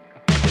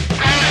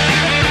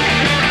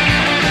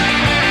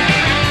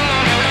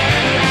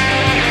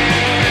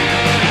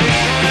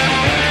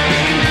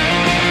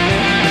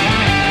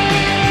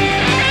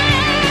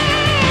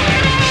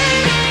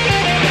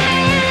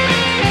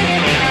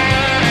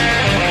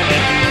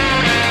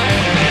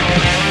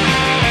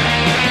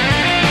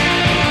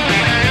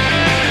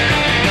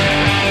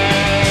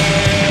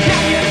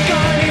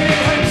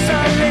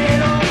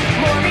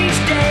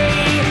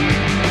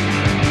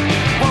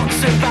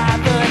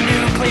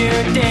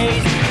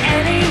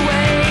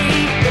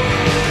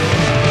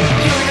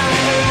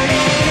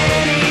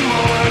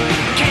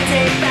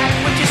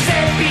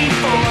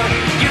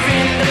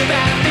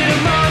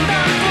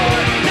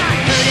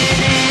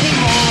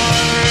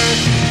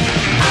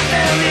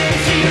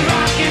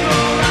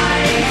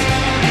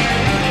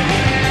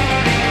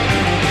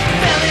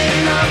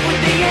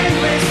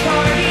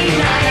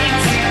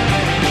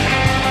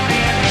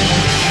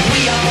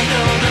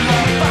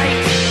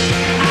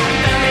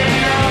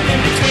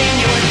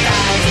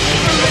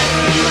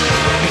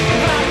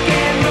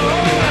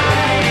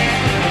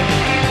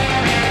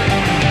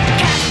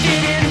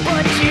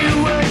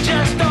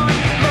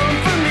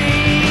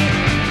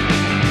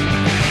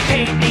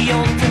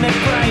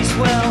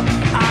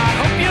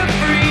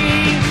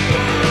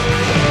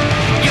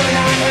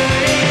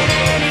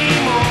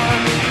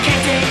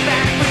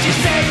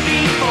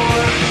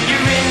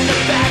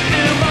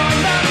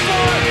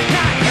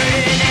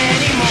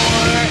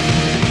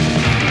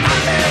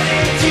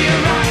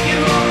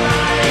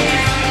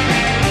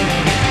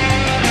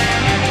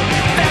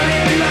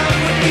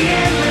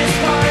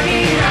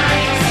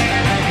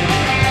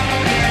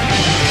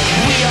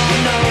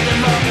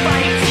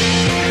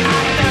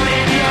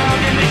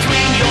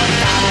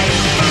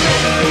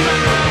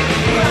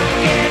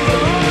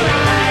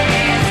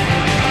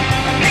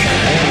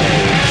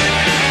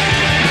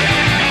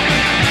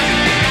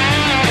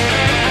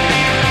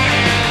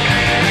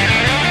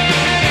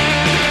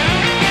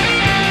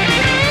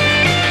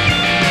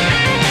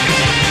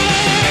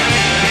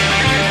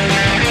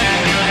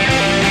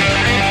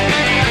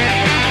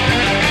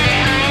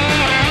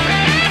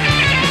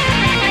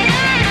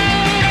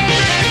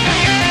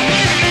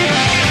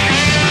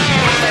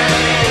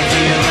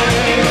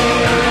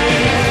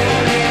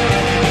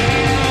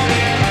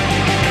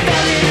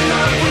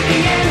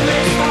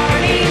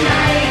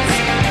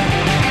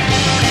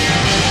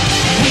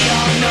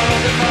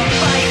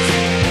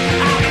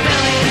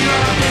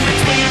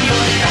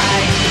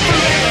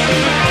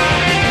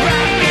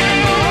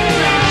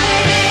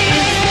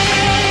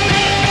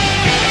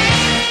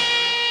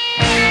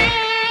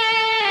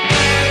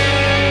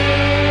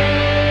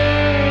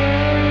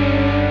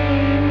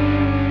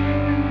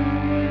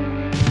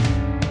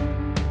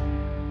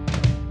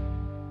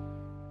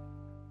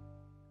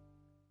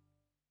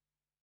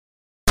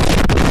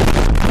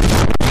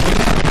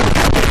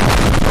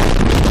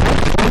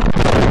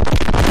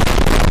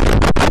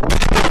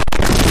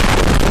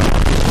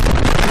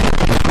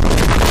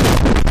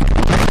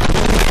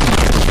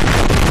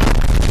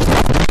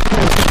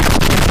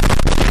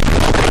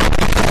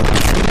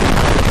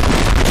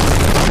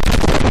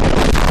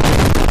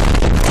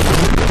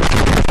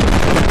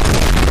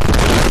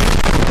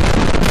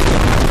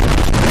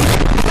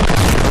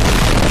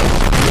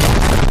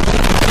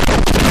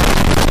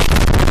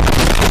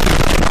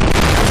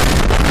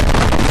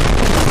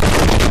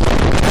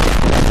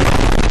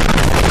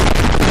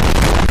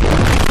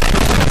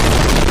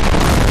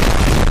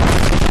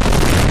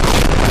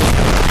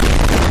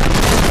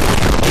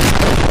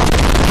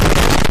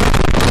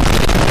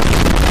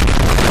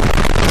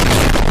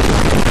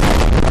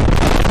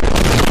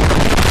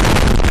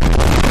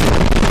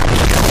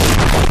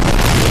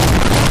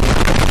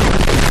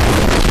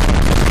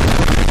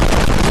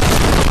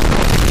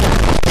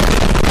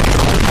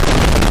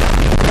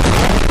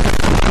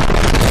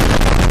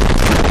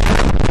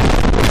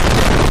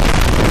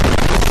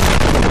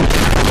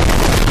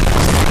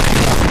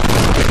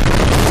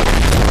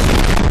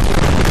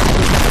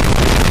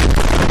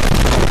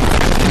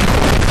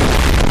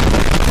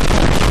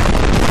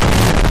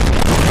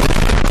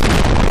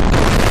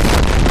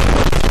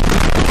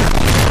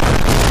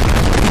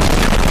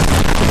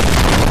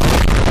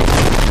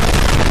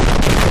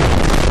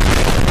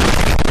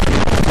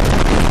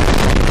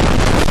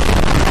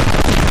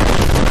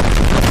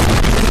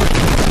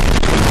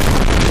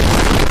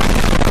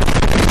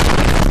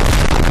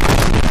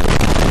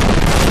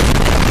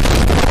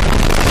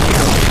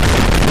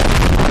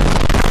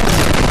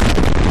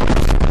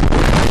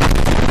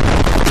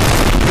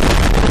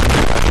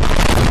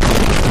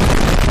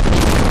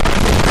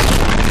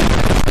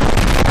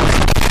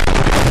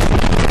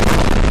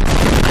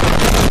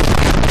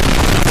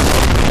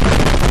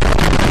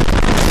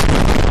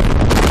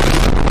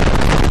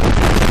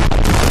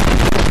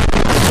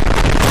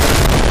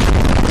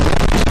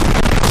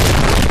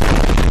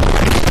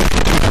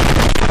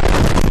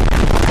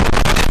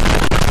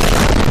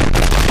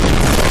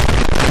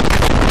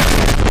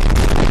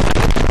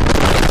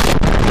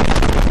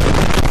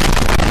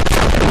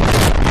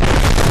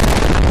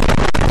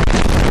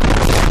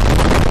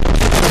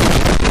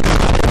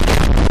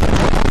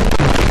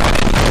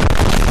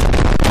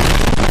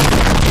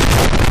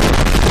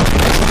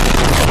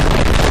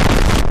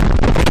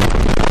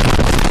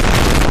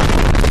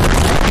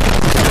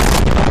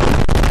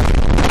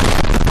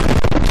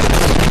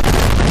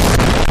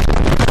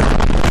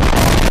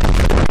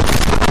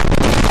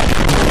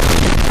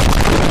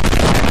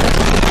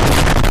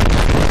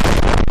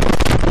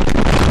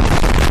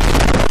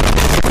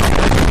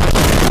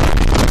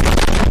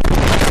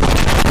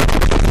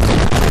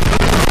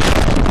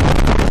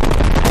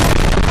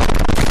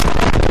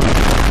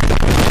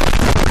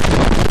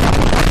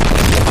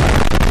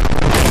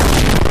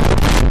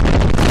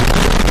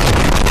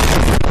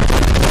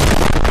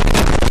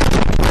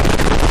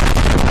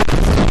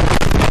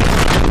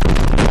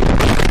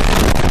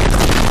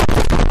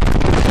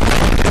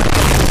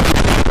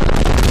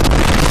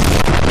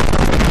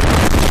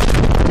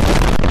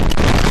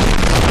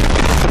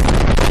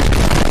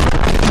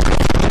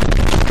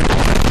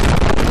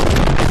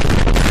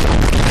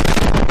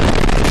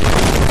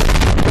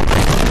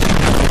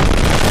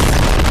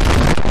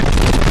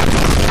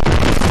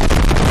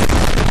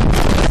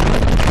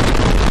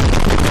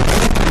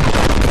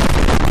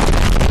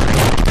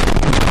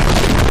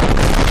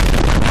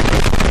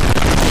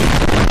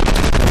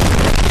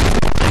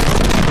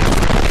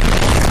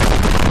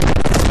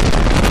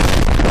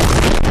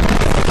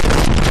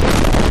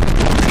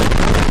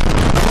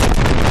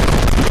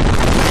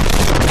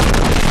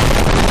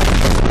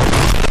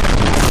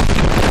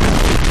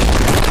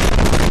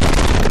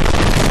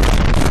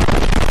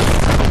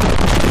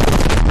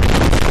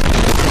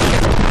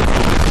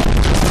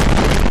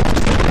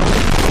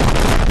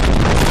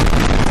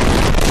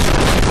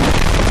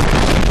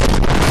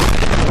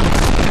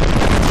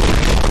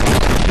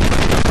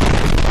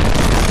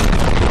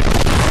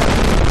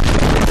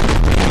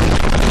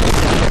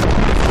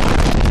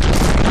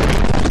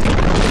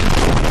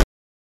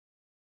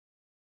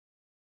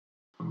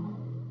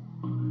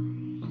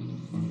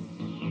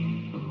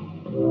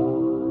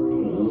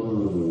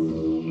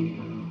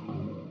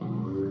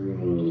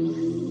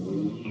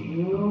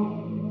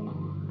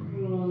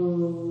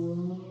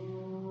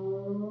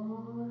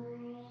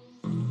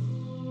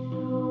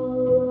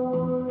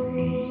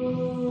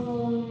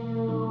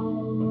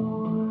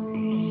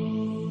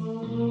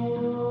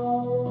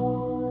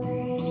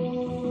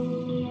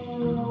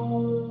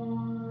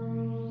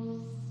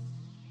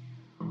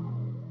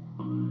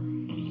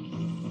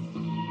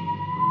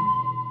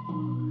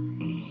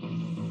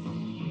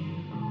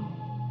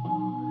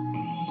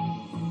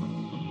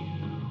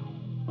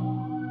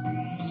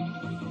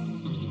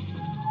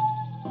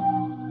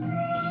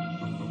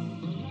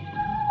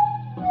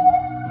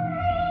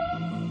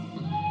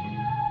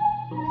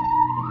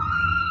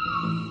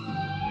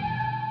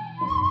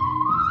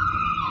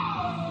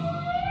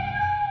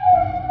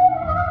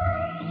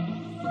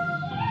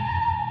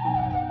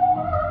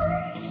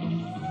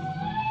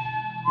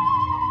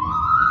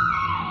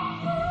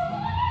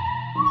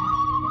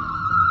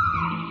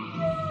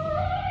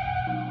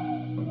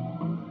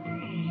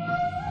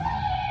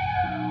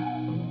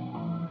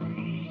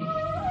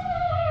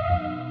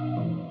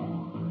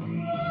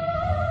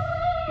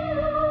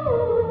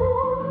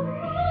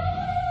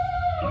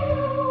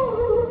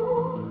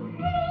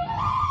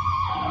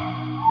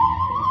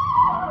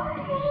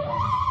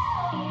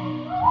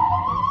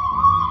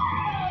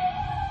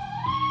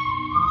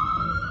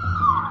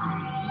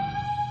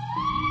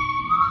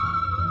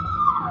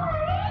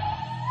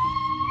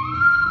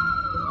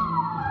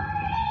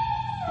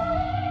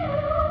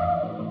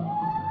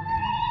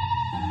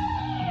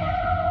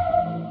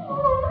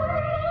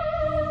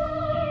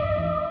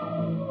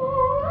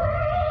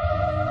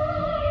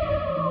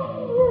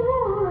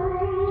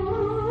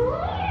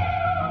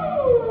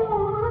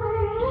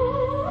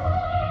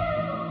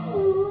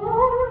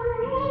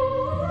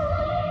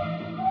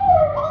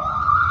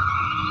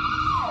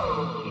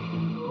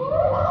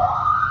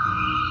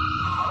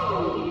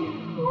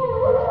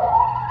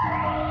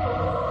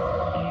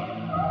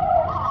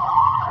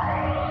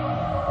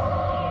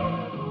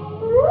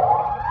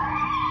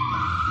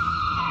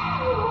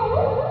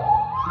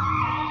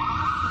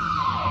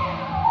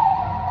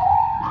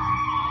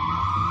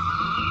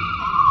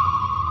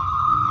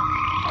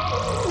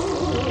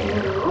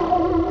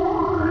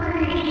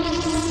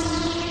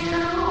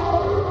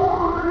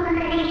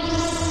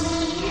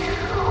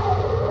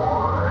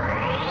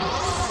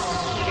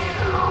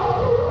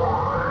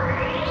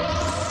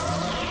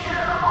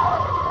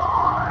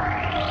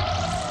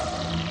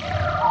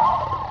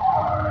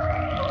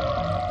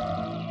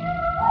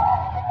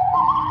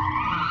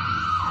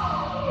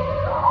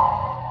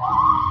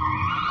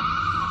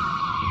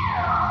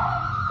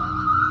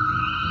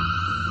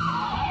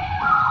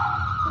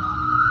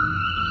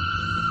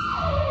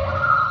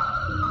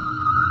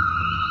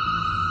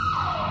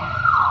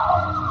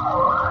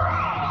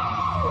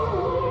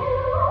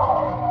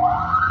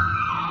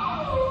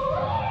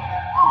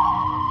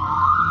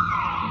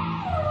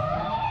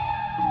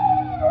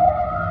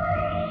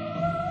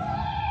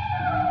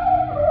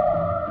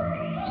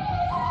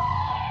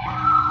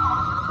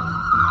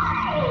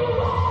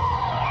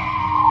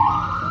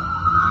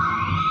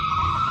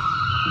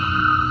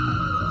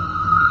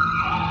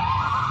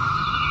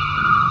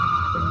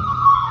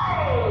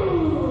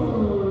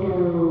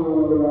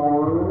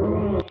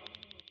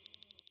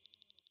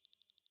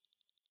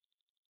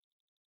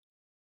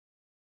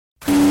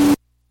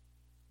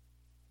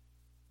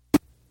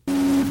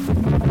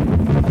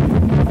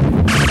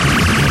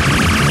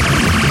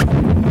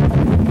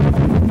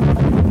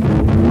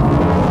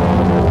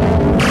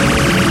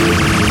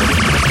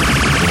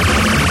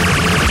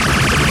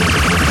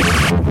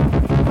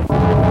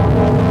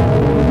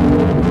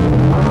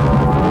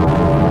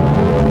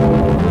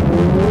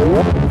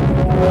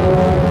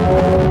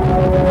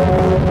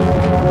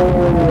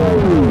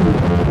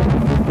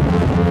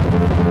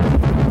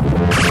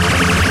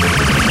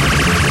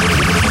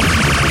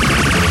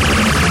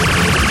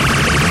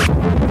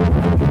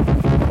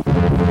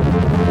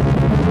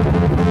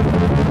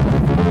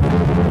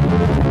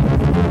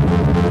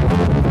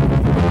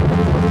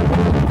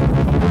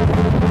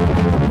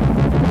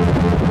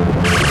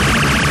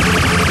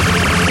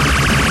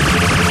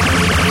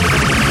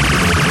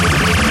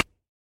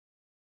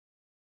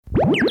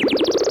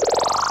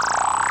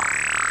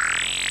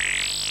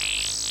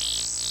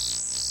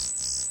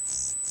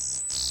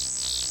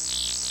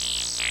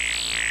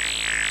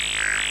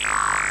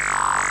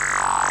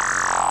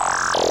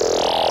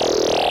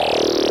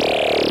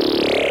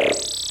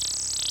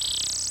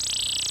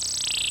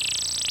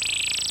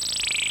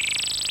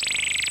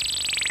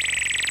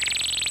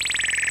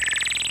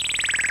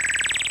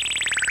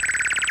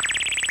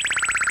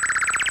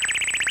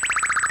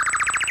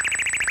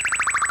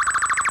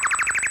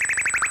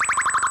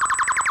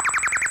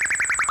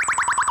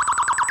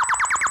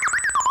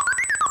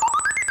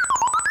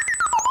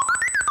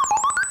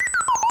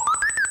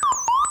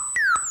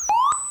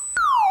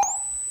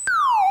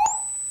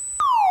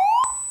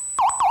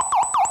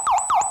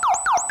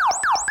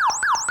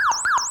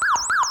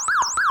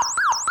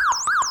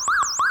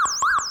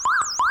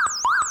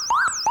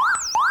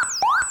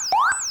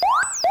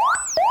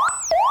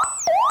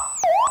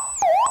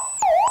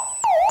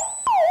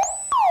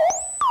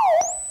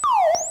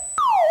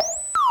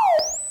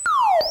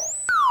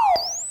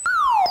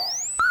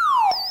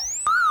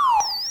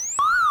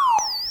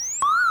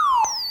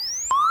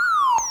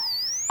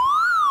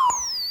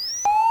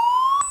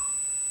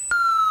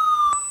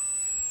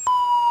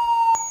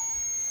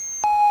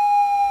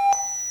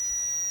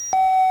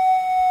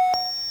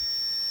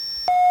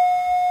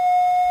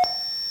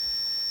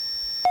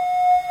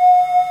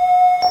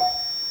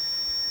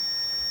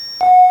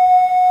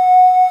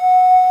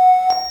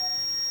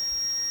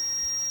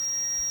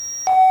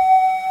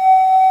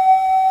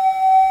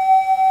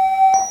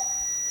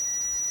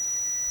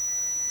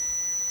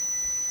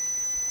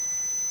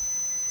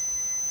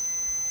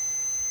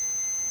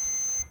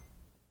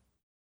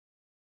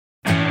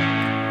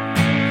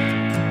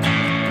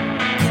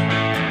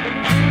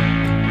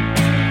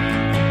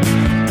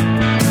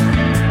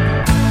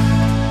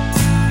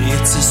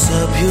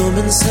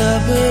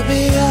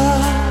 suburbia,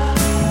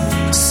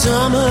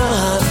 summer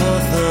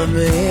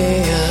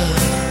hypothermia,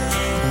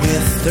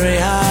 with 3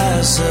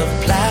 hours of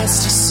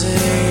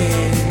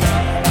plasticine.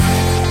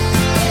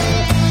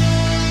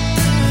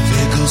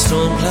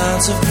 Storm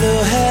clouds of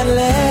blue-haired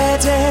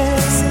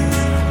ladies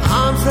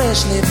on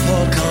freshly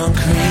poured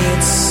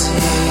concrete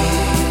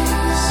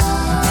seas.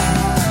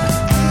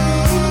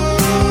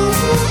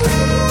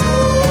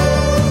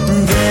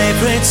 They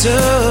pray to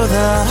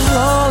the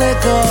Holy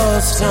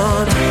Ghost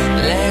on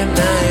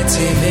late-night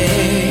TV.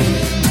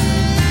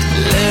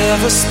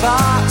 Liver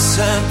spots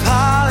and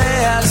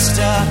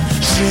polyester.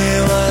 She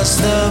was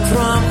the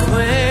prom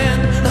queen.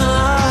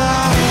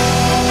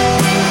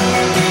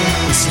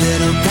 This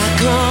little black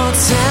old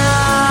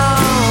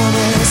town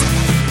is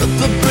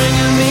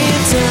bringing me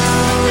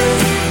down.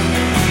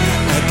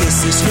 I guess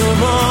there's no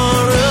more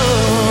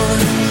room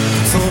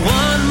for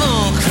one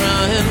more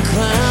crying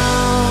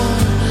clown,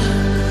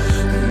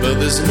 but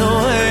there's no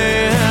way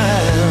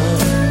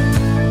out.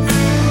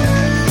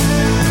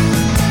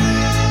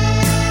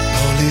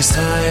 Police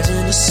hide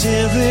in a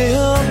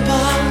cereal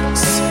box,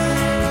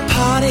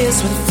 parties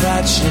with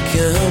fried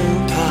chicken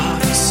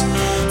pox,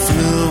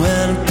 flu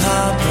and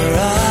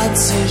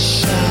paparazzi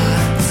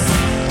shots,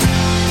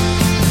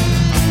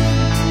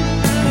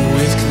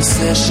 with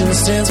concession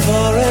stands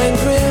for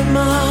angry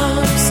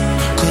mobs,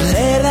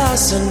 Kool-Aid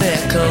ice and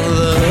neck on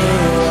the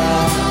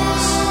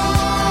rocks.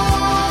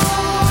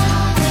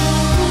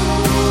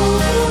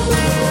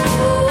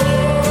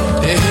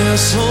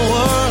 Here's the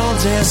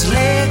world is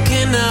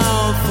leaking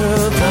out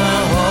through the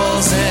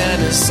holes in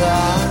his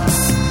socks.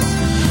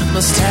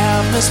 Must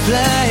have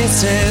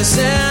misplaced his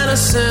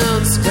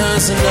innocence,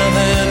 'cause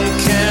nothing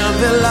can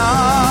be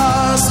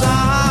lost. Oh,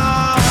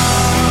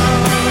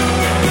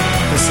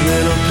 this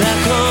little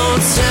black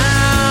old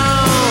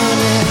town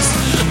is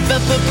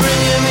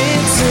bringing me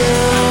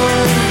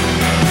down.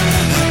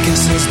 I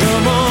guess there's no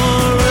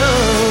more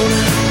room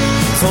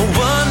for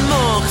one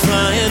more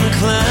crying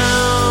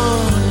clown,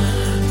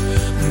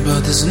 but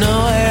there's no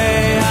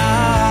way out.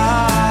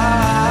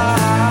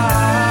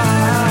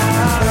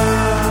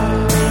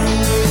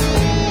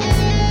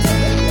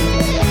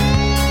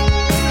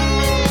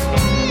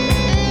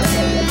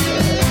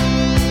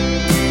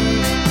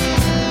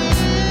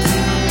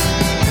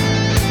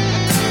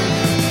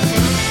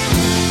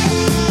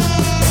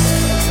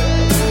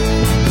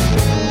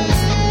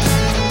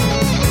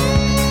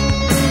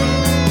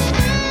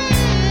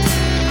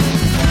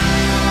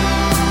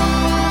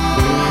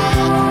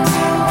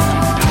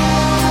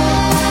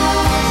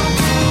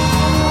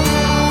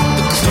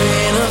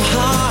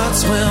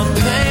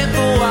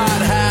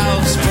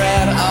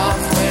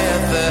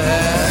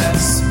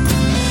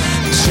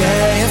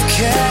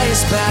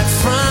 Back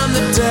from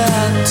the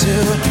dead to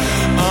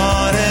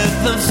audit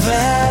the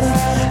Fed.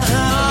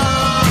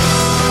 Oh,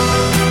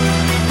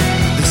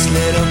 this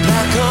little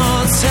black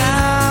old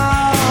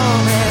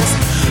town is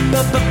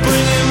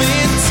bringing me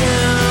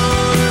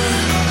down.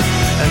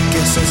 I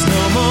guess there's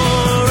no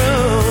more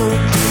room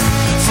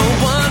for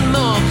one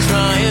more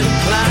crying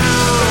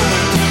clown.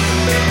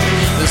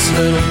 This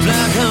little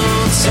black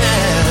old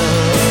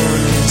town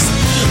is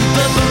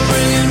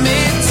bringing me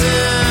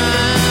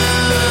down.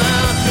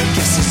 I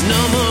guess there's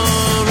no more.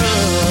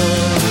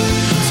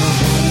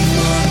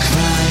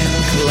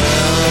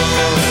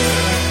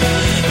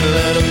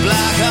 Little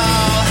black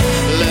hole,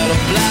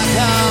 little black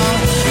hole,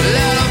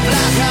 little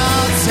black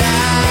hole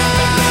town.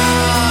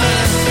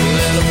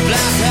 Little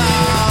black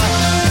hole,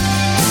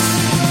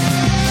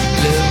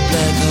 little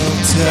black hole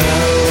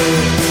town.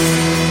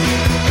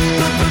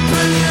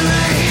 Bringing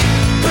me,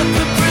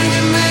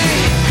 bringing me,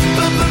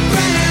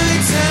 bringing me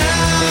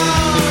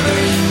down.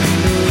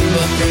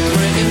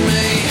 Bringing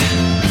me,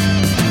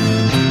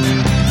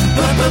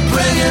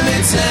 bringing me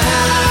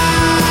down.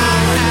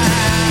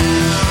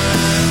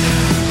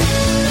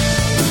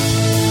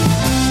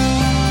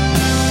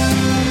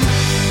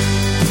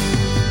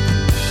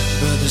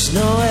 There's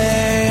no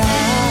way out.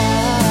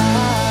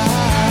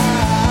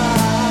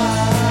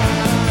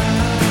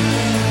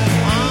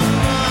 One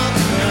more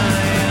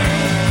crying,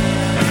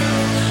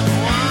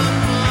 one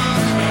more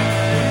crying.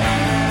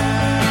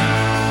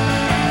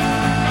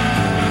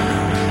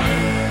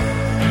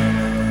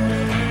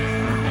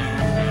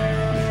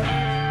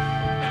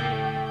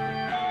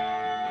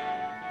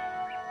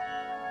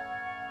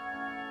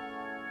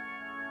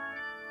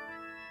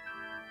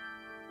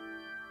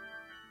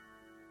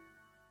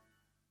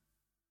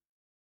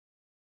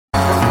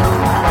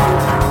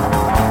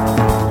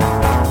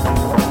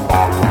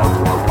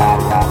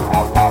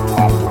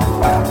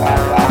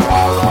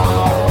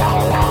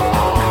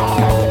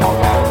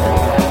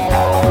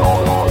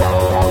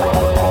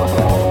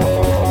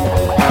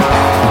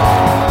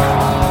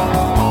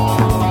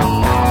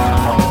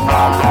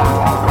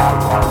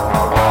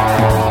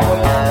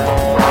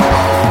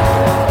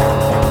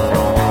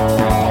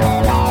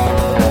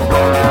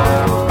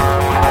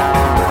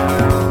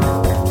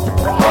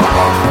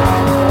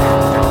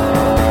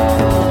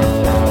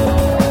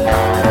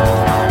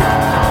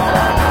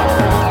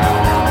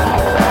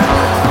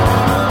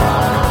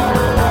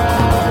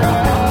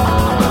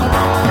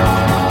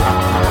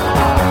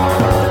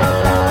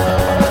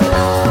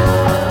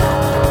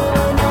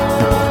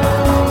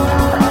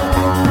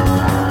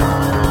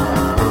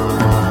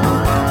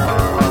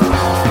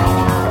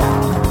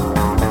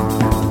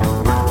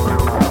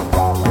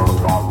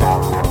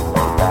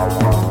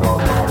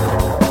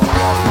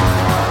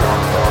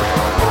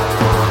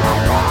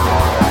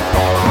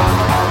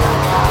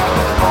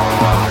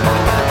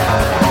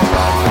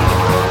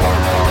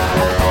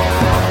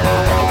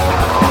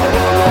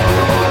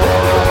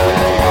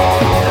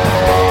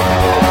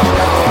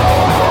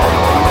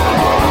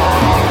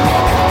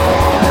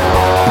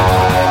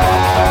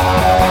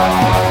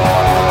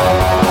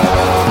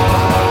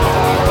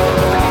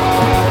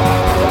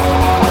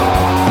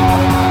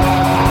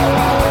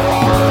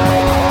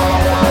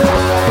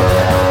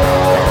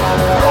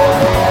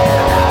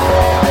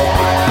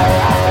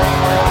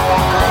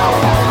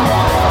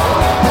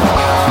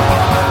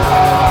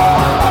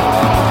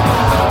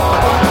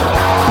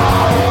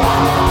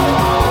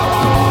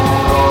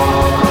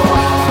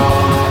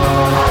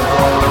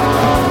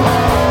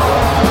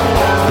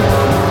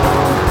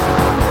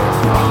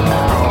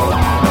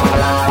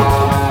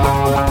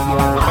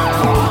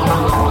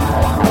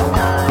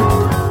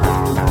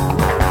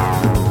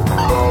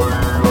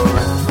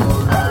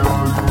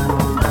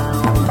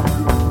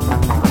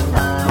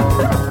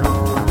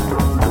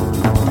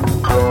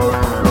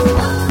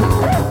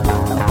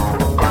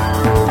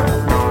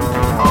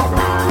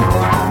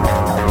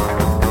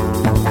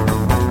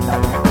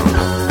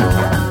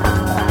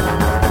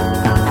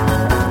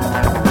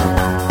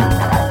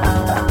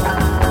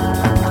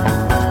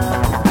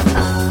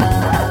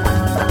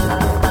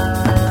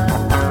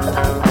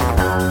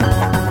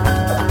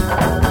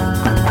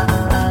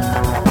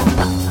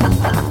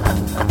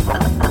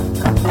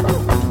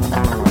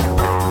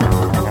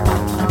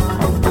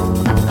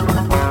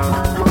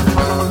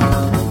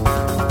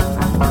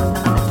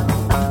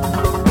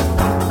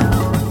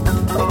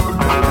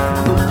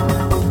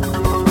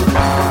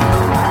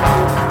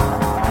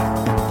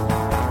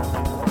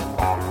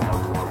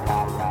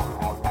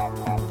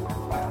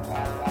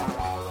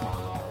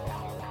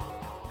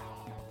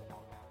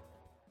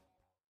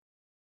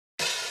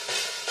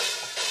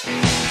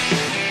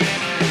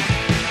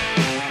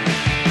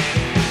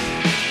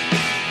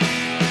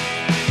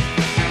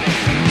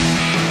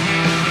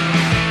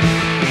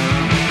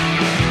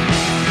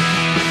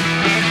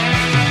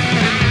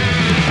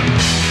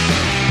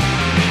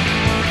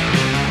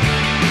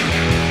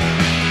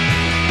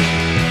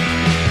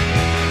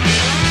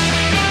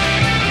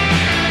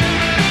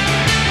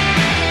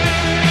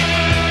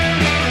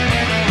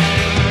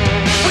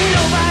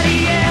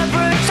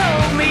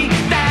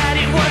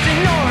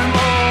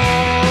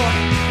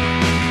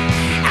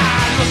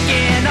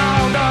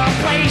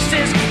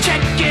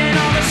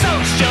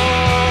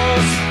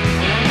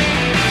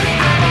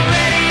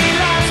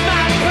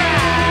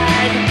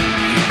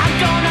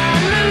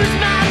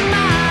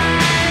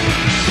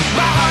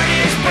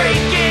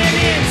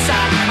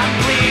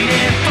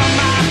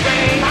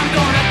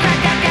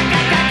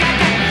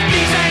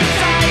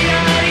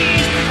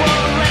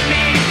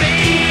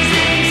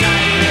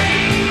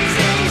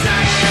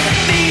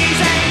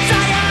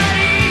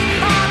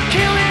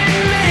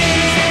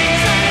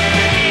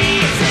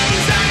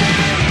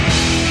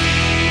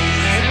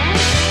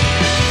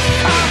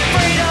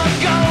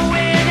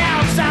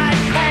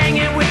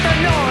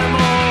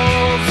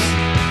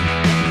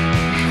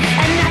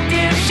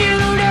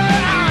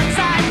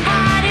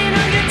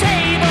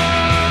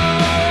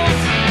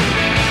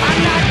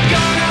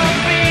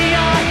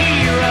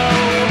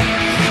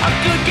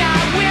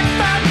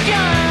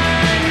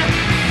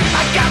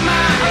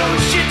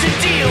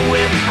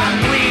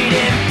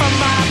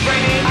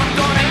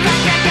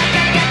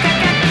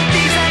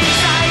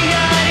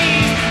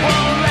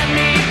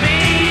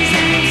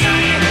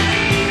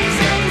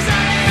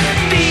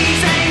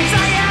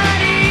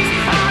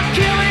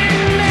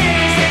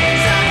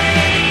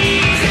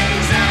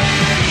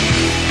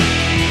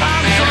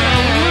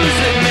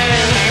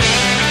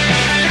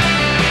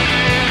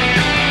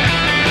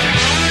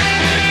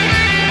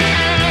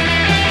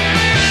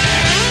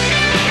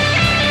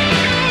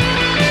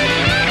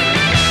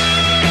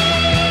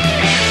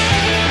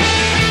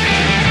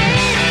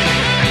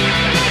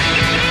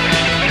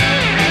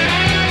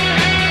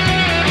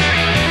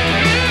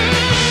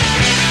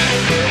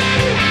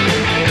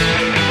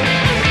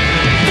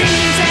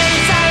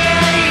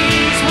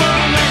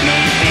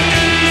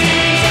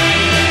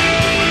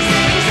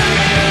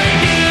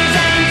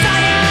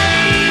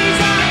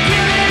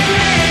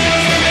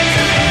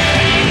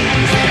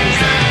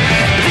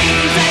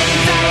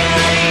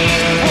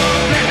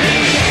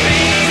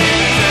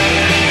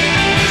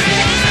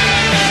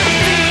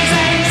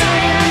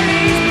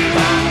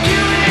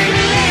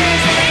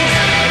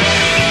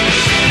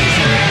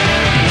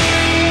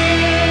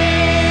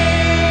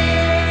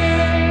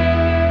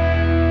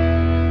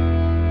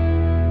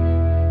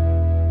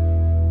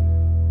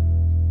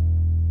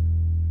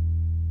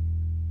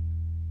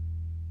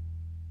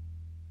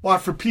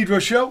 Watt for Pedro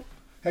Show.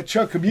 That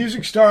chunk of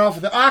music start off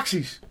with the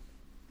Oxys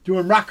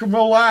doing Rock and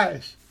Roll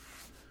Eyes.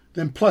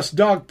 Then Plus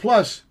Dog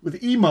Plus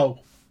with Emo.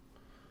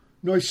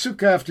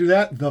 Noisukka after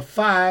that, ther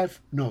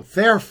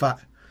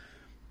 5.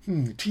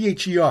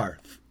 T-H-E-R.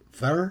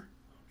 Ther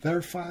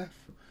 5?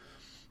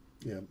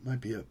 Yeah, it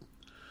might be a,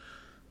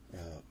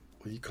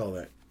 what do you call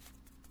that?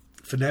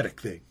 Phonetic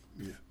thing.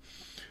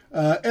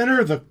 Yeah.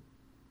 Enter the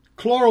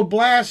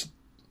chloroblast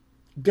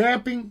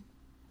damping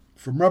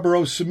from Rubber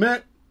O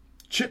Cement.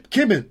 Chip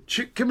Kinman.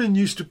 Chip Kinman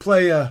used to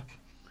play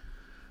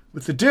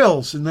with the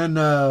Dills, and then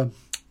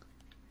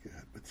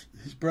with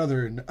his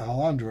brother and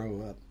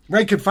Alejandro,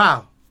 Rank and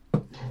File.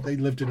 They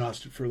lived in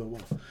Austin for a little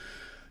while.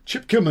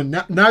 Chip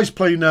Kinman, now he's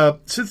playing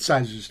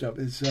synthesizer stuff.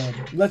 It's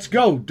Let's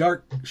Go,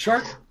 Dark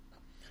Shark.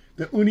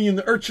 The Uni and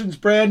the Urchins,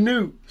 brand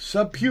new.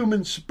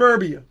 Subhuman,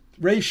 Suburbia.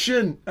 Ray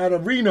Shin out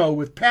of Reno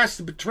with Past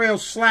the Betrayal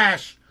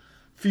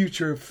 /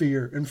 Future of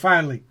Fear. And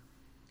finally,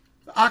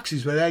 the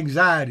Oxys with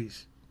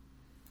Anxieties.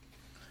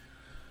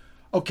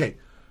 Okay,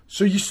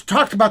 so you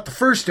talked about the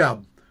first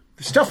album.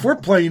 The stuff we're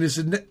playing is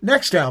the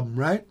next album,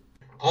 right?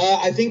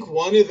 I think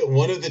one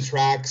of the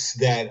tracks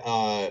that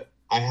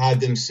I had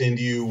them send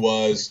you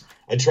was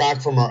a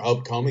track from our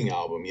upcoming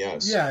album.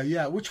 Yes.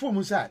 Yeah. Which one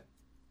was that?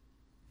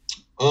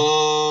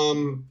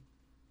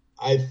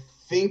 I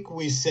think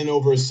we sent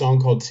over a song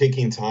called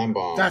 "Ticking Time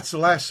Bomb." That's the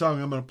last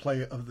song I'm going to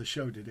play of the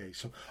show today.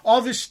 So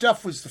all this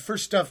stuff was the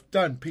first stuff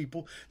done,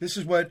 people. This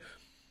is when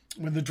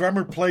the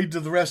drummer played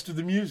to the rest of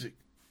the music.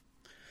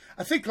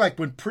 I think like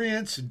when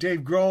Prince and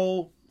Dave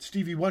Grohl,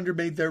 Stevie Wonder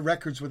made their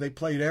records where they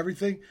played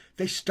everything,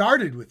 they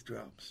started with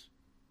drums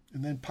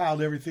and then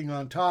piled everything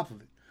on top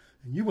of it.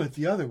 And you went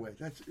the other way.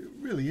 That's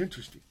really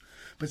interesting.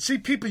 But see,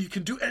 people, you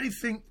can do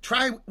anything,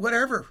 try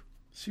whatever,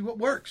 see what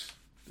works.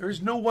 There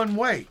is no one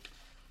way.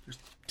 There's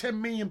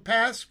 10 million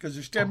paths because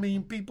there's 10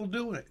 million people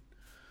doing it.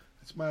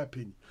 That's my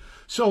opinion.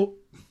 So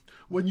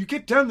when you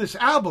get done this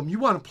album, you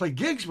want to play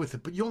gigs with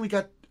it, but you only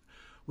got,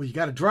 you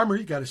got a drummer,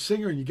 you got a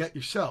singer, and you got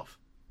yourself.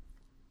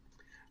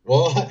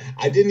 Well,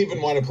 I didn't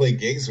even want to play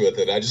gigs with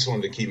it. I just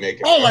wanted to keep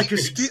making. Oh, like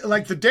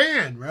the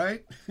Dan,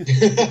 right?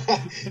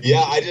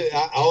 Yeah, I did.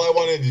 All I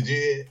wanted to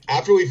do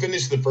after we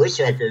finished the first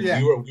record, yeah.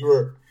 we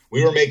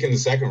were making the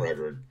second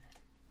record.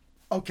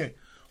 Okay,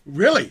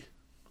 really?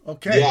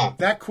 Okay, yeah,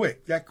 that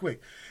quick.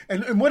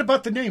 And what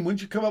about the name? When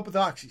did you come up with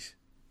Oxys?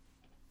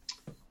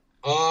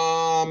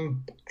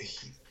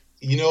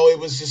 It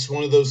was just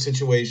one of those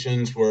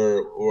situations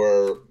where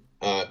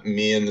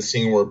me and the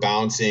singer were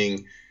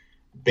bouncing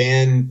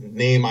band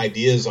name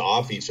ideas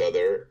off each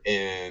other,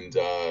 and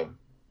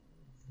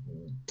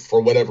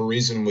for whatever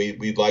reason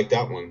we liked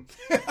that one.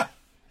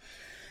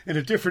 In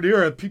a different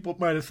era, people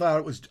might have thought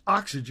it was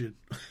oxygen.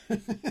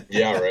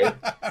 Yeah, right.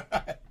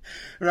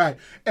 Right.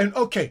 And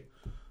okay,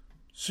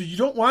 so you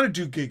don't want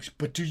to do gigs,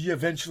 but do you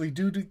eventually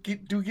do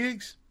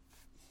gigs?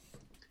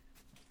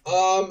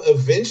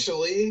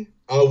 Eventually,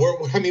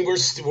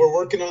 we're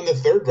working on the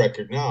third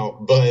record now,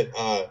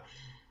 but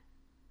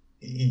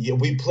yeah,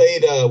 we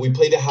played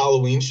a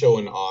Halloween show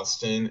in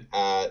Austin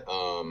at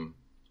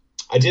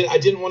I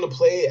didn't want to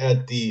play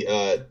at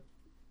the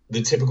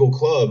typical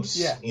clubs,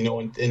 yeah.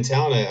 In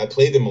town. I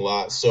played them a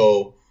lot,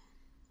 so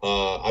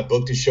I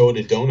booked a show at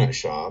a donut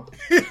shop.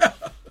 Yeah.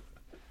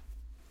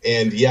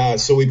 And yeah,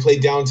 so we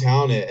played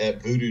downtown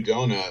at Voodoo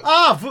Donut.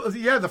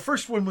 Yeah, the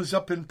first one was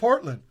up in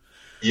Portland.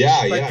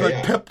 Yeah,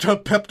 like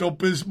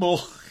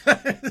Pepto-Bismol.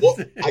 Well,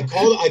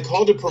 I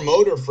called a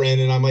promoter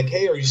friend and I'm like,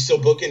 hey, are you still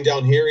booking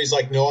down here? He's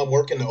like, no, I'm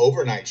working the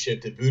overnight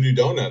shift at Voodoo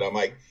Donut. I'm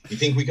like, you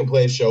think we can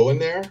play a show in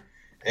there?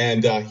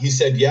 And he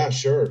said, yeah,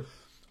 sure.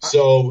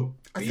 So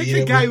I think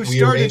the guy who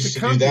started the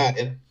company.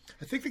 And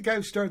I think the guy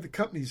who started the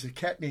company is a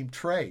cat named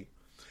Trey,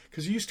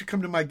 because he used to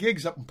come to my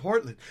gigs up in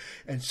Portland,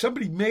 and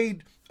somebody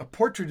made a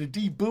portrait of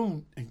D.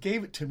 Boone and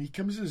gave it to him. He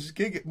comes to his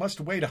gig. It must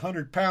have weighed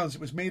 100 pounds.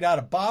 It was made out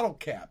of bottle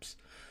caps.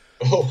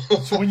 Oh.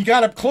 So when you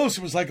got up close,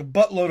 it was like a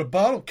buttload of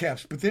bottle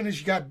caps. But then as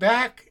you got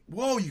back,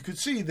 whoa, you could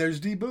see there's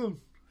D. Boone.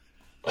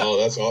 Oh,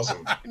 that's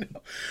awesome. I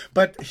know.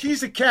 But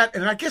he's a cat,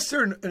 and I guess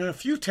they're in a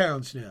few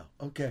towns now.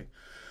 Okay.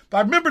 But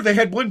I remember they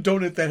had one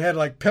donut that had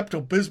like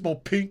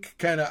Pepto-Bismol pink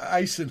kind of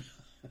ice and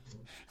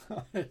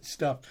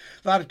stuff.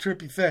 A lot of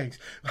trippy things.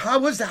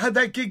 How'd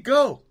that gig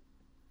go?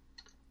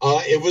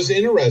 It was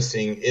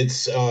interesting.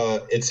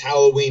 It's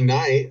Halloween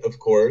night, of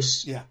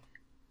course. Yeah.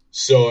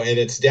 So, and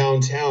it's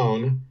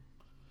downtown.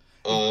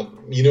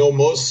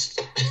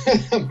 Most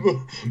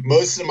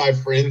of my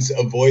friends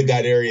avoid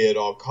that area at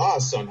all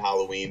costs on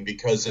Halloween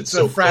because it's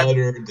so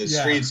cluttered. The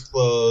streets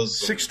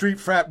closed. 6th Street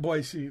frat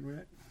boy scene,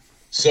 right?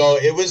 So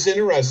it was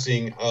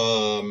interesting.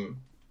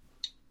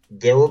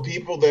 There were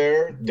people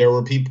there. There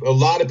were a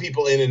lot of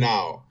people in and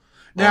out.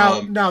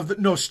 Now,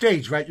 no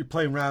stage, right? You're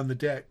playing around the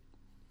deck.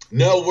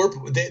 No,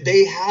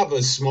 they have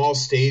a small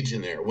stage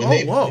in there.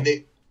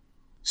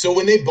 So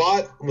when they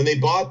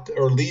bought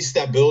or leased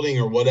that building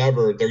or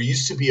whatever, there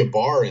used to be a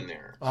bar in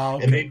there. Oh,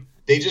 okay. And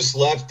they just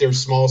left their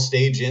small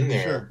stage in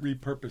there. Sure,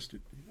 repurposed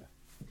it.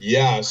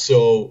 Yeah,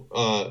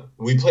 so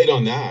we played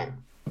on that.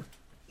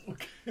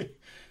 Okay.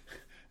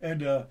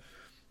 And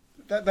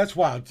That's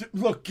wild.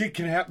 Look, gig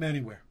can happen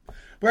anywhere.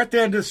 We're at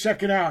the end of the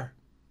second hour.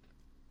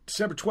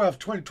 December 12th,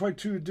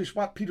 2022,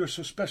 Dishwap Pedro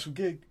Show special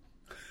gig.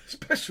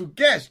 Special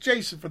guest,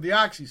 Jason from the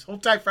Oxys.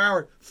 Hold tight for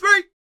hour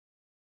 3.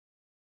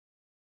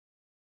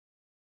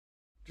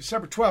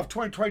 December 12th,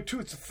 2022,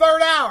 it's the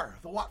third hour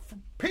of the Watt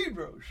from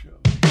Pedro Show.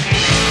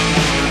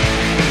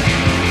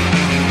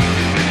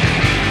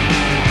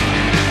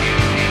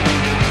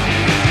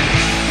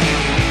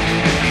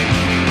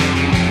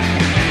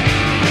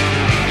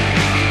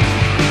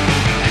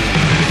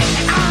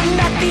 I'm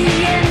at the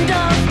end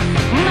of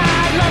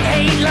my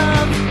love-hate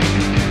love.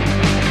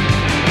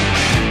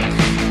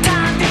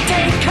 Time to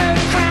take her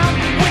crown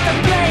with a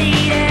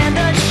blade and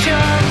a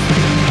shove.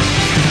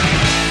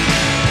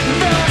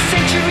 The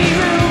century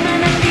room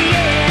and at the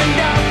end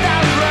of the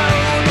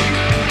road.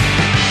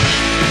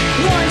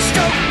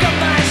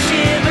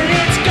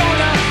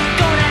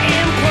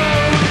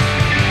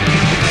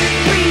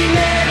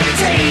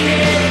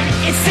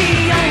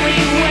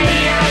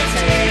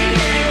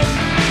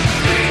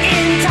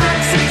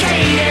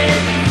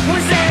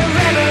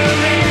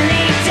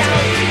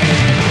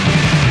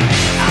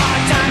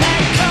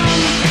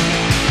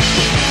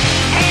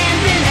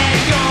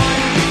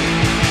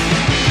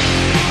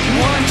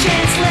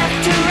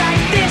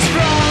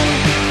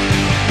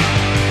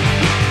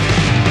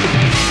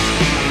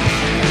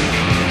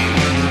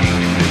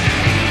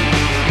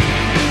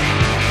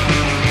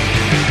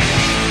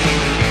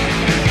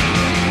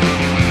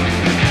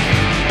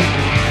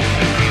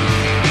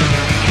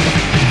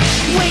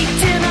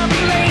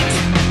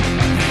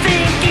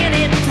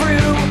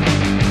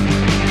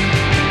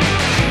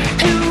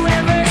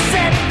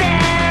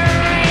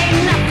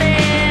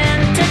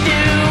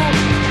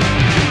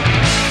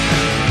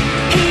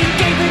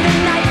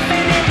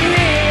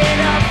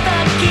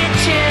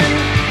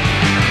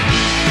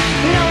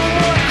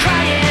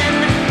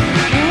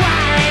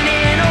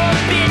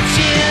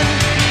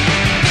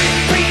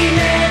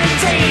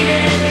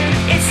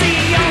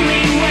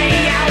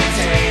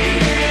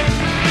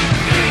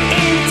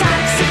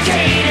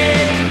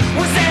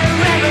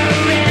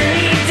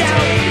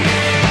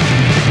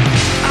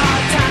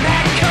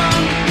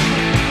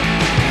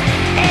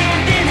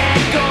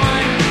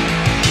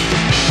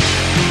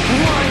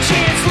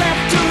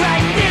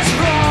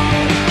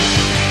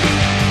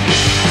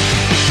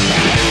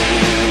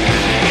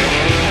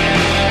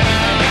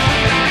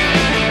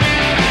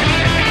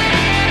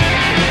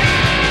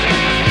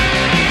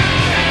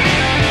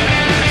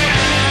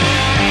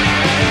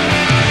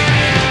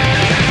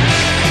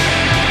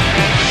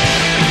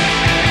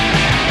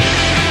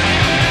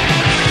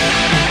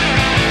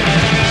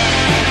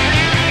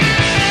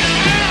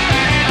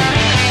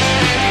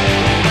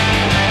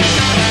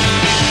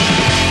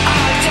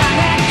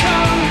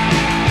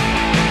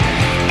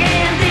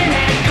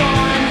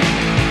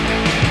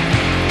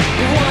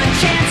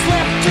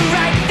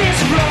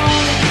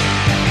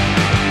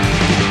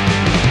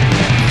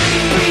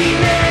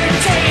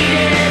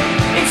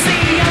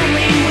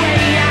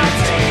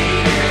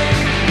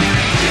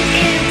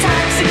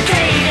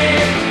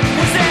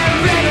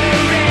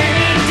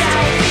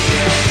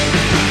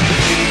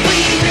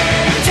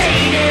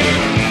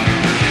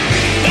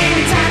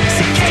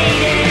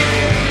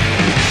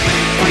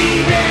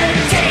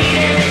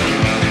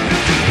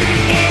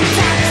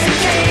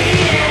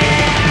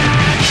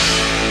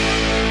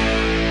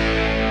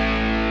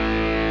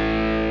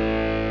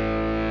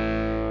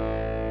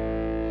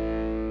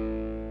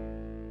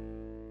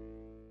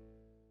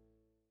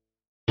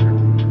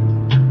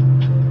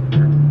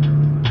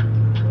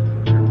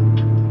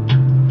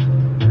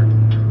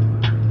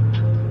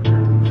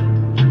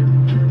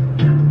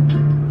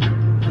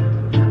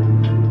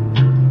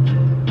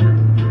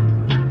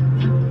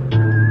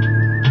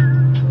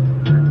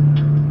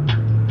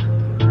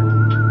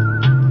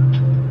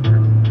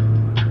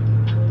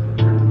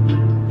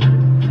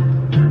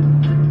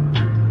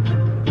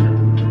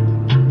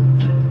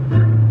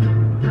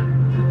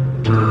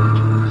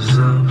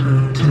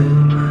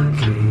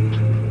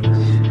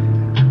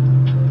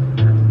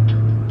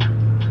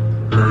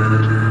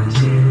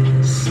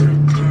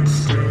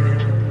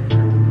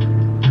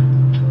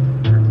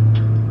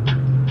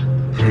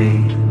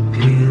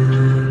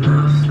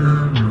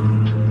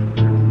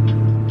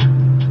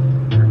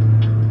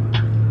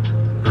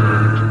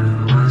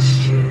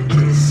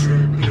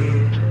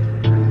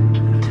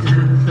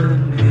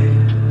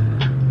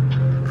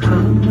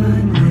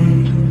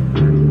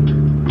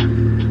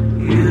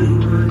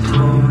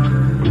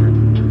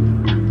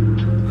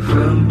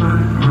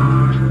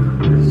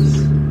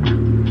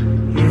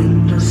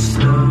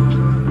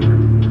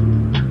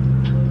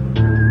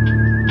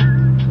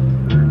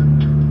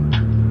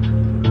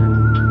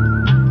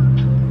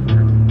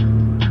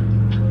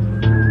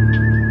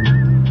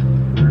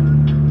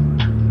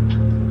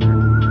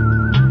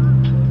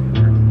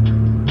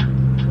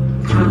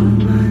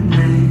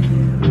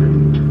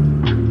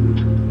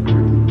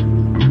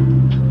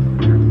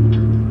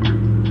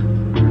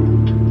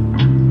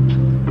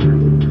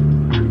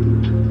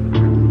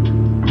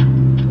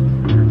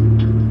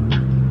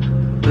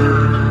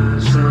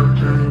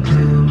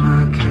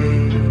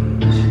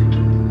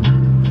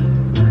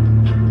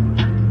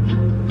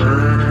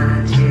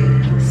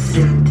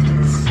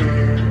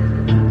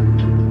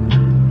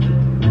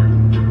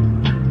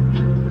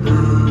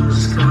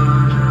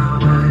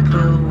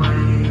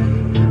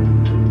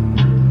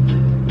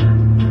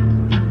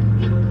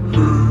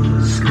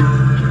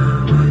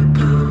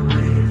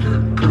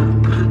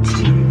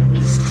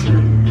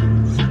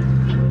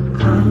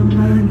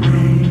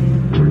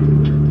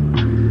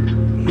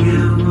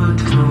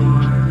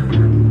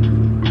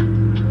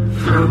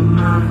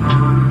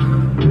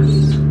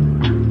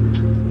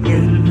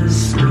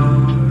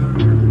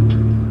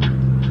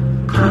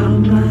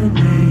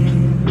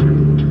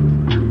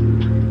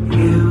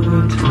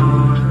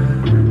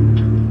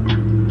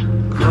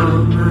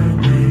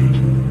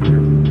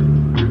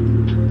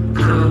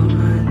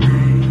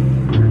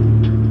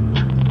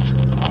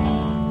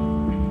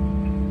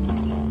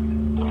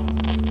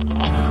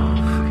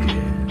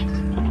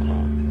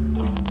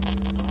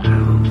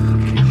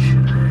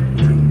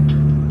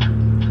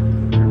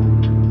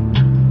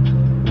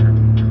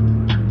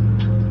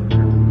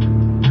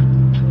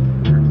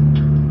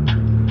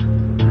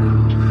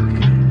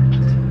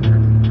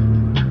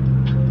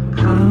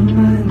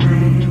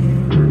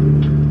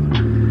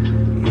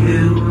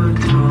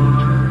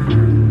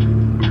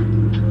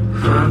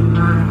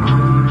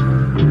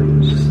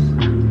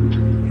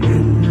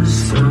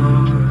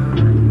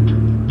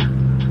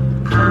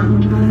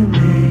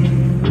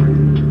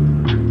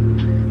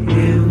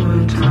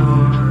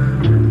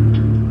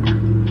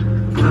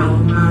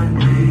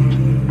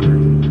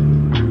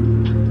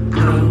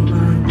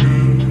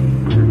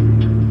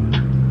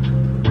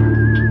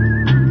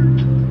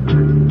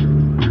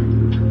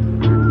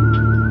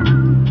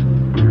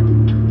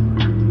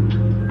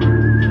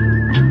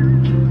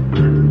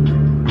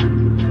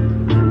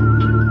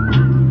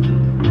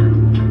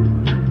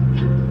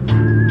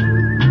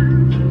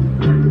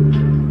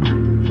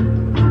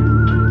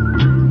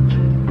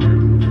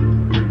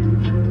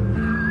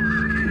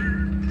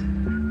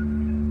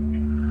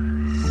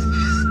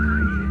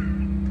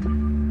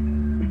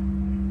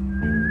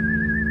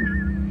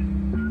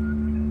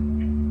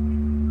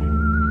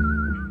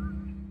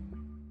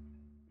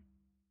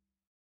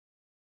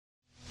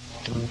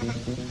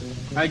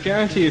 I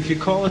guarantee you, if you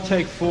call it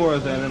take 4,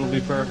 then it'll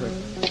be perfect.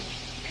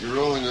 You're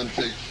rolling on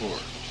take 4.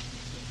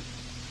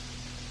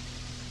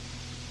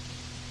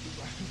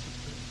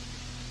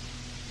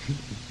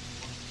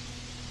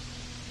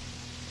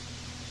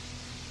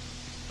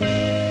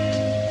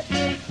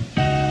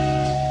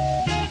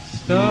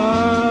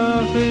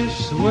 Starfish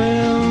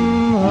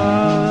swim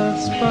hot,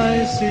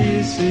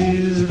 spicy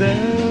seas.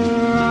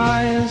 There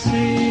I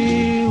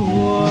see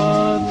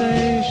what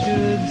they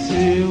should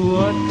see.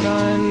 What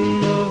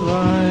kind of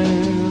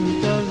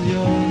eyes does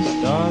your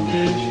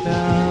starfish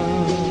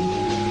have?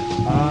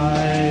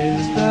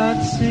 Eyes that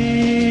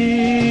see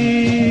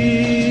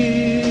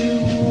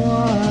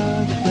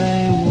what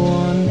they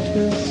want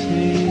to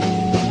see.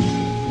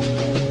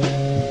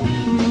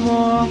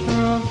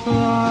 Mothra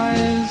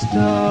flies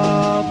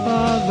top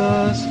of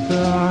the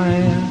sky.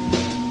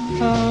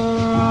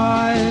 Her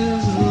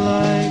eyes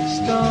like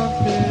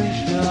starfish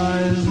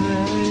eyes.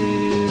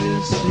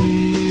 They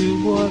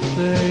see what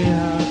they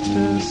have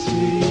to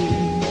see.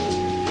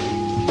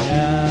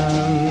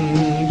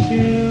 And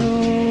you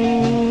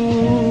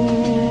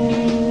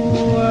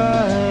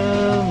ever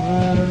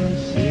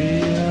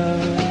see her?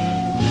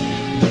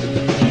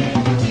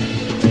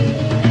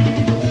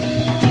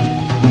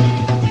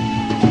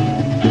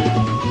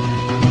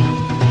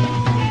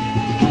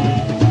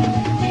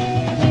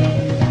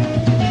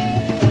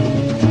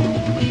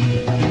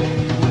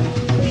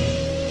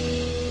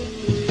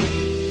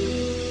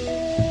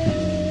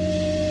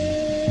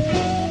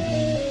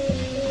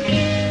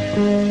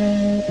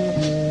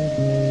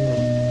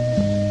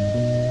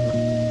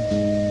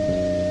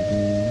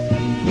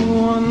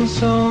 Once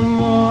on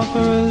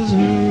mothers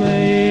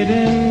made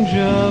in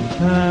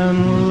Japan,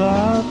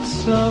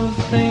 lots of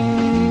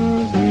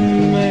things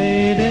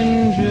made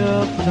in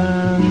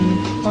Japan,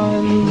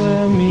 find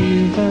them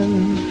even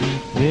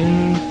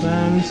in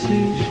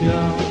fancy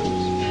shops.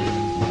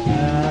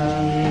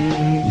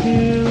 And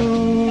you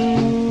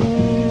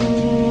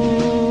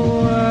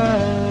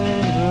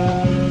ever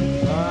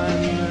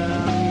find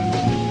them?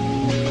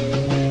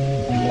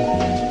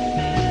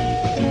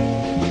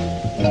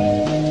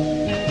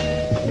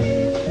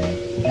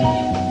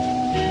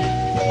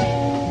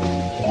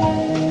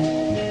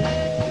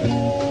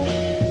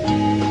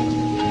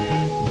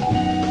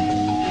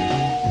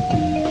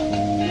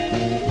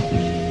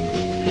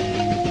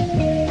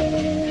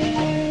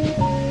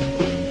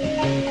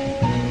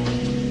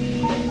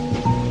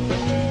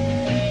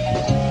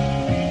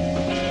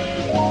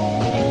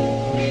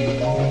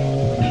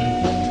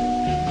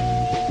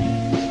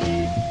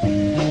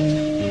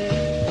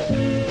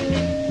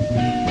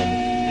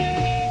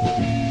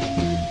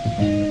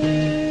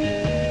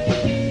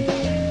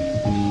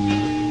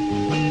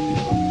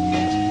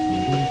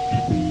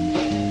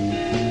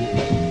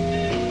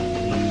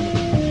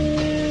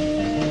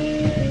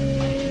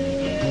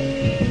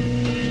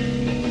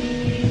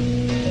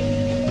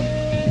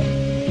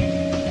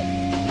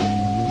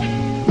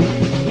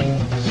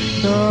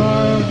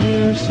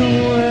 Starfish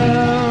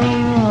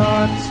swim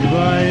hot,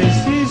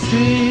 spicy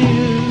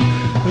seas.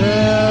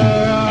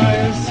 There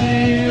I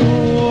see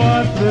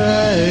what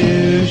they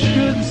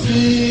should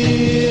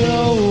see.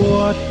 Oh,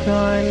 what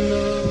kind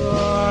of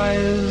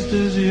eyes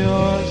does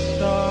your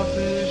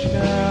starfish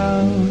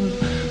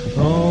have?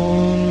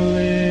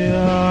 Only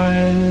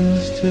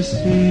eyes to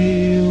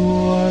see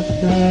what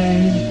they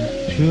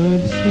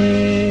should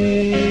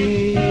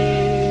see.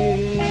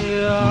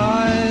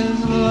 Eyes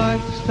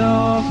like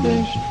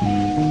starfish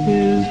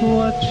is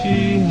what she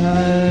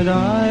had.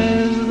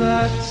 Eyes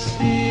that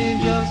see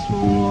just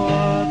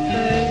what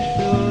they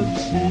should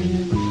see.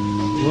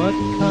 What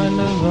kind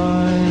of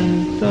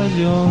eyes does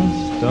your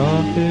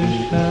starfish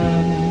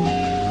have?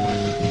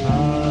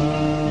 Eyes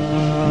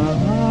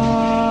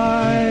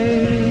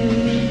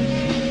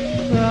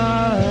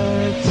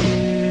that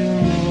see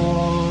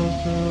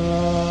water.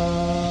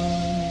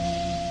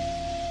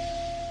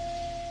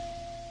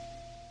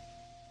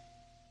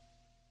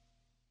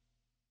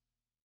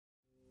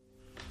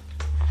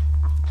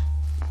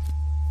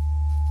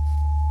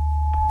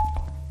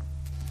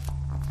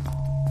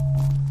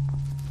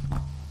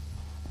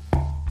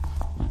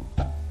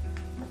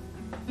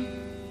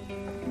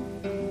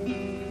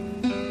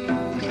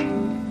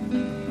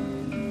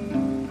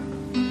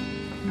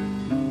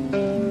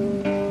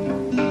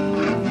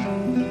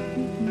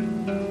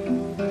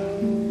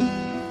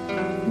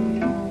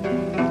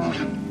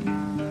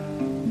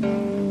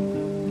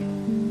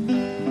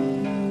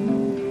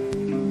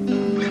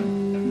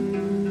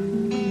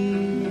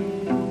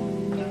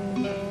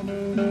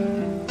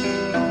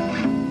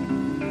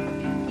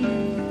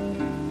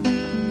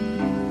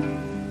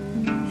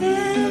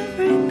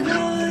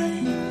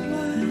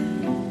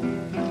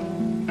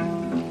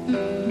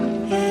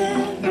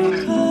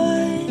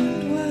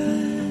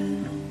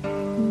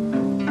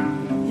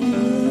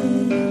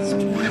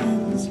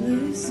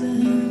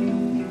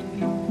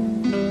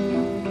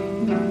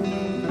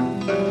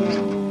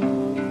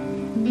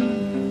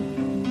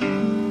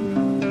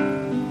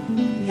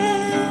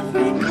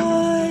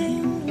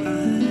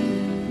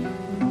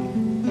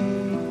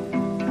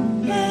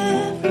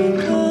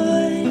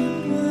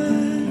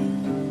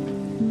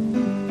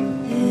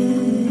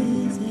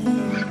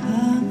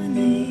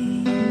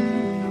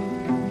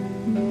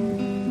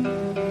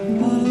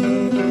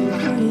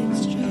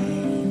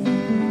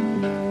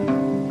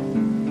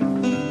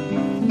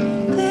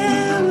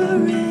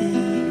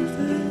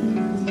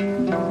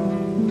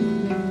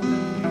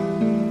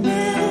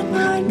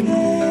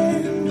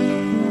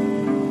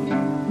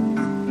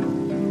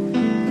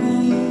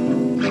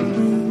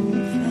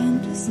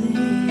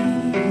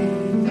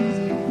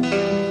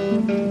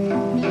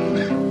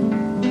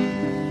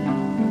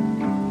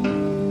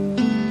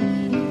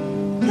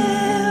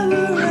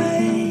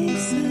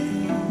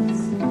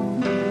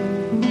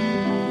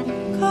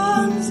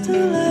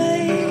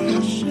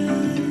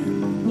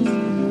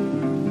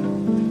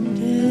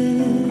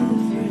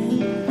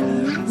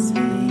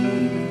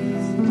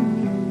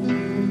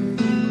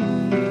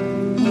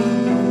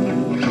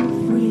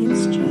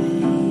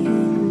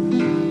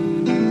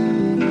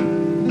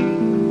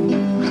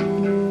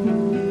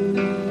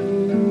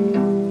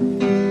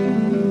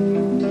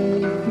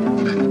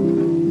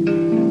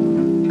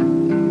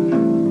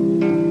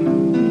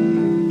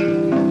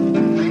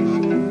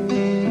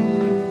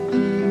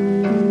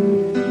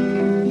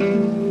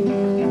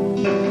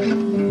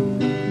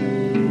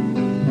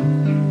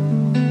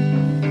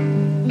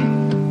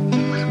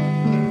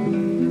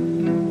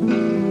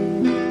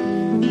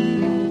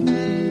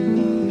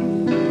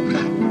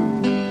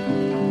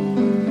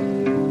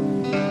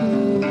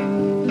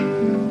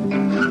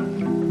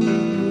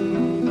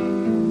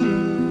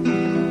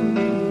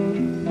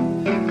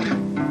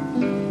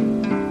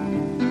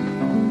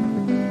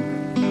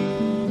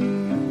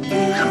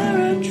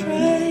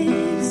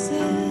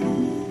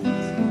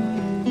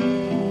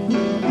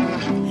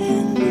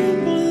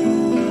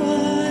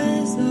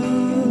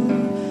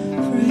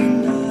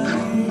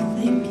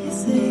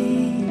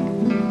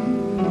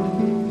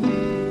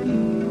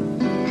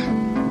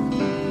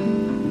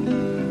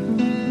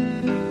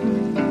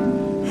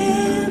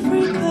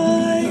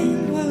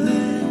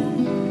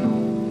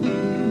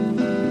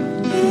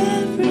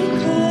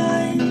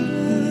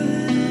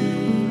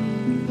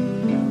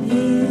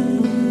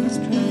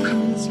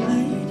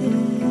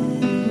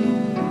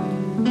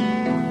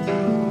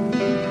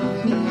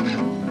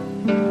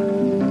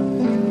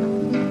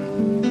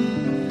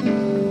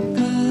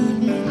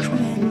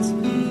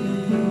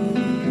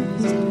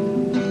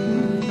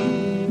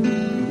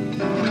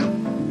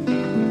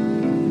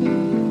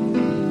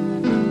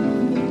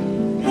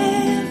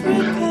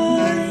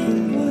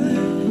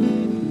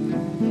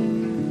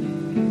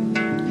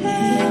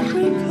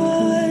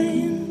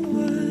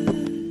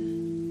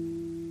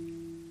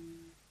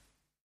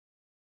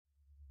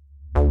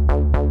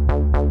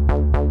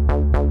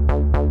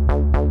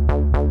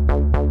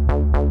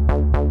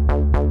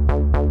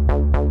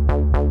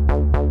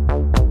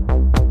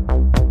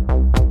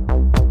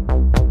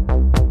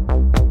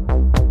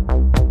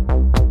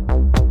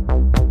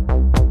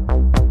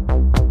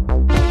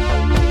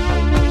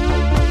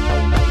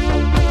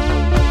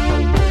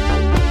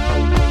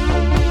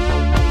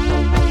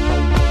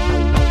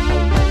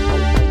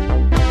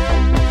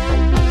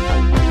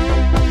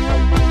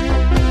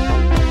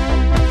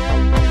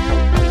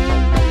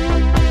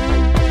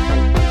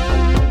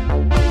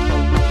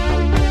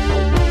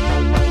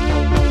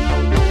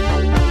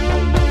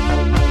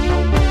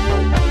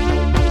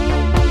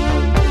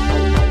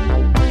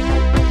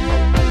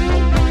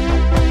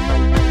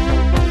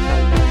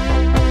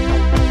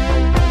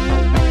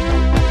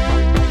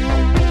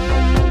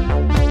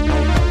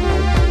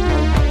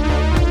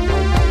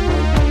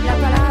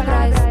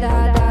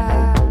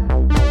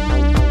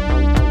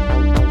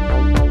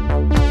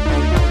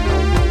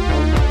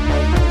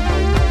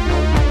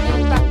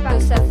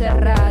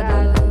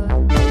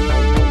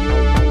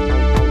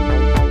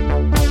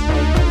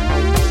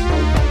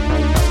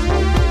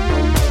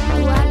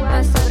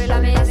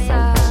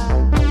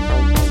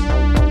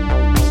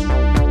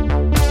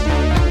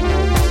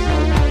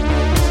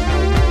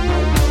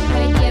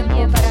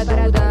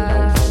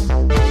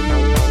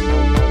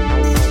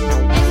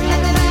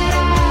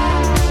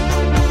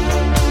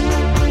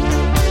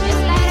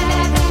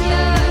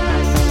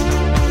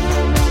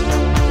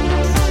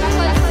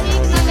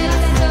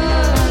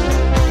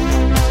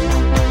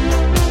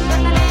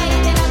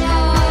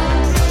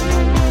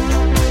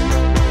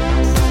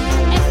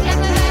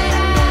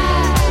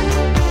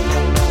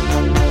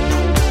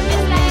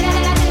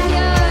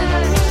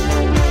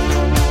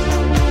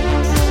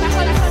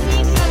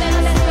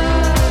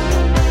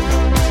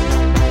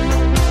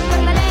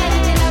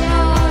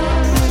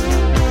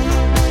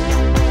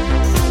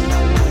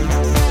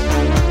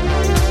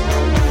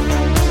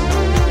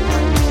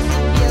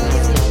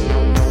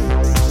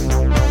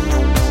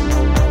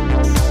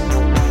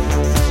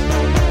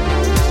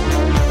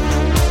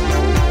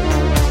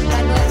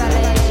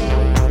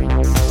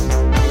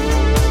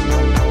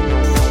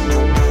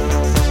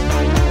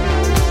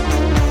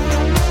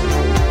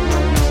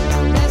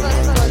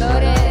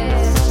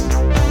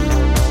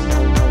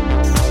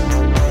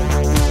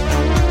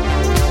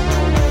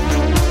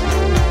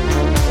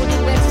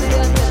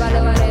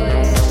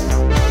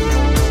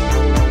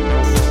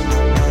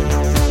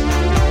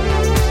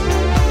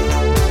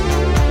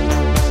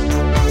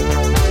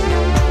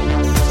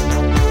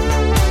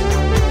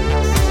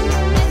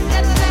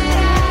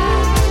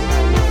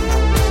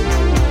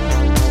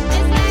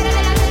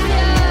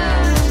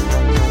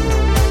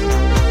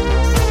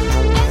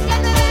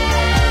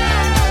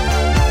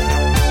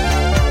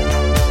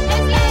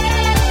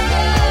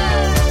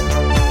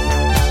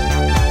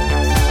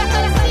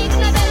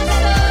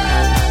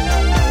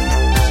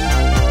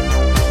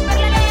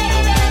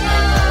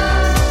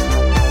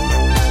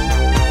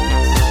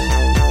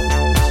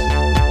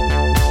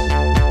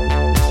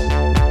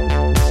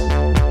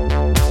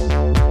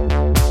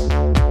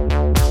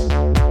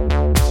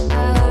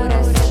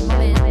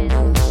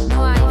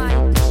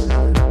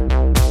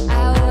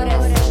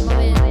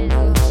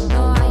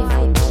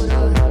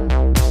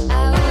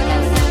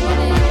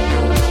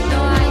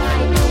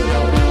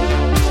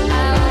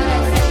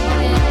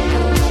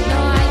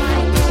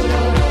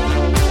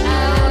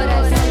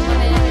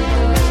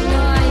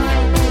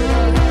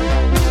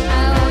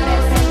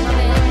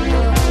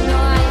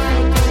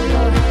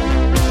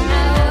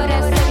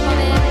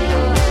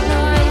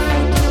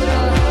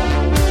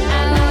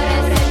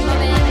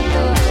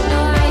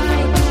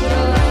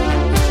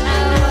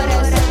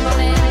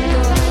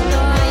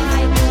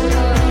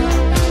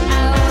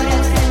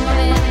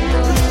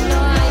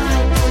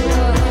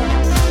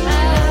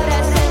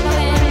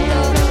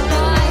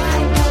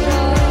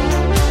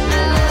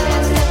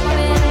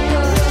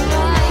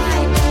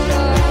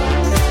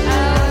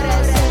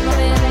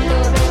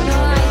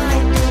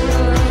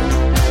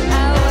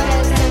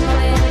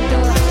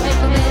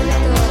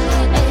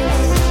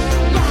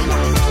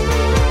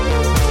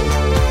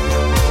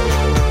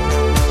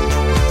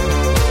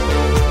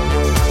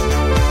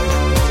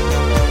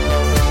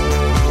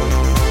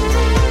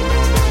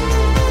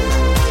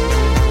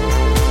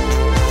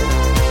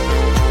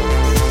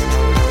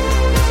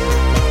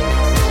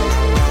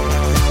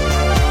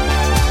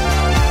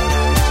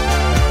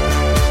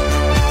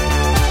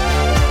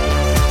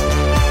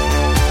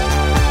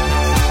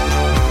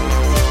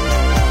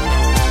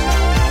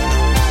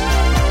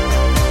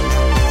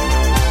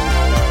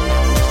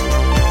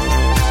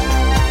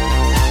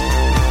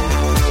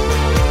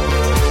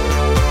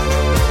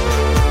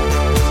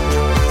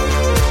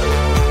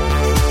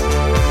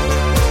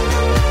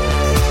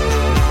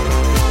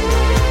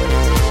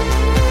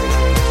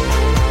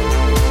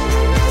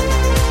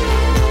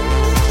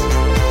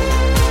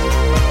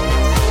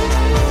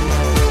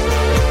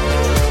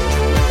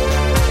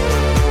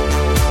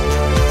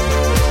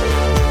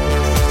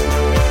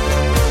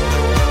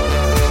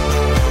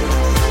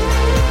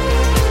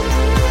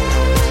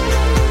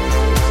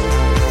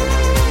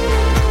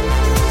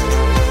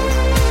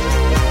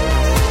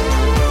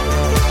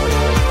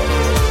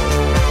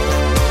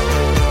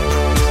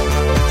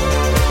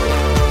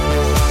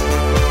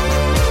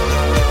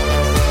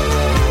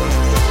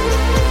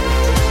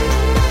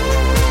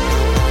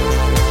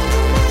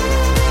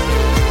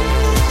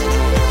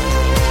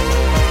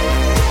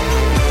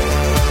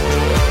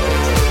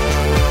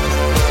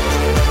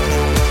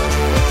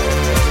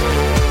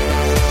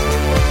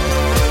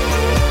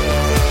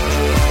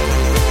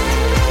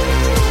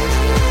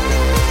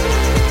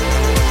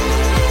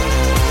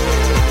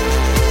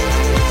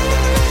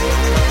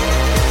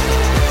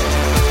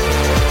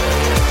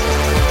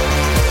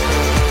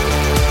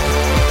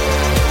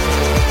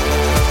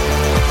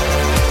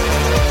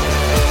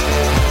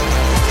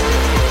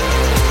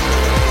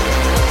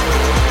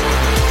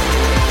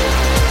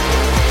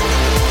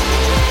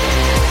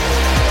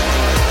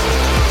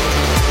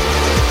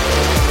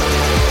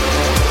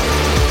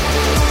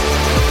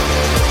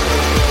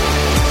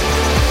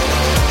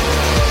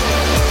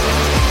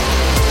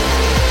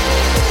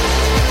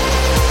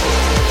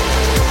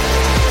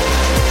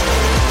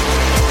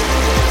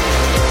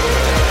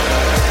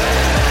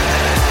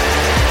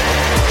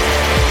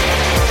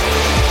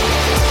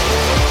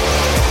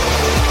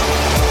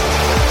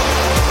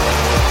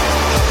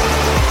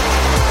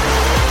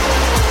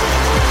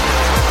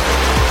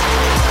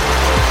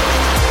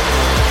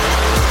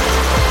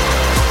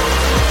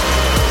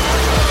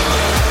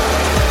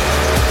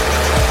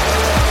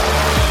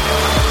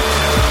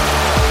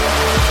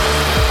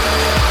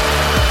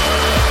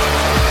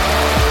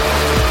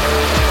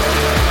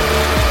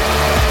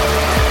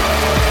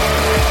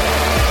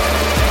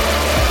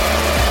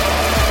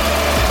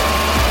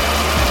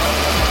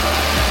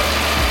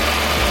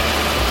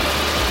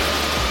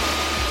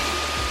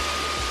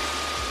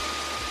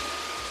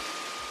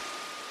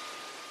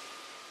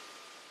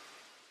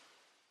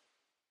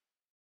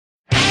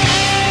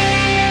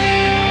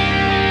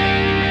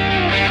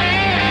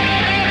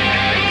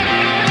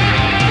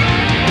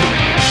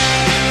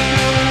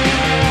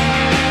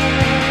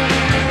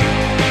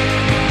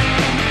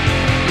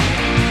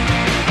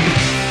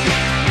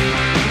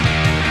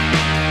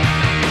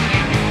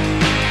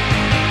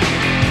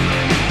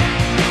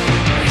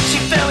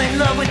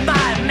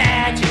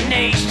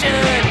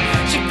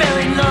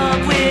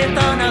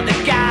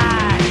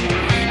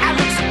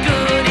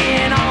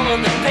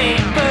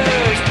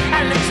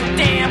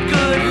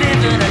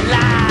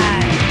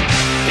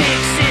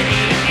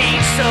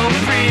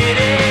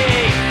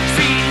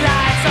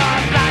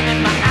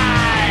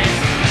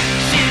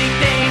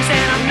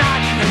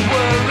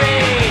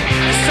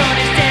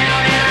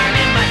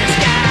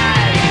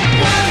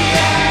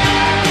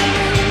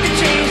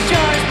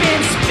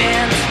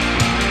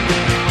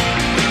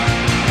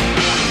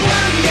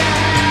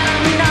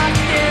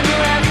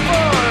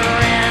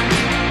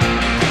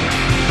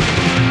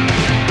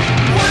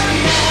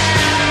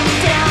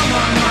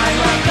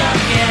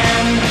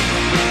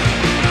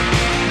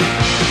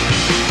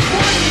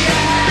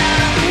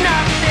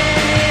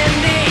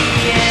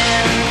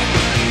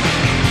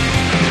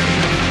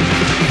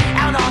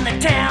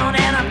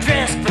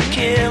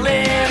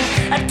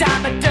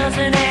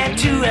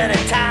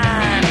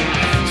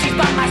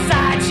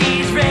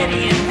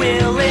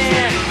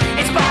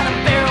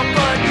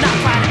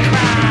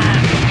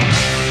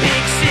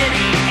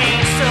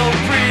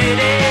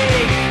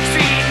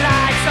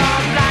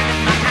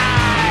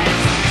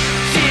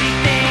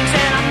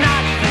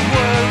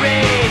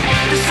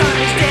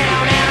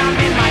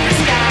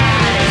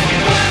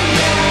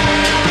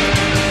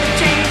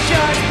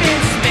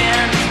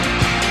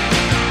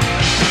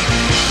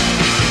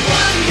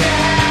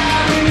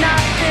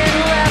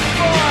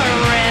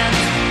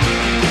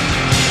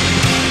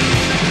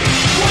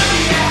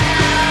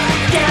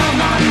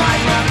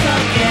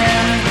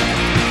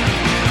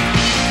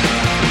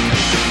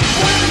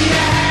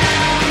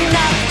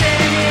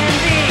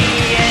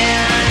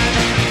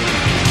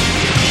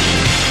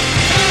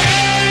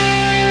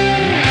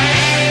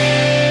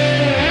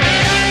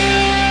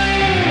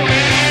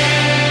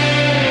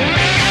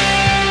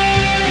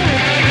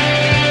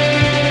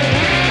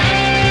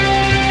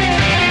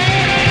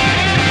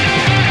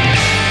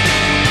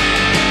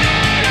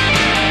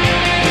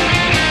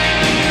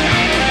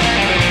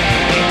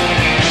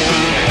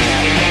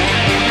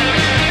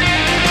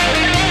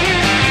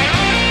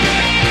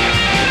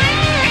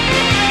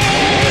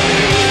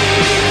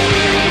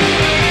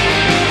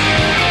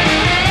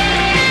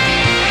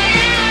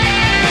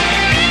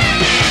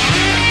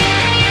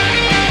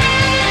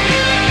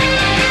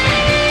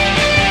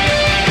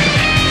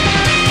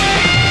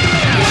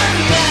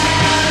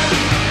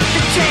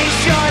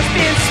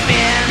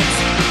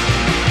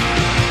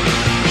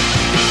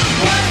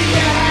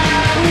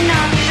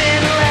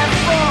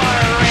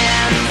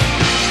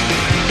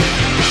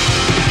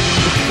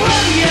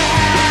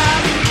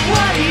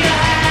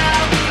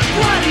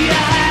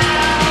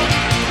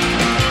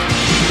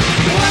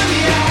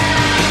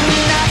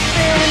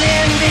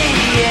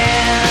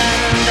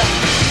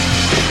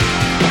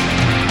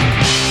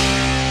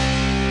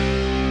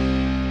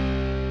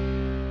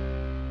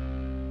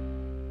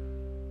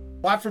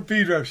 Watt from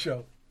Pedro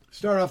Show.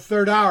 Start off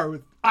third hour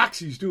with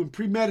Oxys doing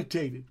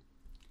Premeditated.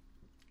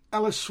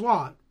 Ellis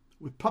Swan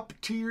with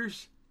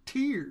Puppeteers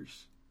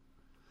Tears.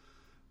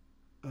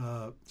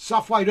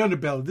 Soft White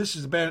Underbelly. This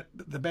is the band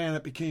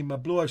that became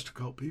Blue Oyster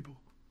Cult, people.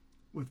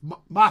 With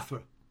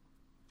Mothra.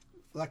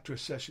 Electra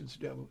Sessions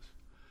Devils.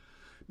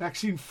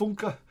 Maxine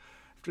Funke.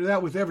 After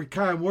that with Every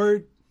Kind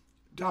Word.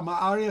 Dama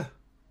Aria.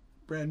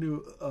 Brand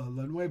new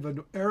La Nueva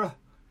Era.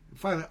 And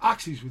finally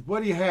Oxys with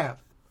What Do You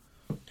Have?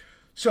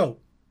 So,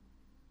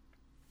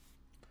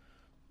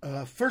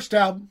 first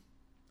album,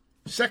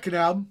 second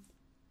album,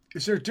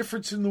 is there a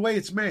difference in the way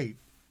it's made?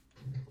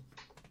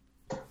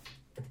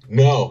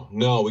 No,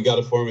 we got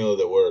a formula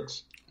that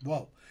works.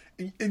 Whoa.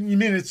 And you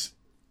mean it's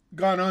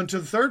gone on to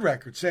the third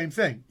record, same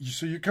thing.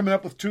 So you're coming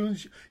up with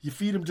tunes, you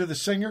feed them to the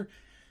singer,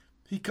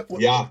 he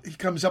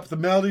comes up with the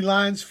melody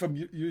lines from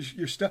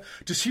your stuff.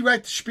 Does he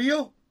write the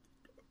spiel?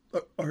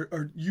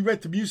 Or you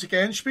write the music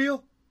and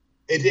spiel?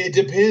 It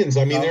depends.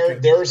 I mean,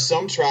 there are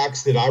some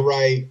tracks that I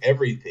write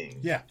everything.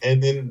 Yeah.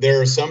 And then there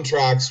are some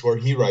tracks where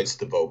he writes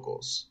the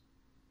vocals.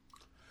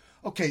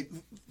 Okay.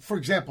 For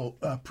example,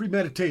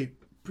 Premeditated.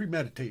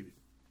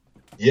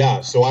 Yeah.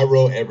 So I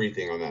wrote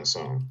everything on that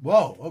song.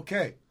 Whoa.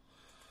 Okay.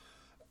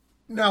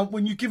 Now,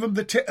 when you give him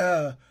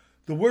the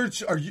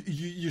words, are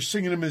you're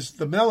singing them as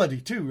the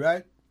melody too,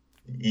 right?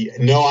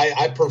 No,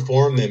 I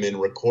perform them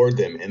and record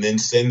them and then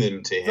send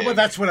them to him. Well,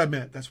 that's what I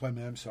meant.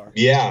 I'm sorry.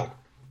 Yeah.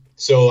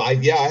 So I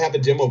have a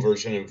demo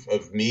version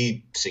of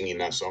me singing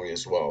that song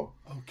as well.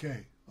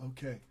 Okay.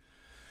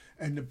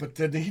 But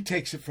then he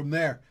takes it from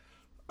there.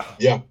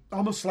 Yeah.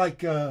 Almost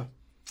like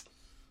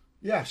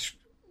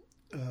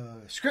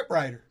script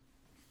writer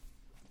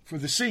for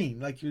the scene.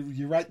 Like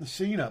you're writing the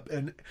scene up,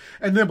 and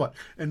then what?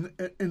 And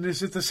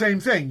is it the same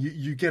thing?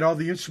 You get all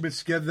the instruments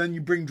together, then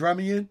you bring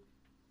drumming in.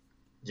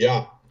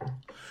 Yeah.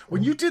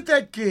 When you did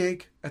that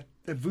gig at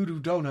Voodoo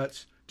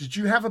Donuts, did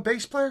you have a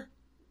bass player?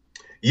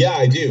 Yeah,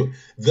 I do.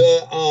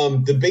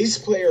 The bass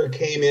player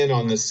came in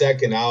on the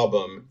second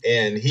album,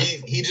 and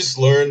he just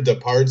learned the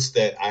parts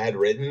that I had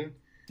written,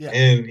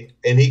 and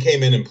he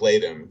came in and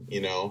played them.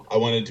 You know, I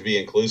wanted to be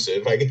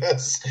inclusive, I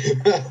guess.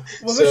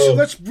 Well,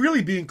 let's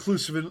really be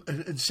inclusive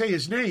and say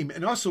his name,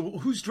 and also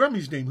who's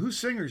drumming's name, who's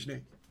singer's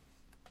name.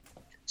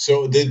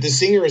 So the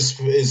singer is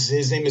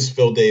his name is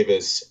Phil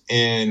Davis,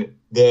 and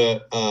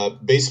the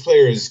bass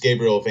player is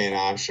Gabriel Van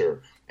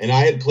Asher, and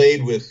I had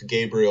played with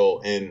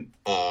Gabriel in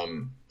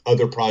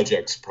other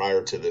projects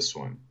prior to this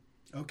one.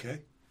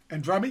 Okay.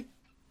 And drumming?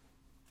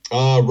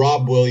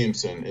 Rob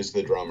Williamson is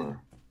the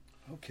drummer.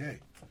 Okay.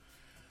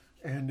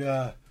 And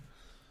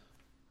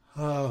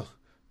how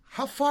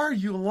far are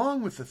you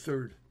along with the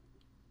third?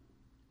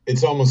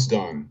 It's almost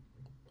done.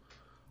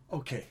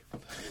 Okay.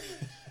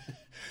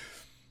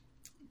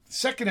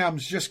 Second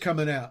album's just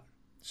coming out.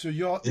 So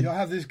you'll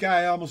have this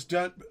guy almost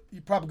done.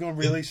 You're probably going to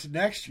release it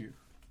next year.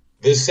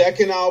 The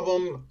second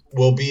album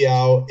will be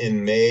out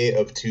in May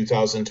of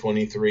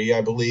 2023, I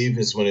believe,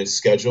 is when it's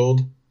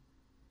scheduled.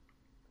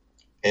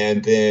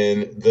 And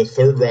then the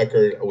third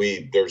record,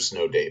 there's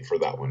no date for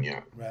that one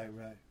yet. Right.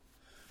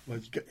 Well,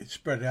 it's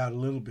spread out a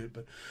little bit.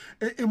 But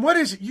and what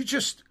is it? You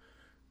just,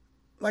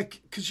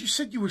 because you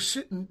said you were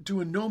sitting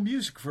doing no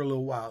music for a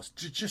little while.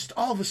 Did just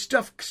all the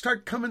stuff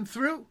start coming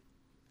through?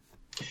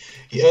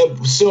 Yeah,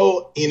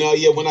 so,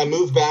 when I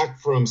moved back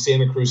from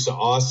Santa Cruz to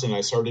Austin,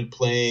 I started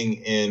playing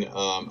in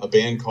a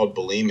band called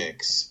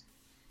Bulimics.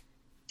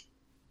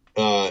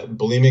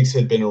 Bulimics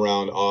had been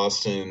around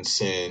Austin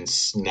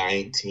since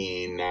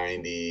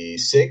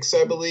 1996,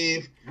 I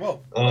believe.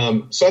 Whoa.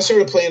 So I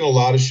started playing a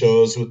lot of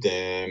shows with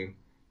them.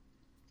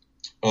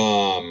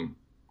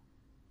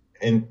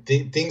 And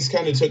things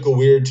kind of took a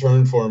weird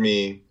turn for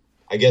me.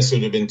 I guess it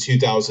would have been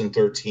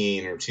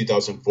 2013 or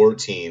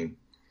 2014.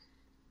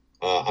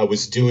 I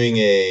was doing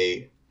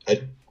it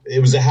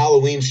was a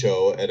Halloween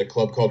show at a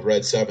club called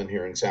Red 7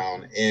 here in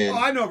town. And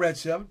I know Red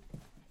 7.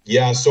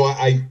 Yeah, so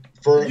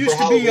for used for to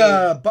Halloween, be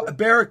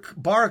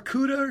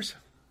Barracudas?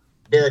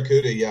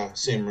 Barracuda, yeah,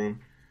 same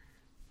room.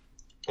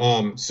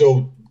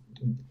 So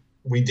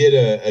we did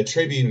a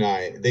tribute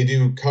night. They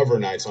do cover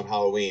nights on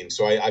Halloween.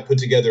 So I put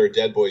together a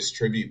Dead Boys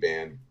tribute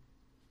band.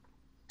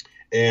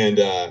 And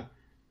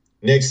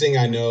next thing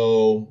I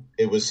know,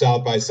 it was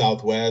South by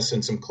Southwest,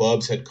 and some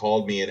clubs had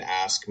called me and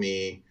asked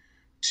me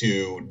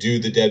to do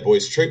the Dead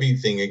Boys tribute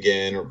thing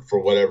again, or for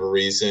whatever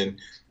reason.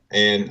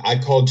 And I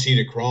called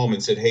Cheetah Chrome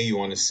and said, "Hey, you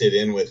want to sit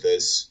in with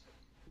us?"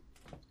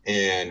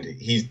 And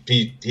he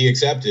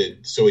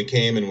accepted. So he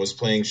came and was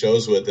playing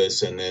shows with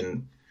us. And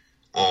then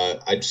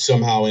I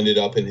somehow ended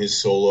up in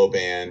his solo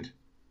band.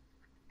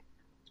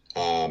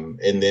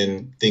 And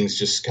then things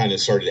just kind of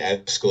started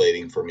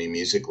escalating for me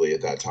musically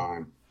at that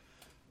time.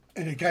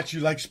 And it got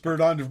you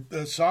spurred on to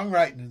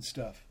songwriting and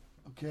stuff.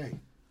 Okay.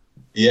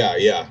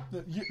 Yeah.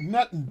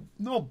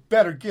 No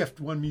better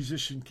gift one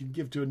musician can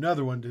give to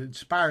another one to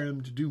inspire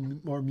him to do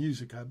more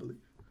music, I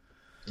believe.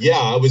 Yeah,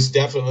 I was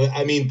definitely,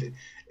 I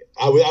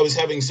was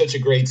having such a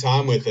great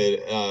time with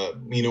it.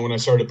 When I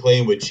started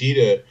playing with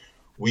Cheetah,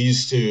 we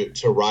used to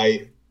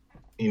write,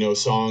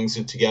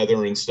 songs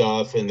together and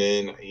stuff. And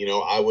then,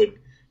 I would,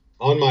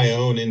 on my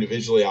own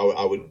individually,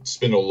 I would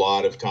spend a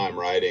lot of time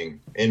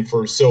writing. And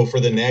for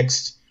the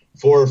next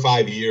 4 or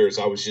 5 years,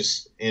 I was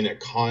just in a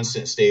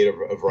constant state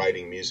of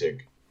writing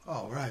music.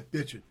 All right,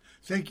 bitchin'.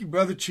 Thank you,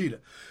 Brother Cheetah.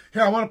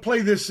 Here, I want to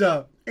play this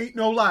Ain't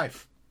No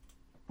Life.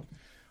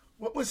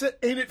 What was it?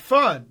 Ain't It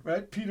Fun,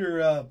 right?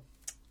 Peter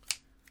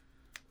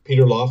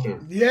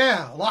Lochner.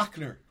 Yeah,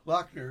 Lochner,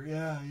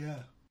 yeah.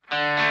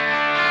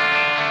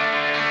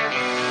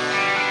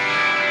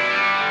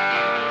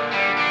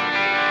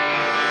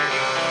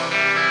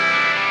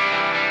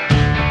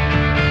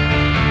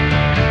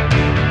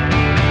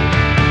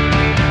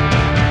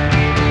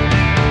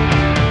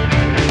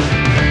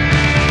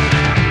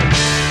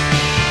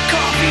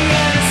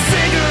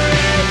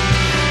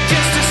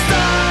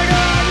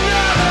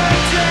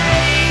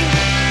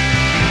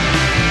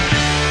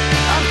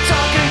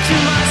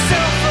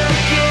 Myself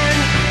again,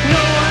 no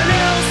one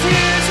else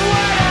hears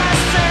what I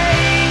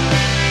say.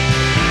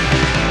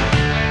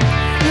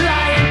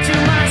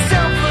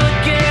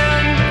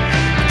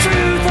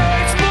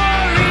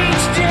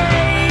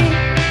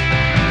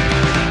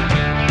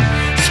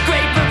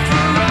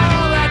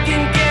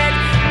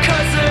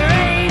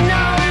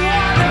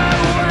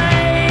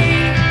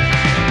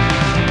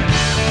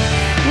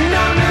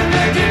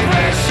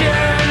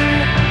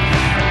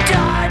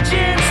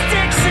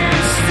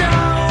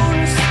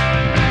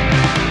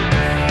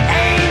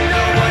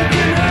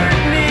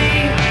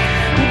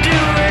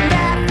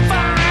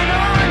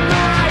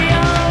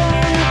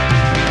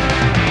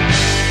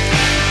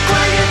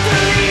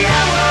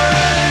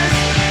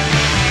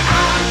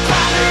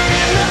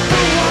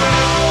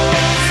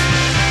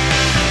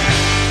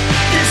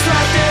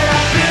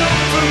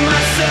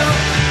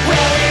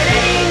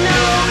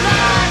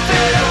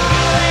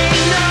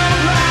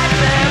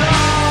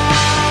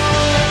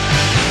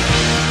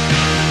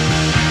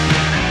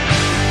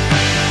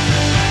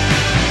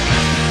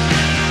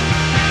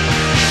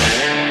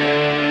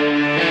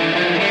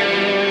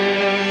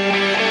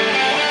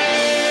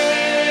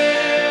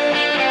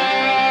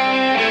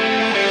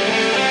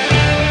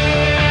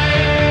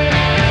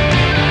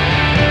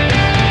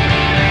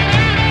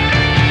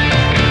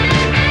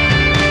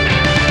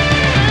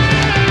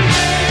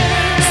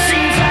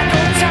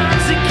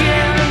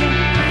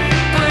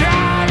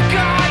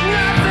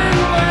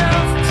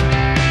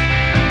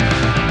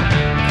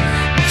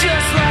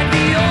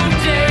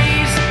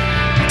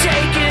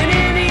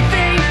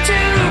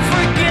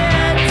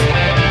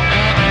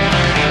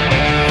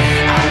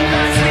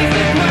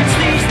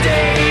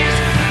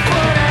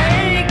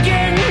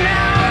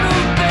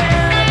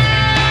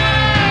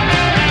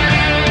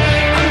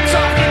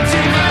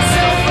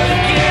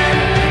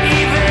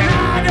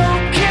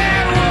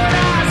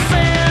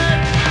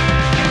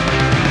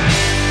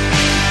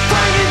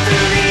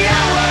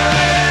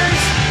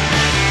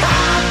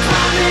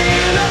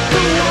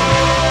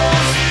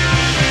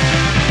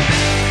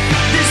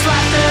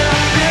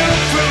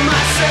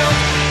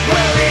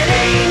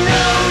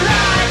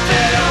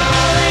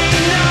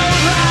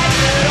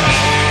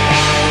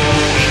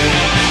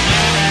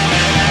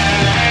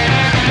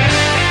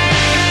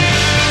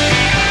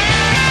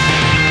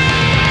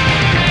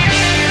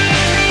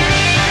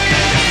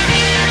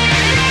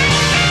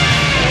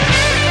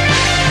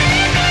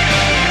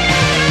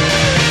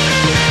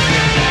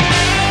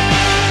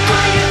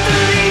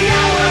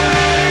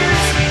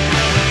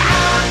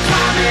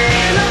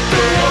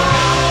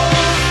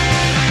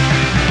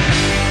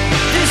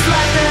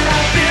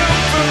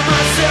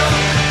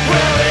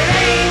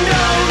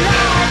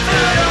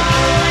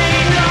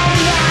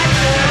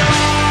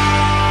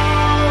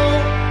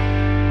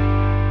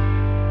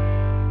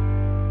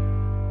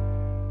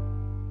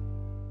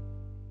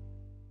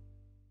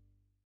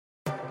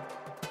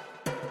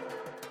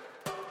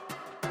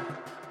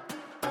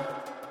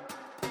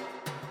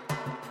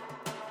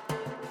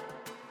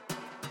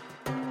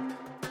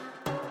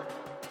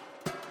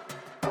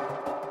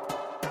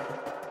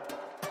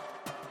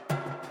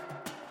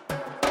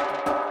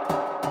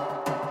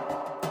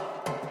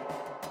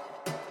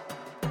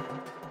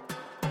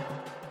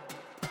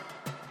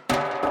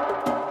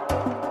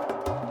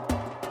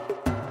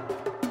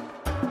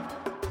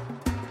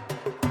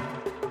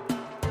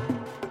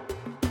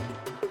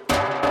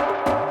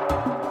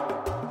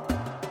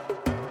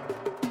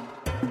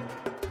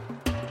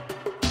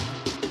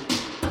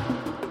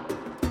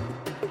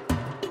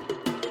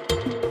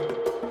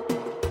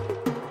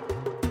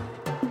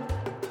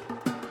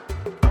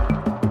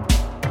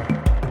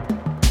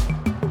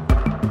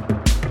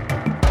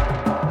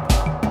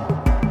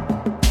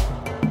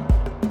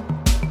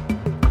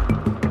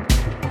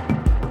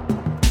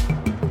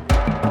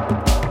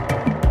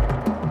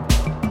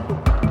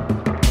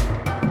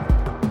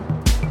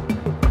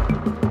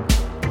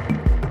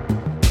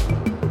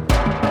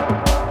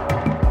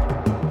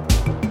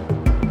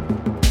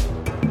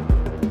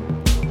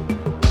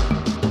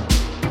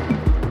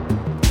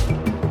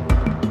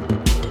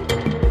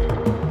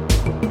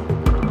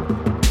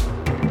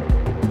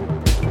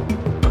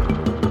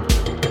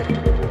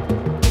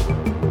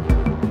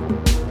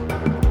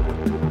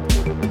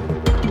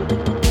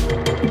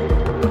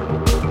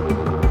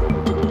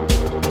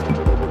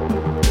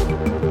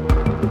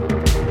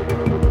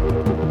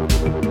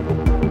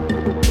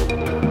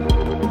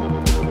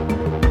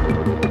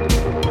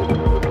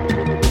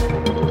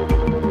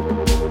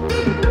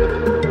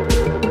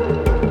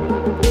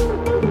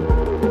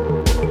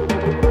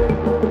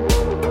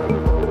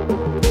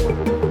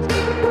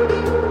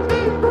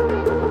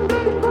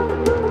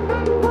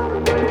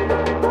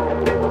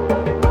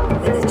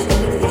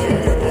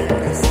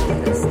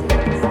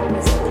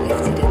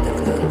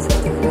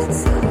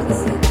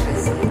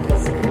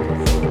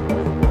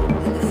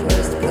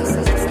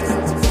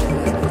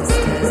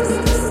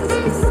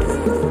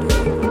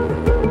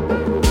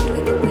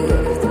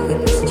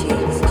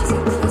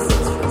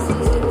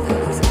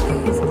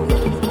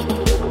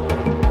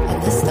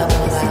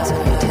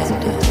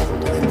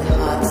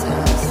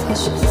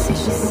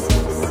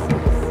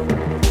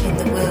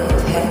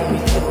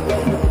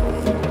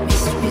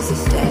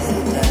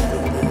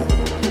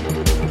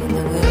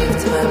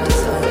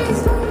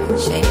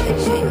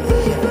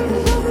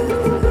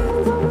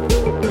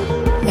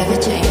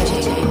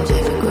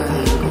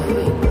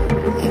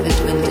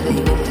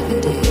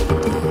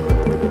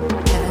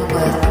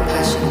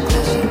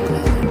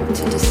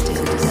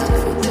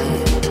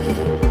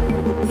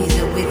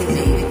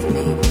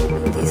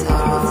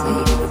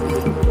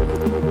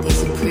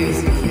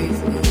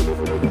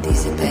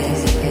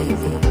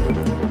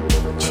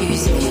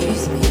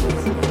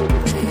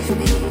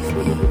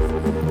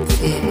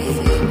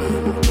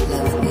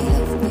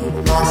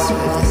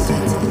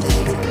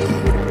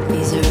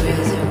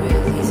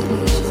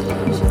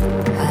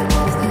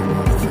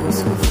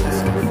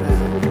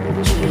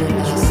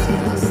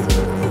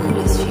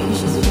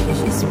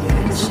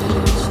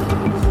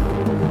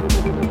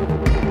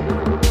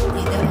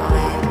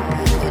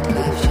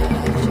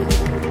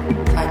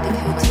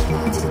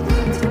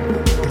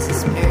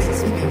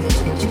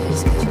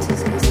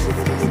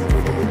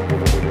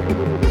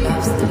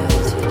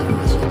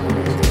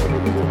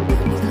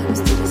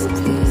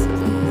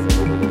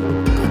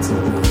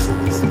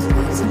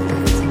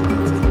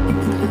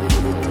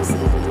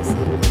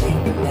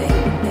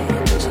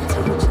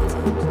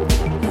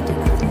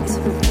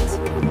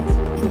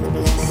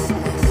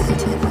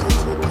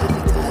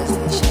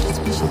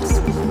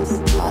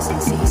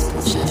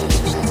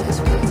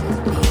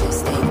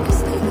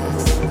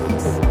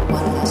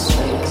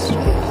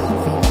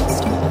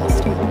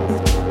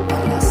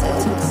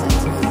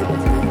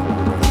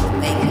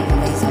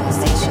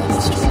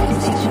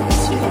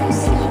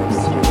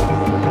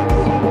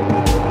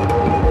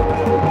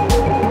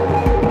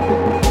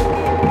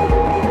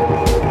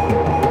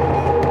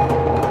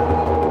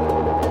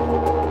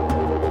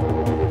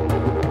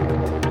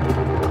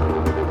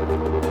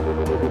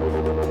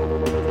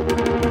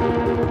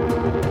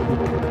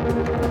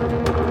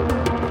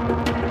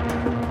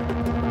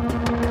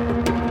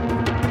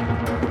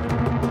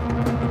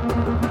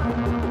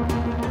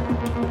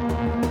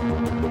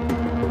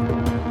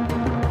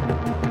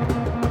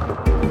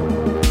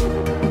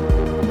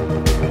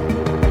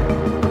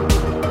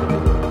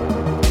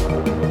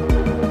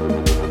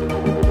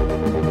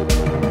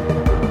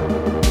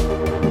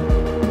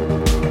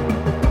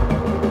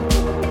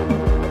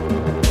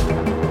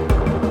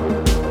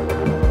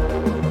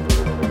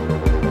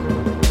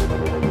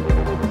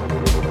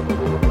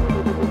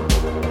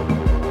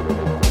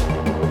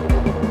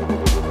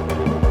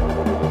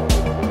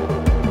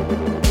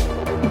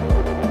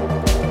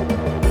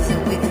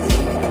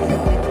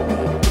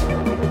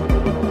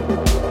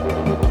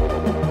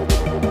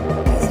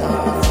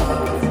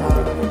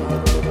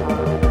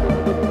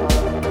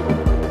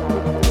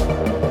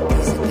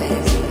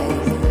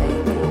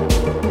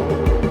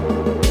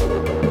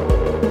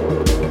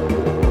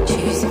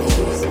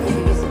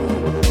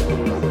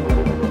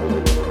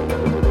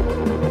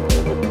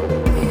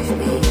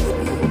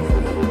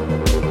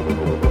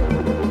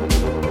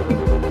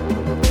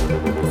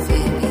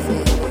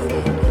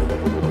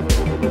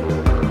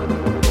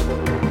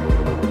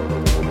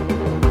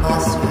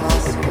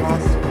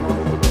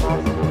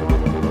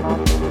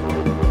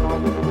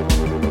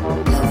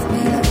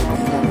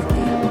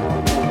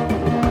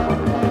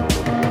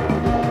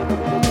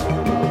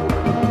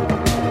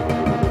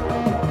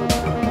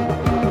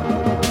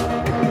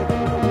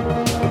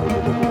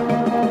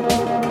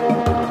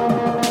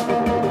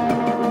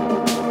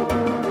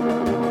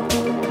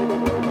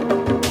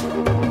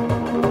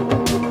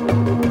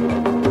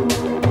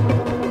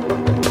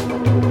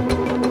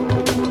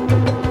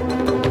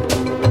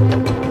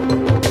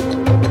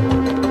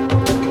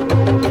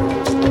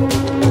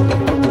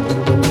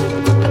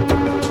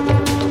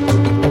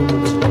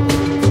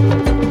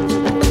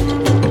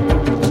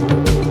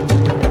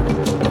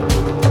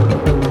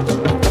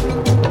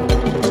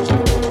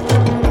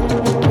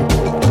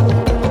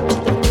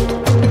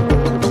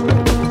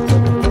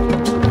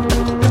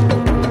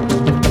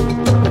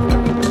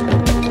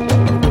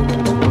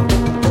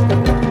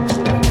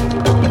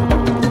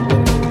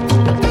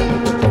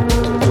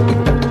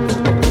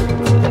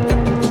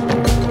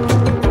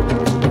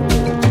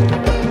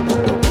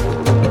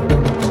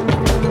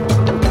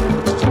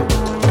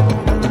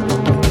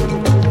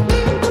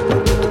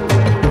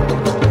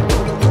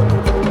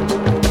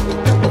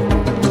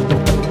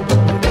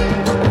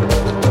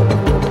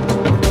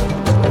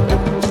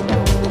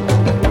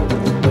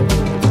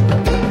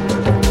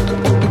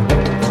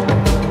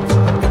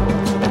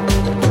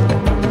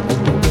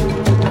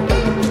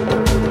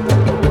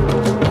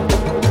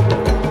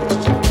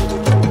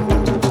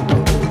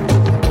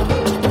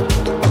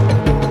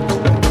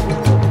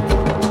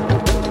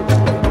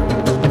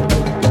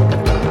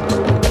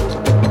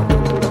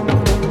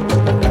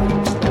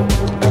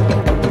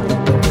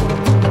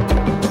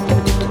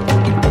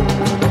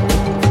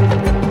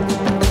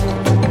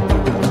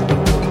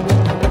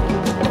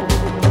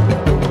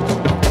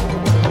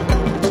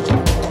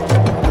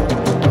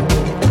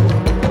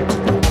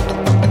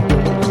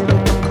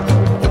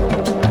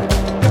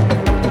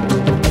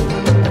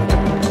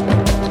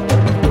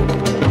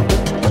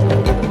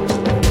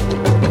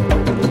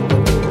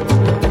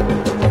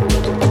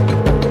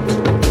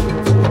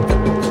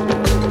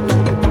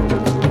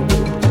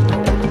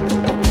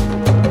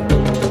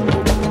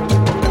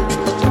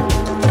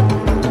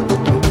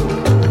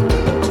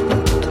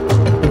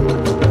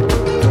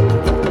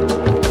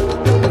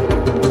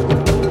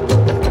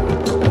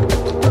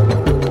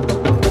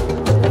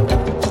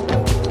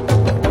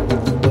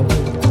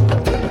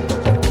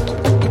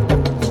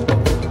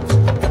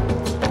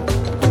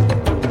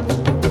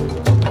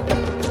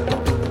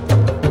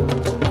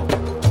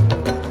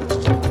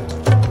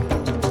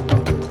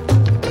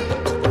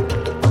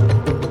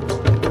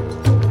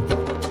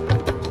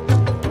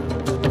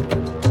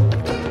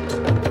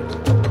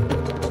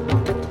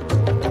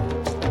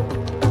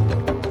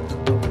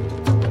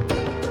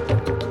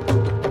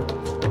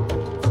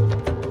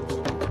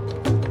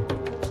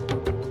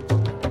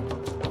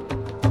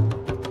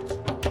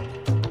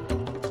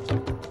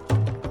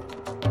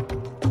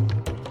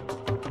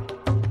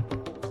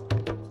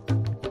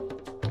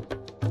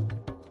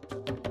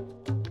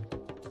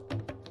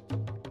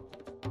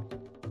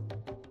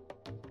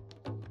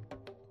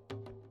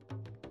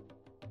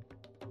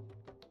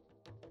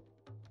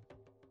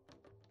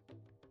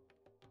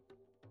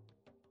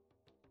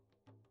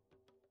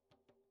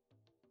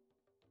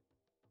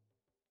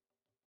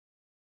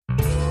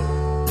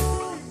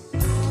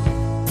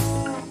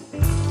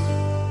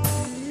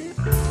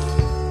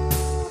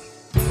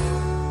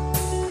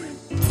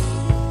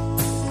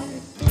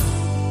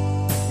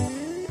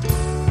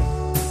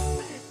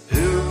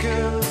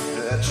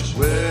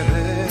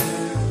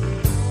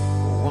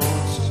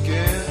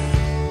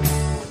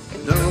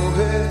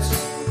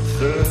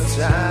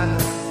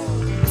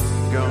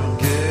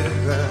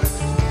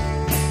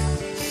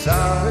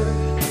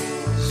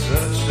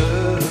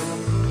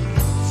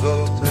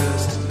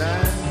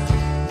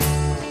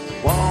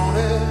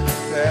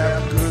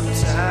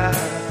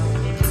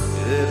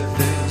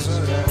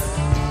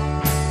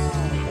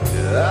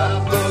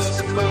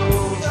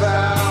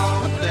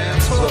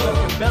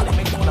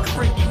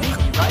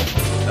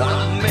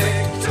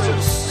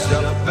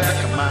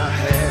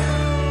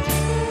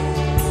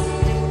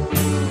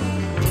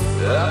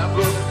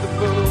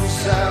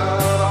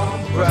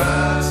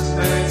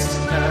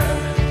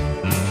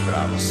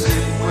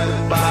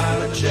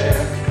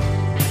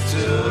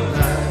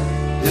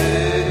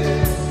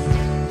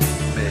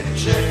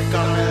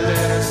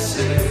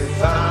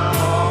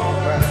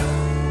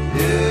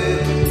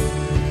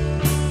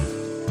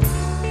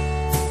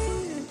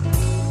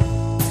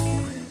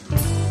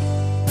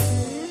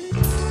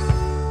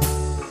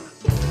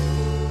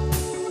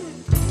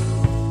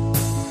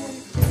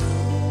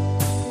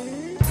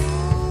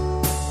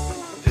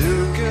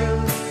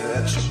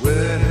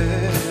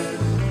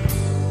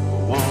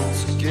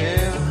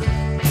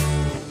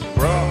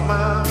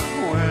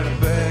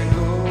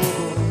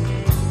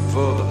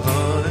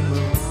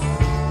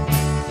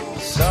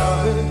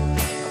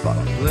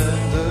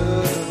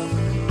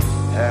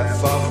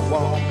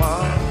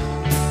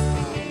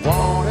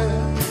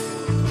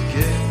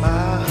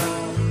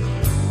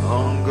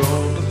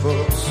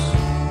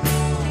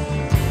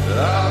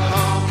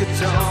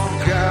 don't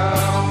go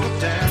on the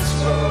dance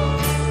floor.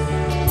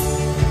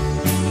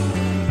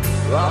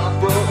 I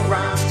broke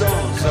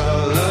rhinestones, I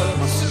love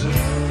myself.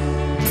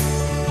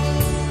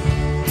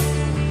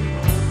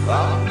 I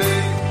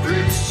make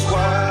three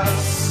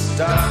squats,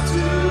 down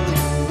to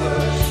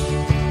blush.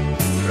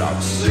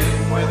 I'll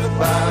sing with a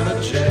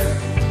bottle check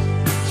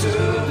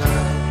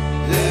tonight.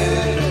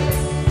 Yeah.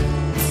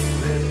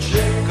 Then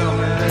check on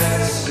me,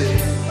 let's see.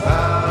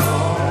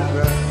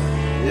 Alright.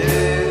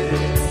 Yeah.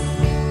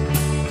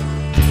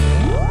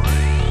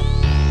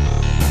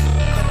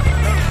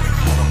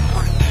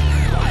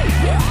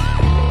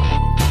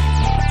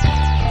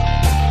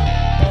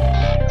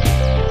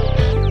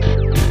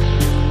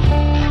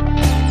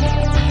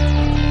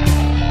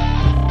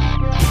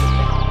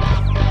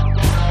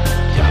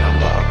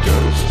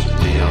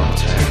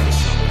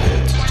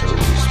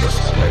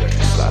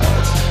 Electric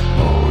slides,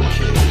 more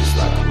kids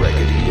like a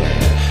raggedy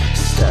ant,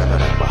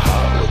 stabbing at my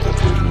heart with the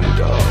voodoo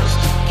dolls.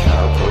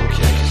 Cowpoke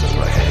Yankees of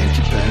a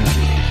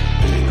hanky-panky,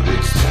 big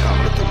rigs town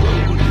with the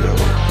rodeo.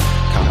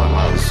 Count my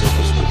Molly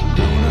circles with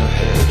lunar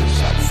heads,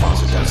 like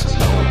Fonzie dancing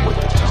alone with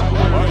the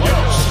tumbler.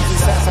 She's a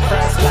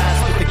sassafras lass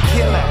with the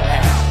killer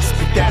ass,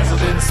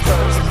 bedazzled in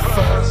spurs and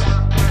furs.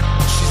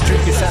 She's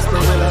drinking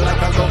sarsaparilla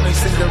like a lonely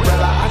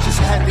Cinderella. I just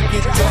had to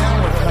get down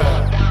with her.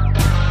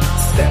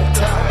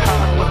 Stepped out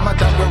hard with my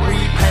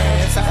dungaree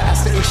pants. I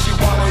asked her if she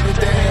wanted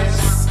to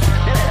dance.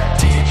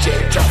 DJ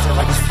dropped her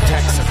like it's from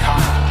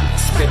Texarkana.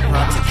 Spit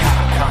runs a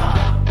cop.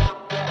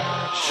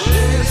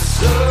 She's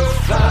so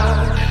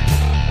fine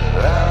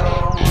out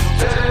on the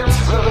dance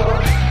floor.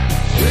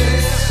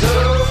 She's so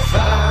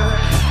fine,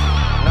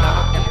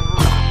 knocking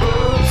my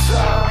boots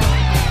off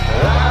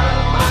out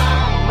of my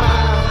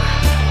mind.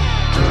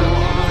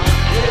 Doing a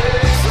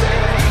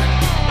kickstand,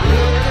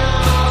 looking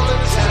all the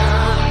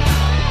time.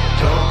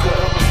 Don't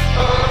come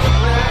up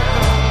now.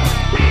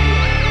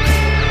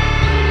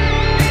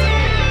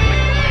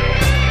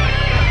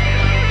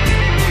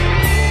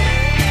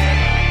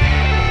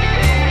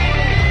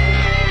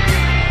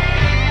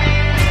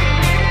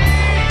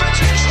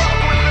 Bitches drunk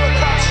with no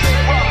cops,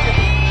 straight rockin'.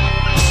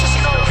 Just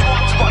know if you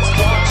want to watch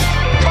the watch.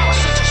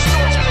 Promise you just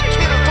storms with a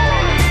kid or door.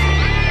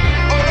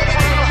 Burn up for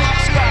a little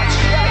hopscotch.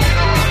 Yeah, you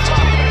know what I'm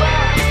talking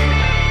about.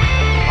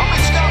 I'll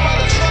meet you down by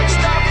the truck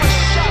stop for a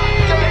shot.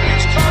 Get a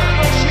used car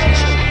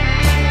negotiation.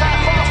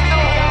 Half off, no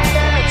down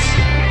payments.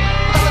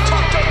 Another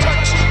talk, don't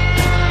touch cheap.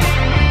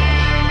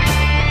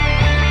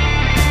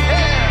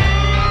 Yeah.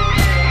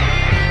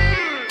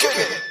 Kick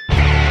it.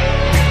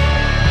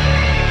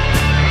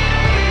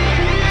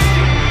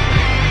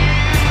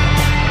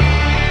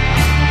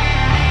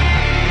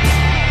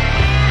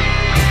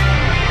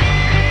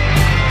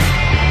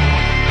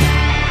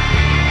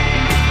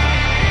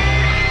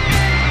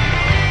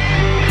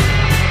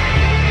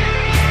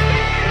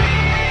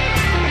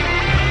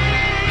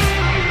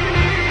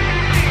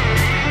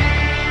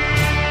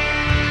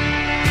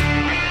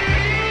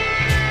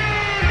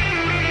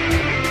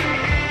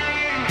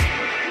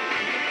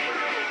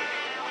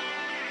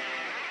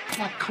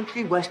 That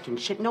country western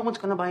shit, no one's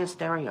gonna buy a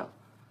stereo.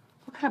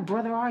 What kind of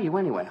brother are you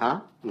anyway, huh?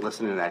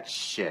 Listen to that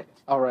shit.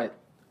 All right.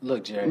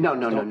 Look, Jerry. No.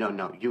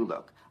 You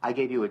look. I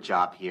gave you a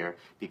job here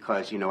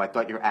because, I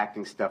thought your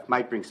acting stuff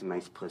might bring some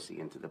nice pussy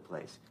into the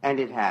place. And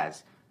it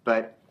has.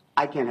 But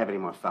I can't have any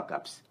more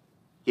fuck-ups.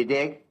 You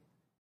dig?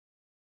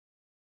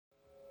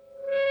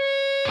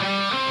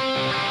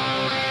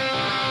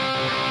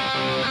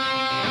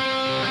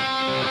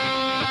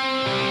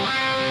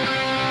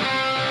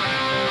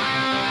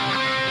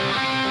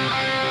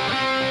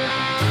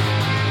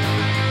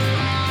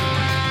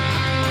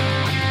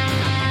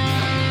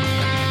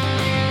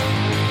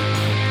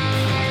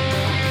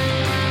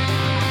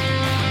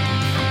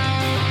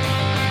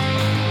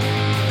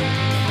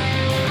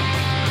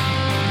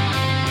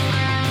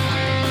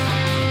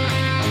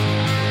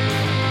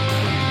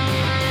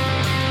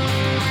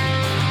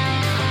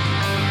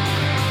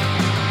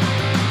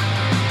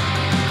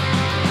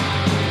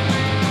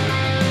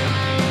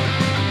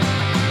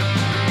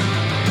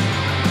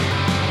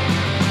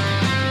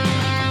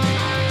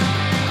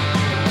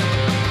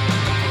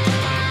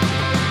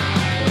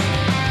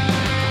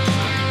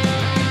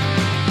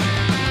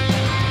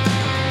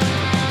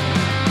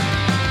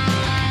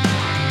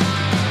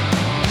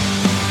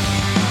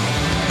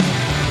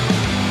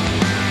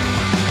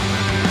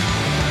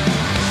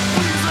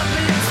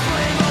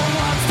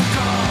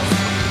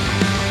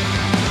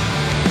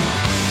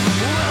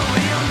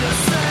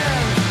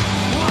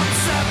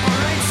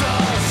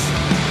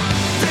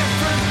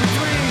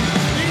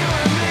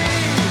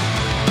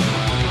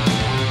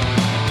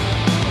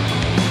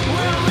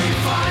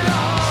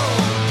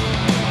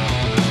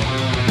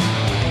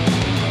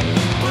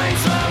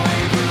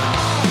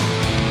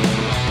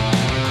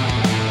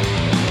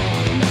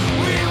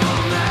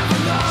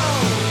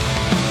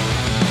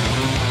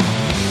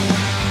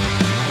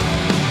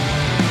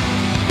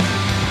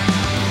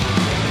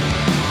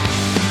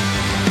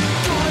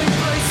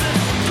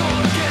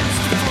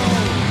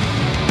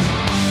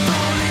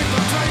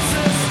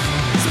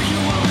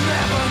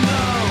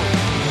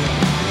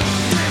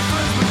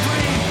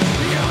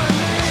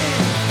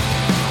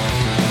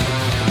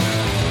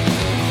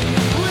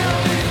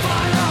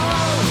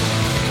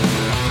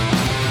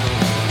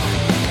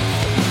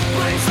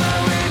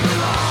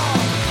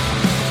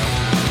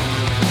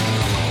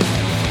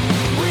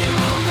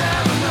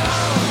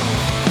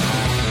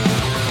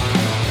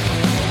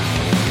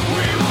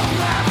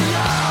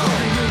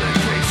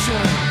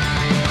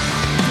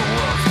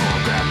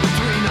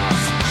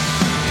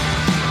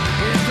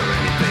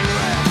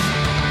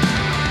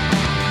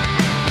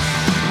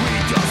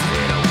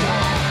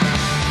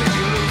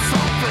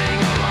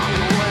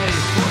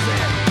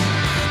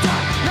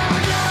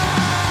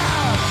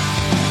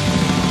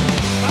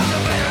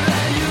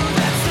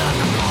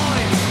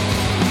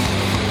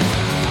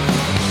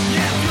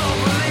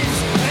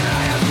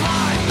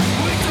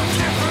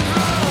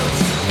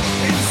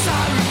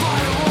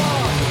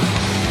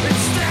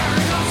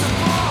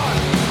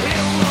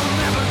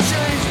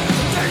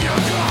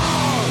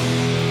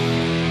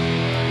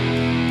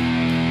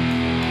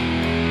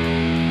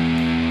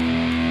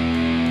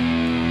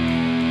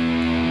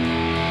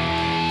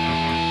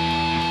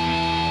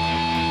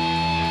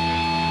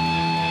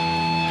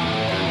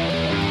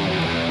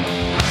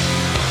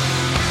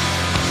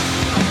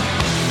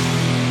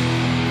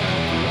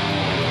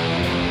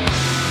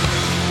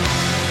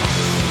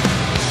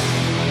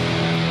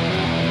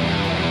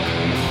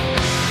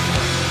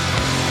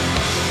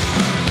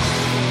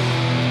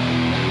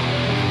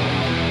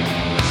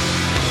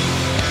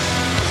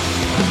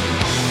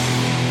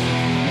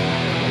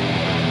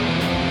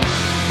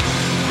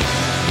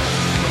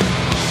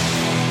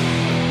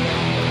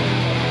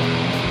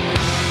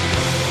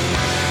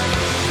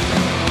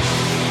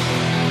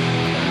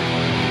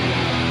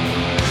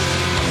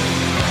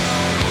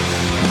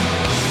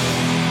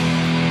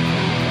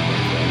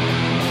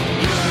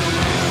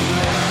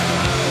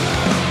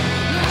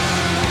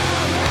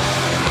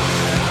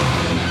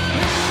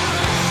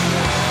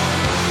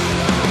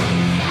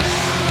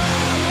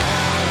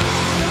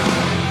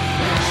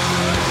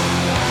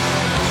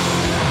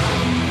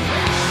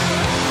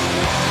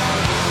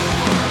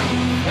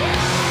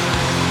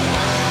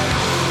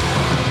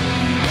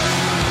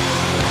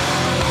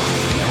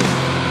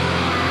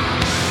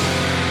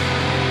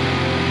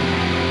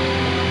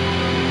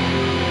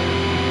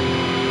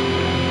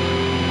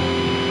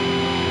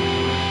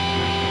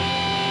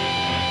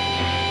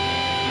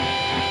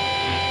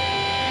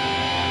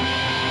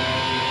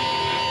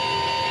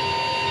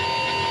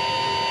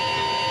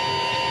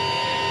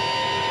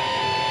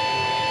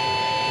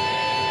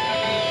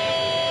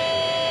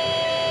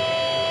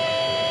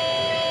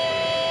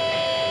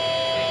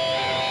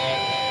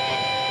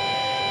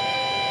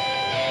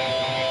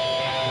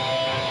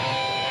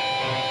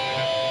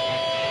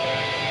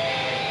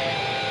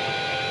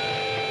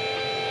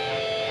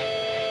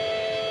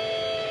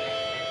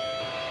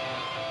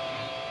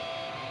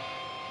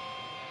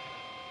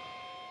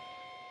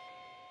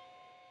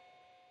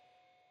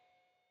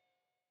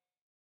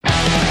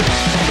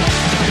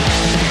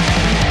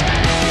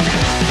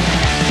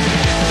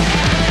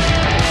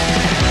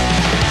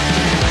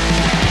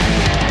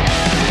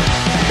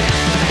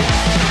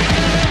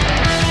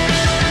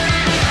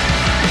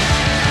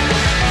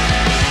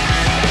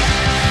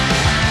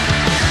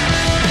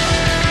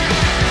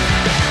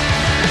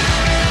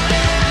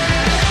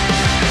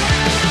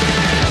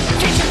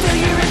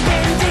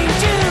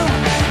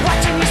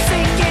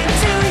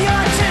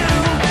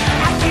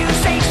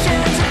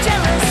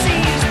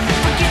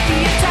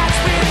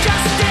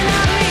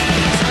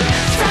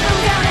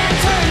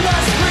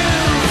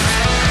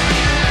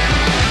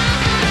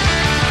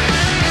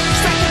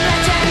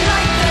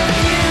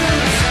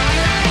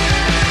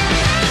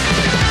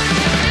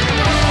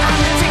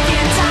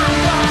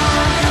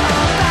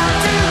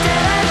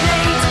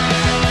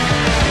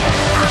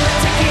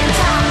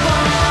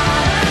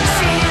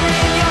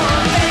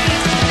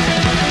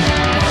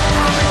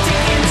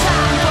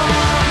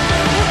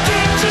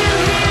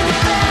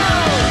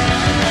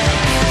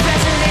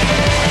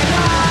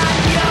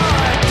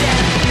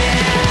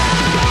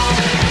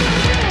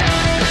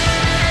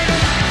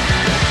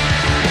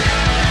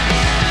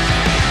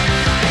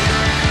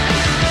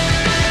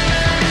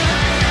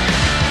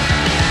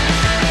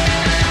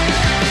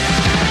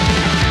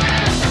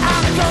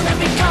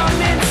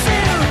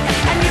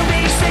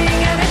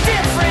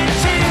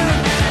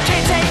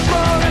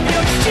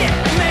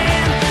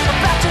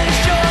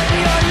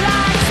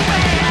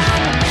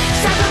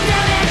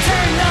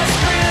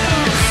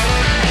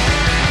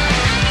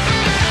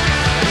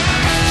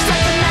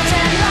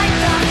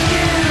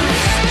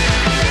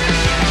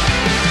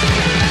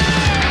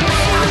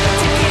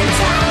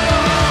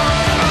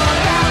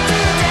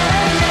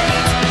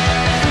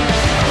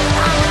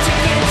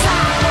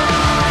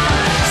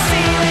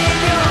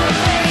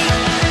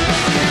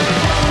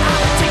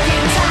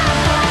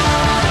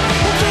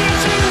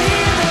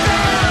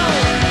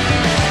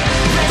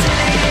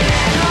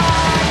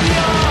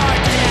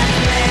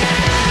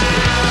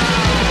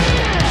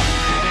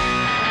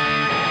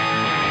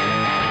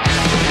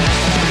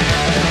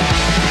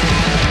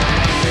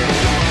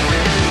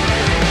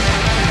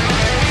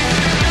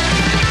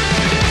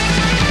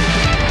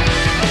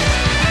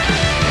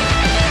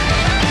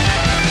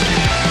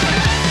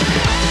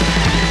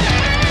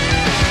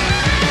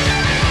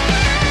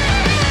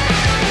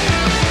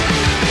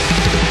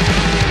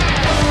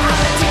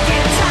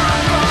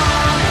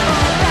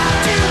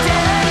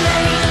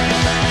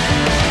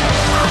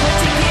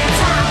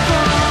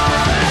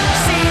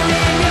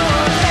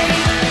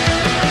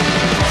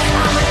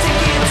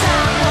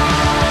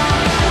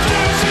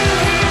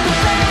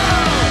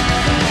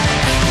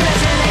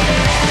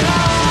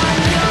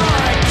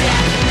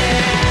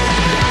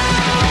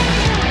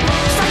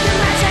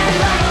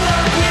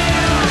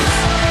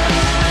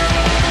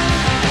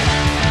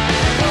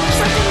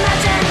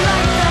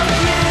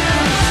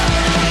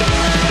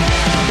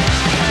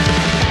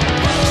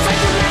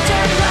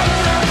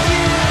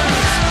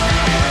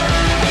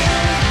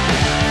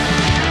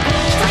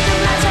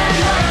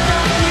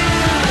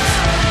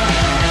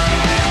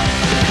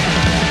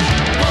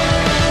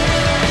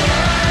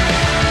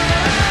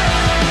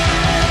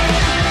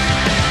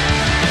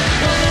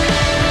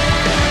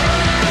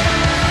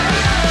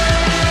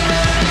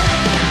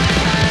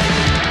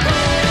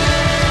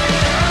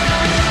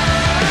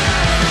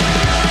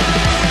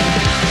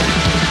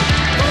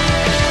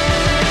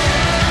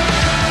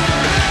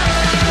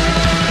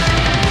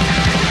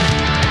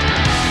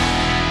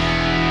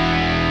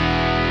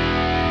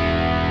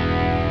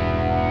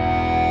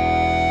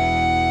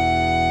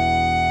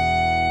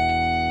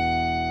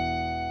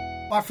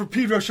 For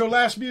Pedro Show,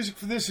 last music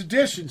for this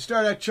edition.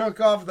 Start that chunk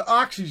off with the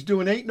Oxys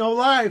doing Ain't No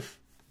Life.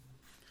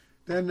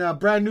 Then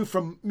brand new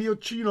from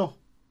Miochino.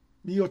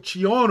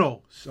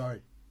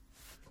 Sorry.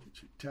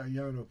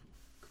 Italiano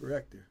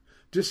correct there.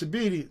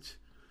 Disobedience.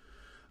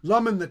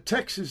 Lumming the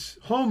Texas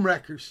Home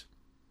Wreckers.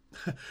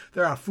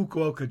 They're out of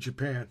Fukuoka,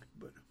 Japan.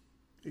 But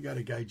they got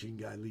a gaijin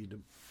guy lead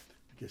them.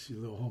 I guess he's a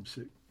little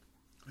homesick.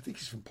 I think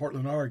he's from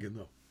Portland, Oregon,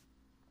 though.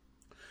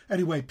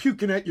 Anyway,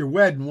 Puking at Your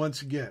Wedding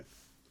once again.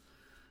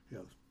 Yeah,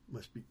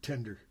 must be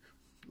tender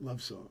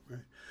love song,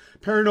 right?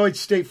 Paranoid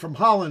State from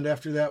Holland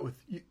after that with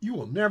You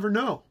Will Never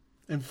Know.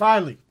 And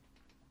finally,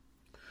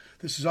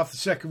 this is off the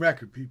second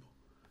record, people.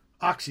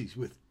 Oxys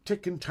with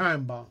Ticking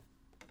Time Bomb.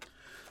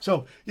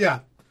 So, yeah,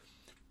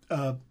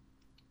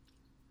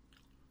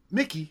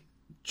 Mickey,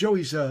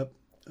 Joey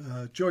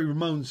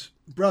Ramone's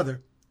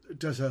brother,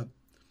 does in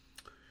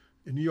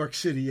New York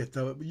City at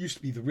it used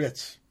to be the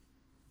Ritz.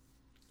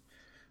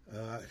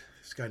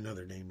 It's got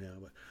another name now,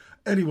 but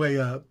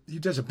anyway, he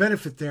does a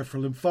benefit there for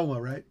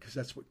lymphoma, right? Because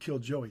that's what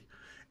killed Joey.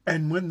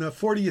 And when the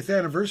 40th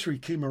anniversary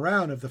came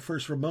around of the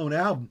first Ramone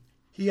album,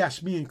 he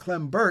asked me and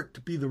Clem Burke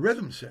to be the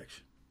rhythm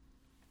section.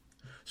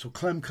 So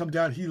Clem come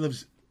down. He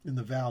lives in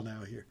the Val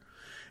now here.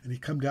 And he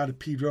come down to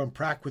Pedro and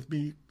prac with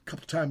me a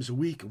couple times a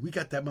week. And we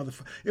got that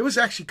motherfucker. It was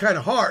actually kind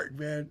of hard,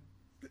 man.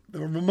 The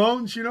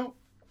Ramones,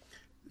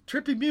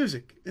 trippy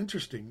music.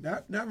 Interesting.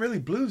 Not really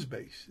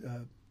blues-based.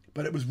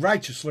 But it was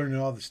righteous learning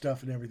all the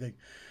stuff and everything.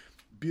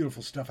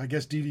 Beautiful stuff. I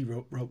guess Dee Dee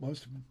wrote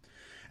most of them.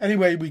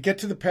 Anyway, we get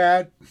to the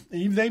pad.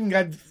 And they even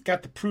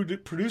got the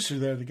producer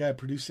there, the guy who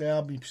produced the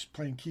album. He was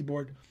playing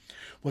keyboard.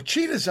 Well,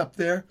 Cheetah's up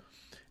there,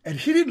 and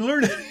he didn't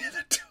learn any of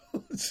the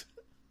tunes.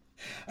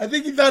 I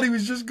think he thought he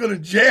was just going to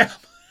jam.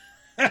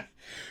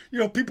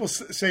 People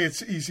say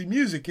it's easy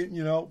music.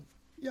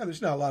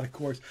 There's not a lot of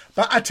chords.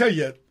 But I tell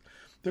you,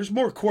 there's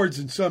more chords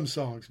in some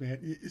songs,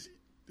 man.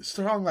 A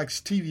song like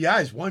Stevie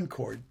I's one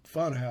chord,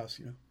 Funhouse,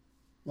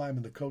 Lime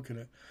and the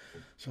Coconut.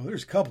 So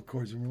there's a couple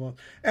chords in Ramon.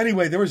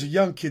 Anyway, there was a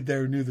young kid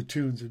there who knew the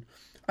tunes, and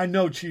I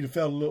know Cheetah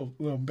felt a little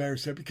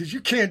embarrassed there because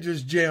you can't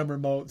just jam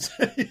remotes.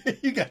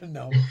 You got to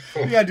know.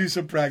 You got to do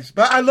some practice.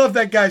 But I love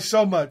that guy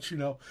so much,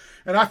 and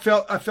I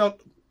felt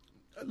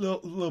a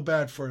little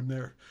bad for him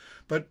there.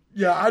 But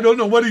yeah, I don't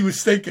know what he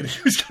was thinking.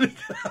 He was going to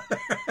get out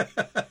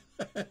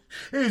there.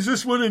 Hey, is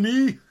this one an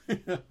E?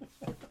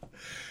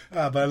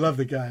 But I love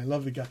the guy.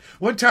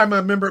 One time I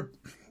remember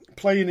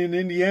playing in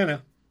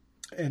Indiana,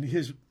 and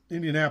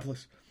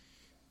Indianapolis,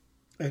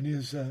 and he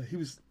was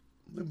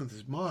living with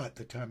his mom at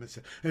the time.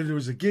 And there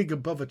was a gig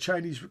above a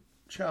Chinese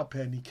chow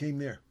pad, and he came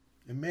there.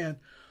 And man,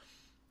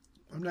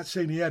 I'm not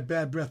saying he had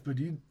bad breath, but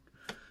he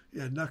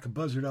had knock a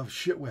buzzard off a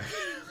shit wagon.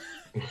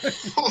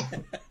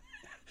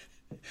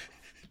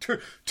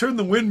 Turn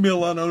the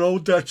windmill on an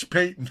old Dutch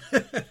painting.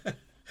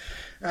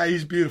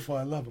 He's beautiful.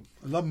 I love him.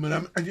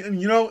 And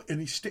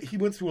he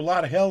went through a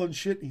lot of hell and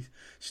shit. And he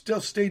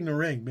still stayed in the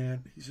ring,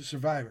 man. He's a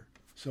survivor.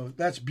 So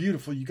that's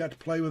beautiful. You got to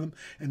play with him.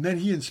 And then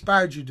he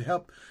inspired you to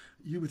help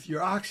you with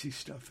your Oxy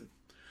stuff.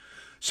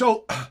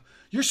 So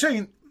you're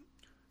saying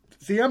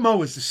the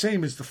MO is the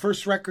same as the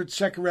first record,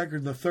 second record,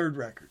 and the third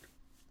record.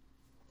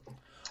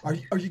 Are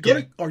you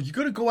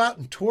gonna go out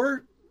and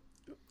tour?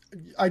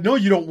 I know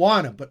you don't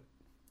want to, but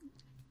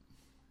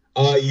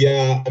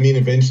yeah. I mean,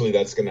 eventually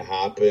that's going to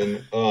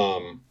happen.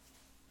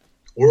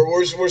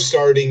 We're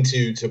starting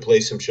to play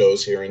some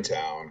shows here in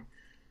town.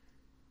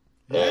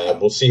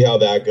 We'll see how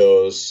that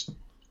goes.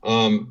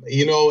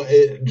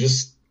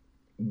 Just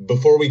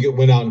before we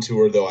went out on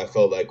tour, though, I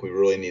felt like we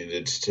really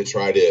needed to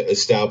try to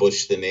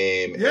establish the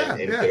name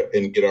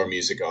and get our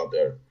music out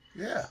there.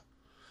 Yeah.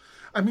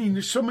 I mean,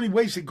 there's so many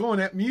ways to go in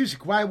that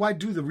music. Why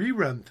do the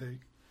rerun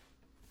thing?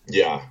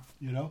 Yeah.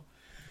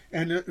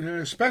 And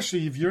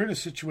especially if you're in a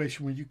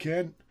situation where you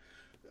can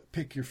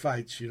pick your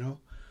fights,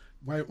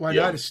 Why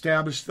not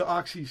establish the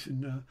Oxys?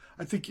 And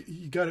I think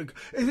you got to...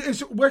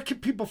 Where can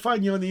people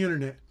find you on the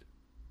internet?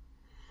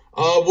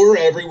 We're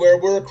everywhere.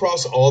 We're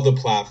across all the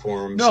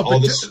platforms. No,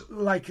 but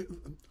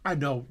I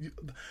know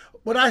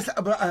what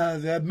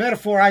the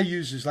metaphor I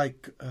use is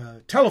like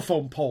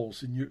telephone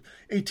poles and your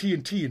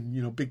AT&T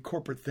and big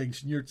corporate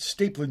things, and you're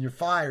stapling your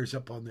flyers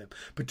up on them.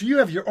 But do you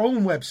have your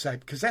own website?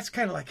 Because that's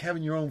kind of like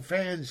having your own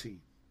fanzine.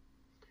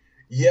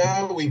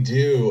 Yeah, we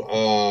do.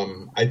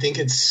 I think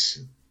it's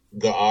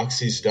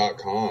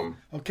theoxys.com.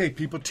 Okay,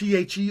 people,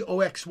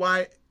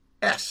 THEOXYS.com.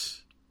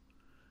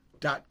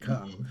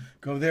 Mm-hmm.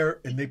 Go there,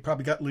 and they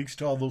probably got links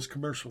to all those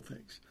commercial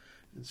things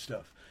and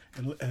stuff.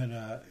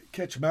 And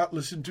catch them out,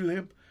 listen to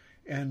them.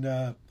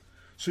 And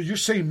so you're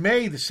saying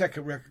May the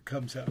second record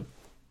comes out?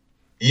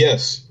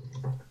 Yes.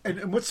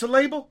 And what's the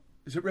label?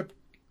 Is it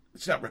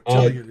it's not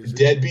Reptilian, is it?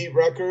 Deadbeat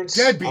Records.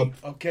 Deadbeat,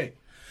 okay.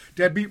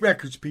 Deadbeat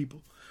Records,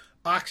 people.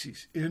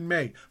 Oxys in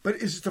May. But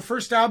is the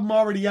first album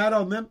already out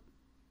on them?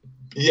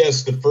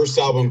 Yes, the first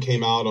album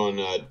came out on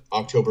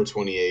October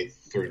 28th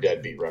through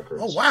Deadbeat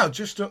Records. Oh, wow.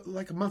 Just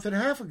like a month and a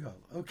half ago.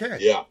 Okay.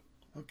 Yeah.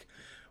 Okay.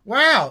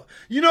 Wow.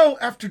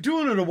 After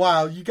doing it a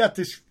while, you got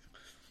a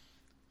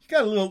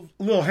little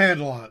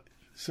handle on it.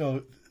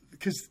 So,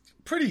 because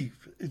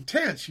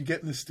intense, you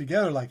getting this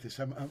together like this.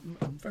 I'm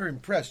very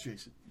impressed,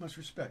 Jason. Much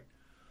respect.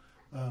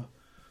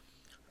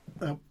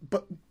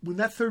 But when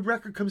that third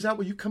record comes out,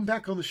 will you come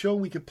back on the show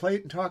and we can play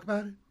it and talk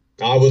about it?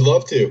 I would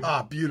love to.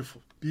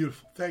 Beautiful,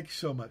 beautiful. Thank you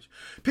so much.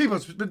 People,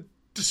 it's been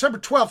December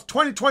 12th,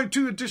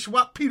 2022 edition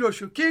of Pedro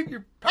Show. Keep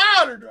your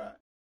powder dry.